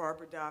 It's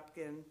Barbara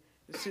Dopkin,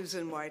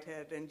 Susan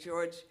Whitehead, and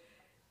George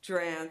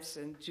Drance,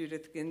 and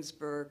Judith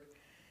Ginsburg,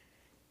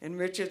 and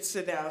Richard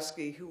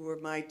Sadowski, who were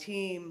my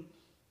team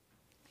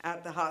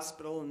at the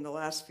hospital in the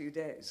last few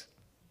days.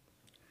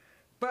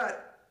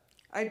 But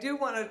I do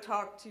want to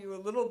talk to you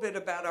a little bit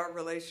about our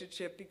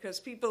relationship, because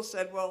people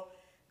said, well,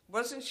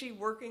 wasn't she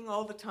working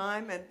all the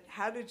time, and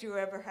how did you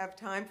ever have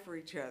time for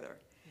each other?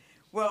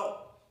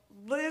 Well,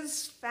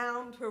 Liz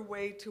found her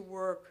way to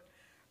work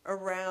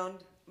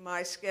around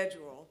my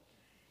schedule,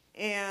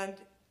 and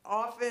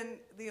often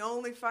the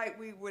only fight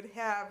we would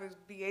have would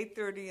be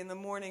 8:30 in the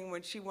morning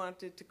when she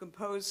wanted to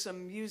compose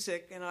some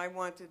music and I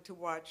wanted to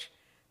watch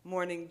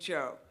Morning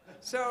Joe.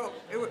 So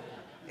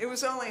it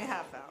was only a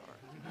half hour.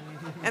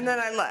 And then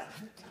I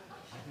left.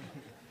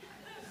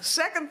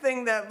 Second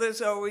thing that Liz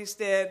always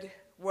did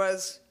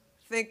was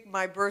think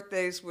my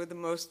birthdays were the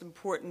most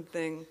important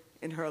thing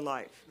in her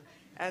life,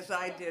 as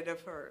I did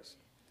of hers.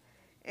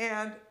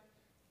 And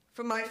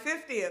for my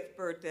 50th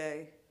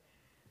birthday,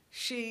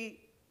 she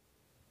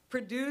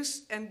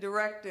produced and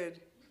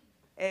directed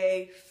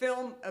a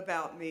film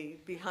about me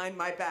behind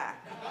my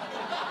back.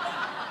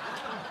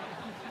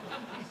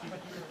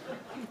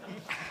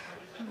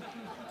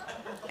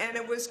 And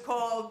it was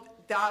called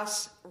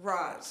Das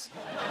Raz.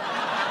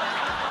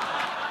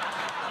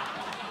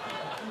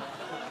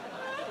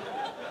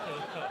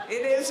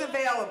 It is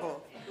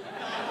available.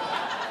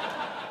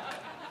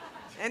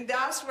 And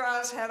Das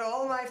Raz had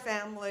all my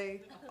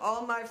family,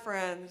 all my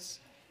friends,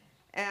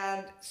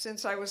 and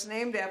since I was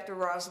named after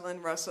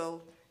Rosalind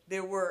Russell,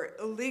 there were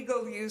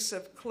illegal use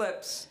of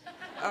clips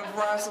of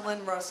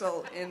Rosalind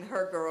Russell in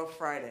Her Girl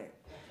Friday.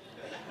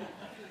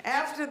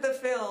 After the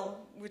film,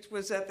 which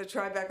was at the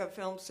Tribeca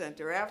Film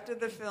Center, after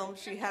the film,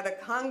 she had a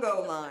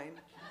Congo line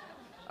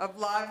of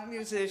live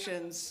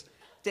musicians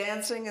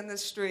dancing in the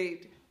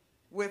street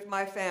with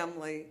my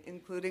family,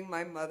 including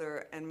my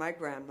mother and my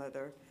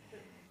grandmother,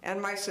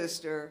 and my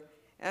sister,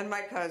 and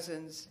my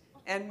cousins,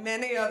 and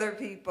many other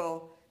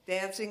people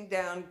dancing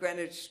down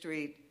Greenwich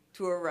Street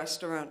to a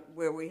restaurant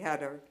where we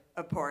had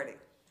a party.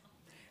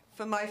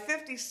 For my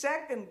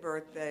 52nd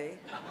birthday,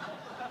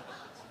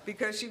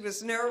 because she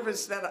was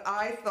nervous that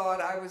I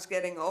thought I was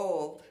getting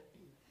old,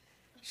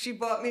 she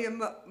bought me a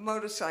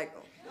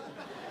motorcycle.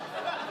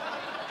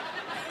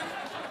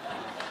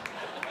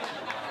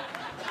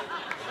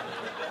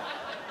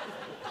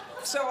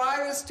 So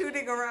I was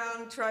tooting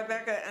around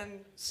Tribeca and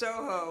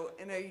Soho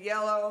in a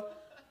yellow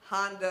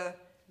Honda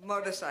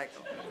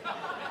motorcycle,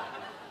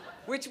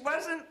 which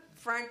wasn't,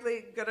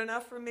 frankly, good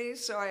enough for me,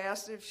 so I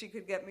asked her if she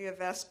could get me a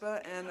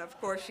Vespa, and of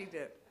course she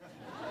did.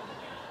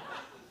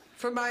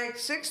 For my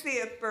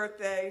 60th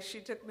birthday, she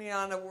took me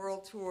on a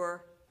world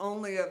tour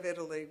only of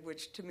Italy,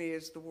 which to me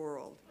is the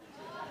world.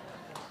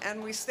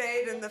 And we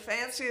stayed in the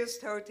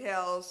fanciest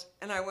hotels,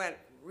 and I went,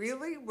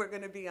 really? We're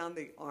going to be on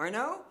the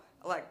Arno?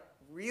 Like,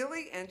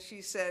 really? And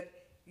she said,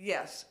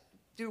 yes,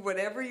 do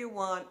whatever you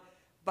want,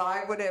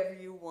 buy whatever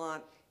you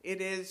want.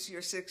 It is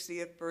your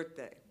 60th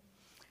birthday.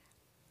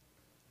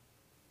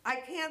 I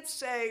can't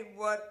say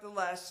what the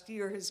last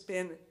year has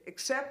been,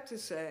 except to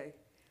say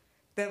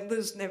that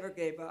Liz never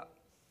gave up.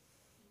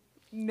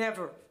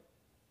 Never.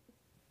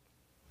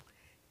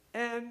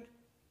 And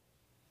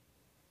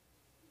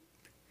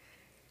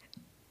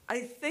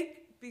I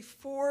think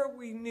before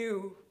we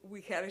knew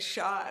we had a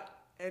shot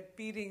at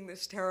beating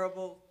this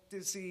terrible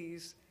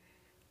disease,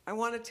 I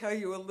want to tell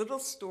you a little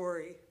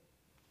story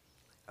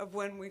of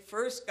when we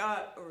first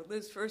got, or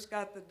Liz first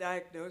got the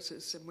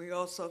diagnosis, and we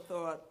also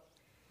thought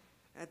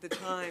at the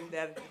time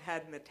that it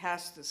had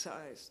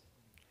metastasized.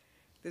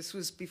 This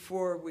was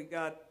before we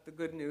got the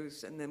good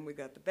news, and then we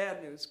got the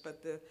bad news,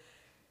 but the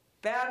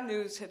bad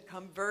news had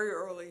come very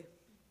early,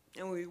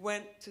 and we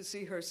went to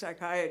see her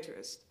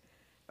psychiatrist,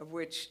 of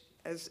which,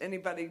 as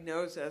anybody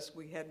knows us,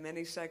 we had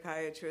many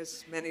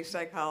psychiatrists, many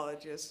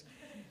psychologists,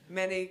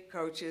 many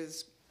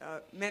coaches,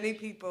 many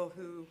people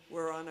who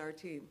were on our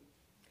team.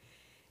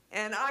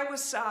 And I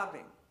was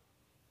sobbing,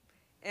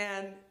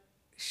 and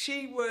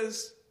she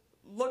was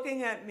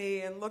looking at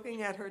me and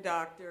looking at her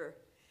doctor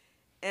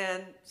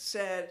and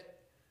said,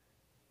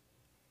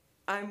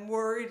 I'm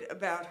worried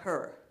about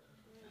her.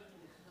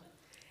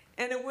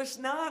 And it was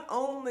not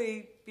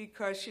only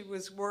because she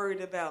was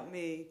worried about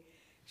me,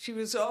 she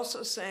was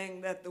also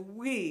saying that the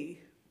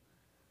we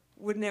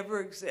would never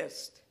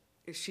exist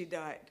if she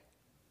died.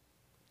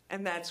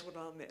 And that's what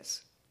I'll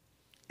miss.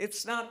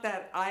 It's not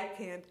that I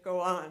can't go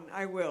on,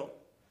 I will.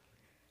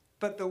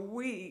 But the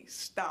we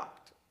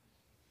stopped.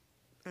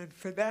 And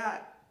for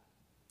that,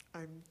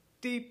 I'm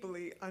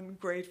deeply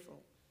ungrateful.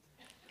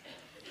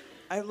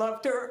 I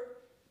loved her.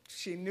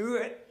 She knew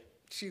it.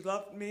 She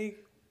loved me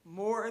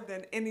more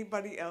than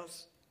anybody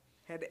else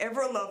had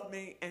ever loved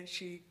me, and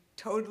she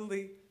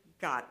totally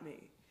got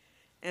me.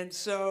 And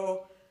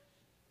so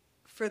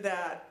for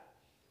that,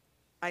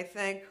 I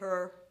thank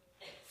her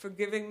for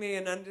giving me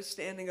an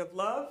understanding of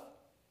love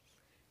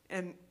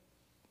and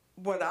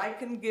what I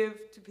can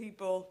give to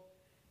people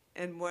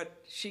and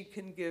what she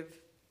can give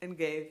and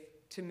gave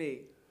to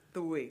me,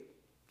 the we.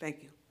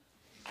 Thank you.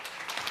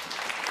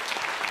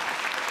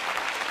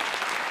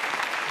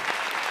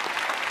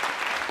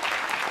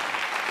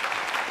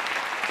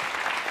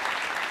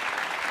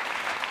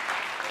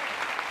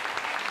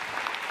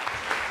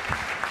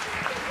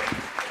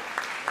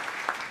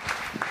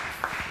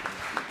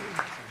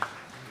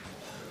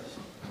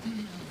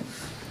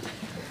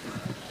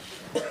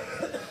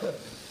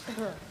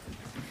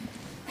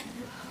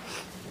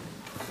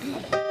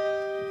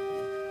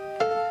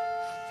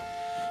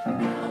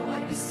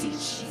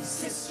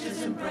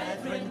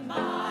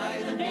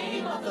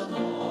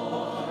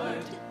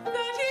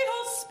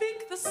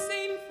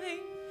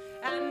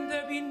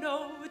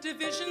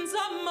 Divisions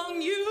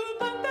among you,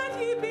 but that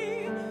ye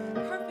be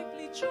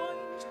perfectly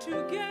joined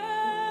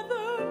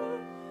together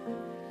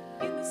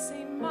in the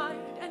same mind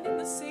and in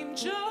the same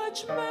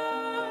judgment.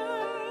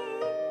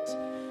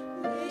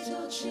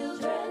 Little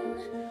children,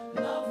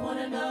 love one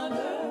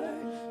another.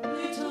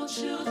 Little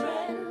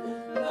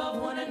children, love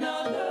one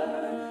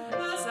another.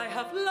 As I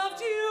have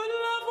loved you,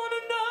 love one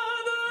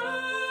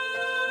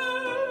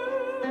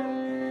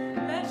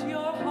another. Let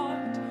your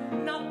heart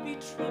not be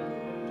troubled.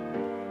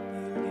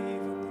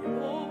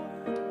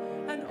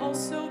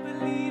 Also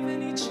believe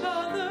in each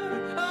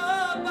other,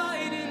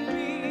 abide in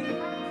me,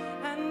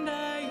 and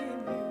I in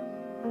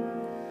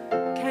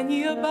you. Can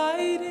ye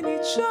abide in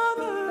each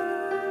other?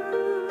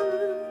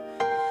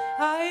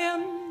 I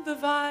am the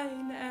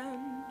vine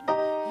and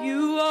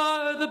you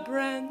are the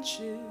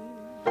branches.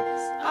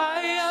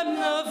 I am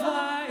the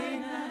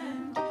vine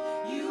and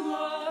you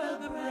are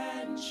the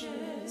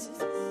branches.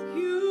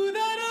 You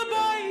that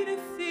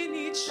abideth in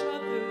each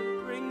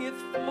other bringeth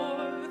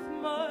forth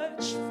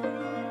much fruit.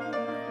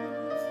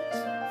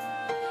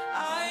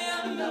 I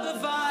am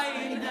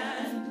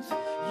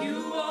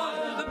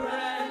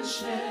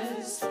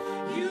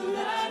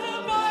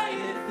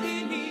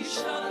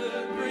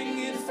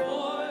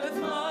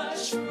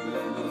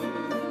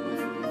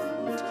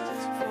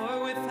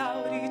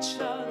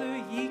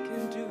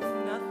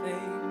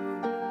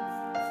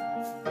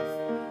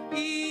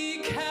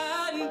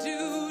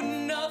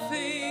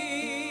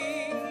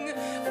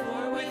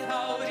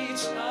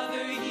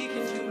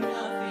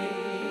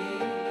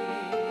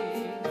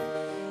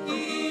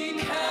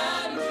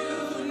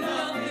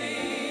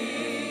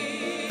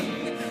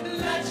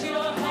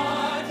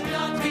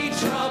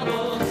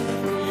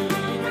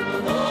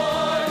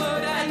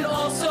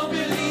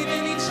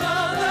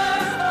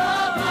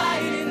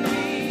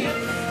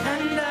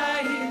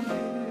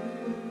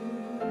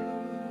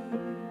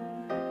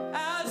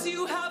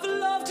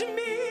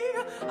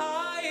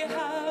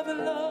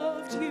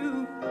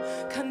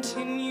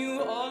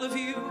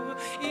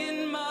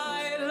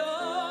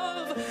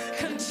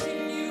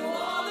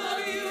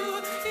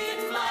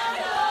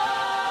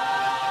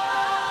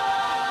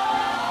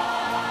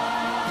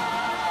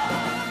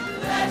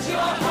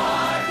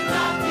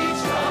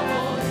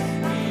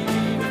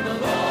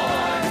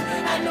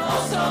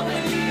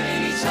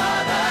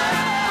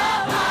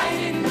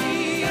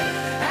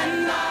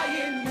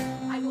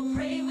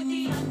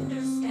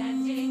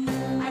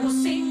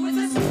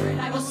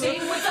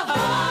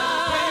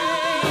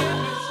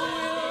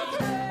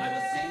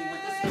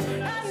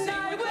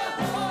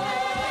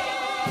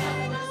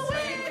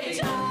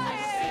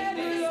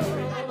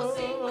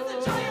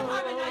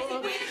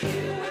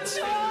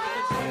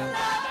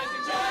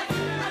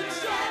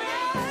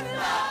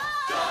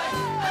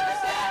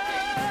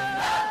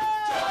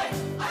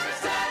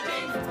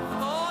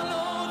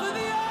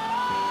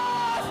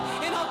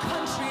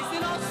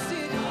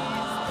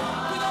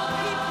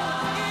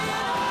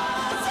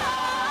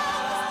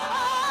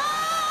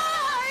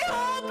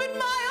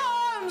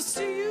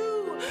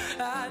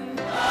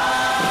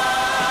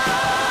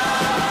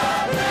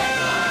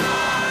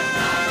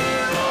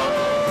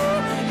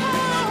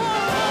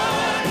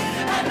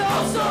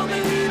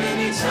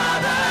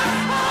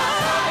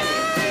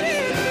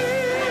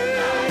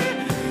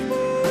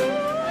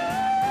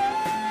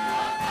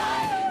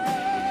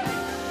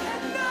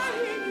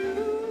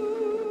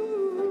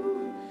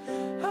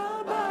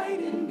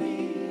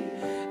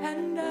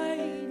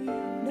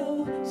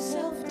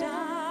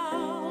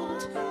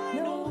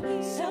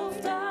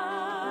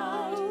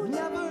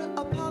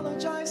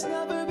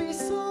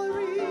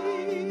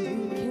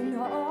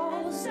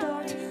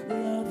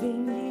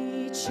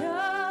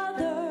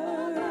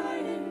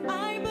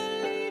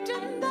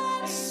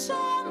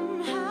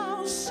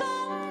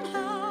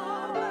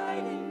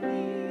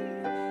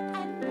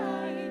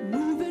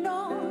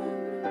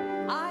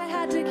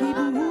got to keep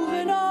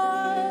moving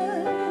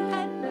on.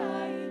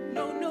 And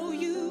no, no,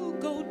 you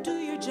go do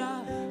your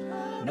job.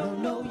 No,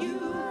 no, you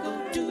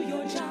go do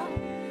your job.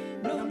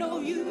 No,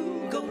 no,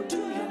 you go do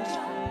your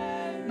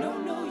job.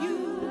 No, no,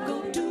 you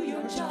go do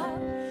your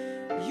job.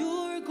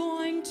 You're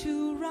going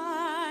to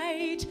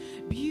write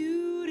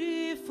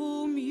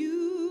beautiful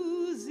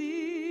music.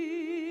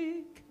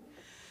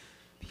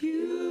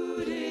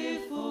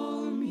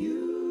 Beautiful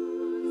music.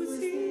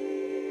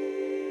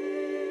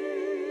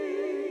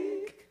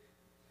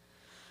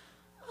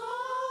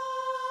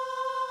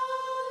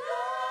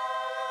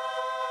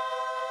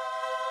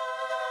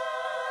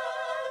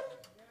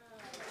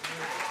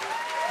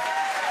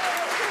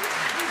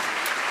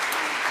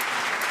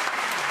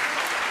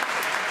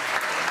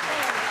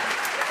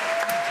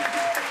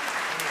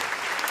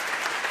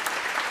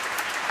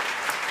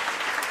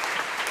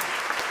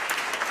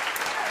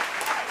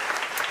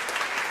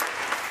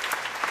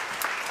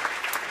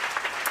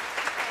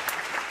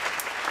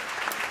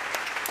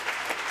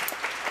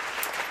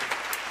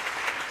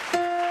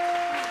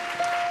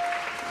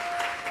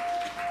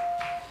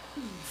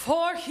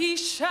 For he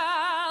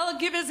shall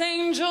give his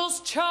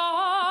angels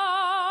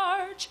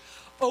charge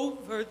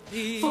over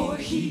thee. For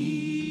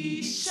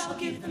he shall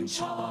give them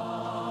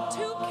charge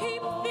to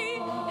keep thee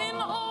in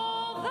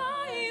all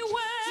thy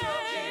ways. To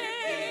keep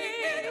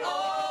thee in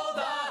all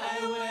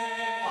thy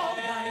ways. All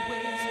thy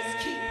ways,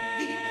 keep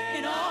thee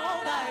in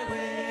all thy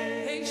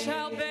ways. They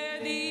shall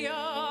bear thee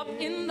up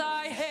in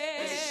thy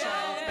hands. They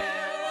shall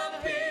bear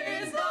up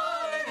in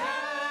thy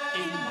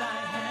hands. In thy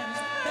hands,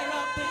 bear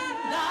up in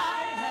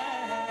thy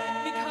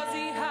hands. Because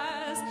he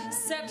has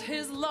set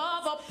his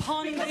love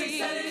upon thee. Because he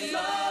set his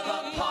love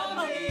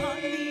upon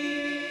thee.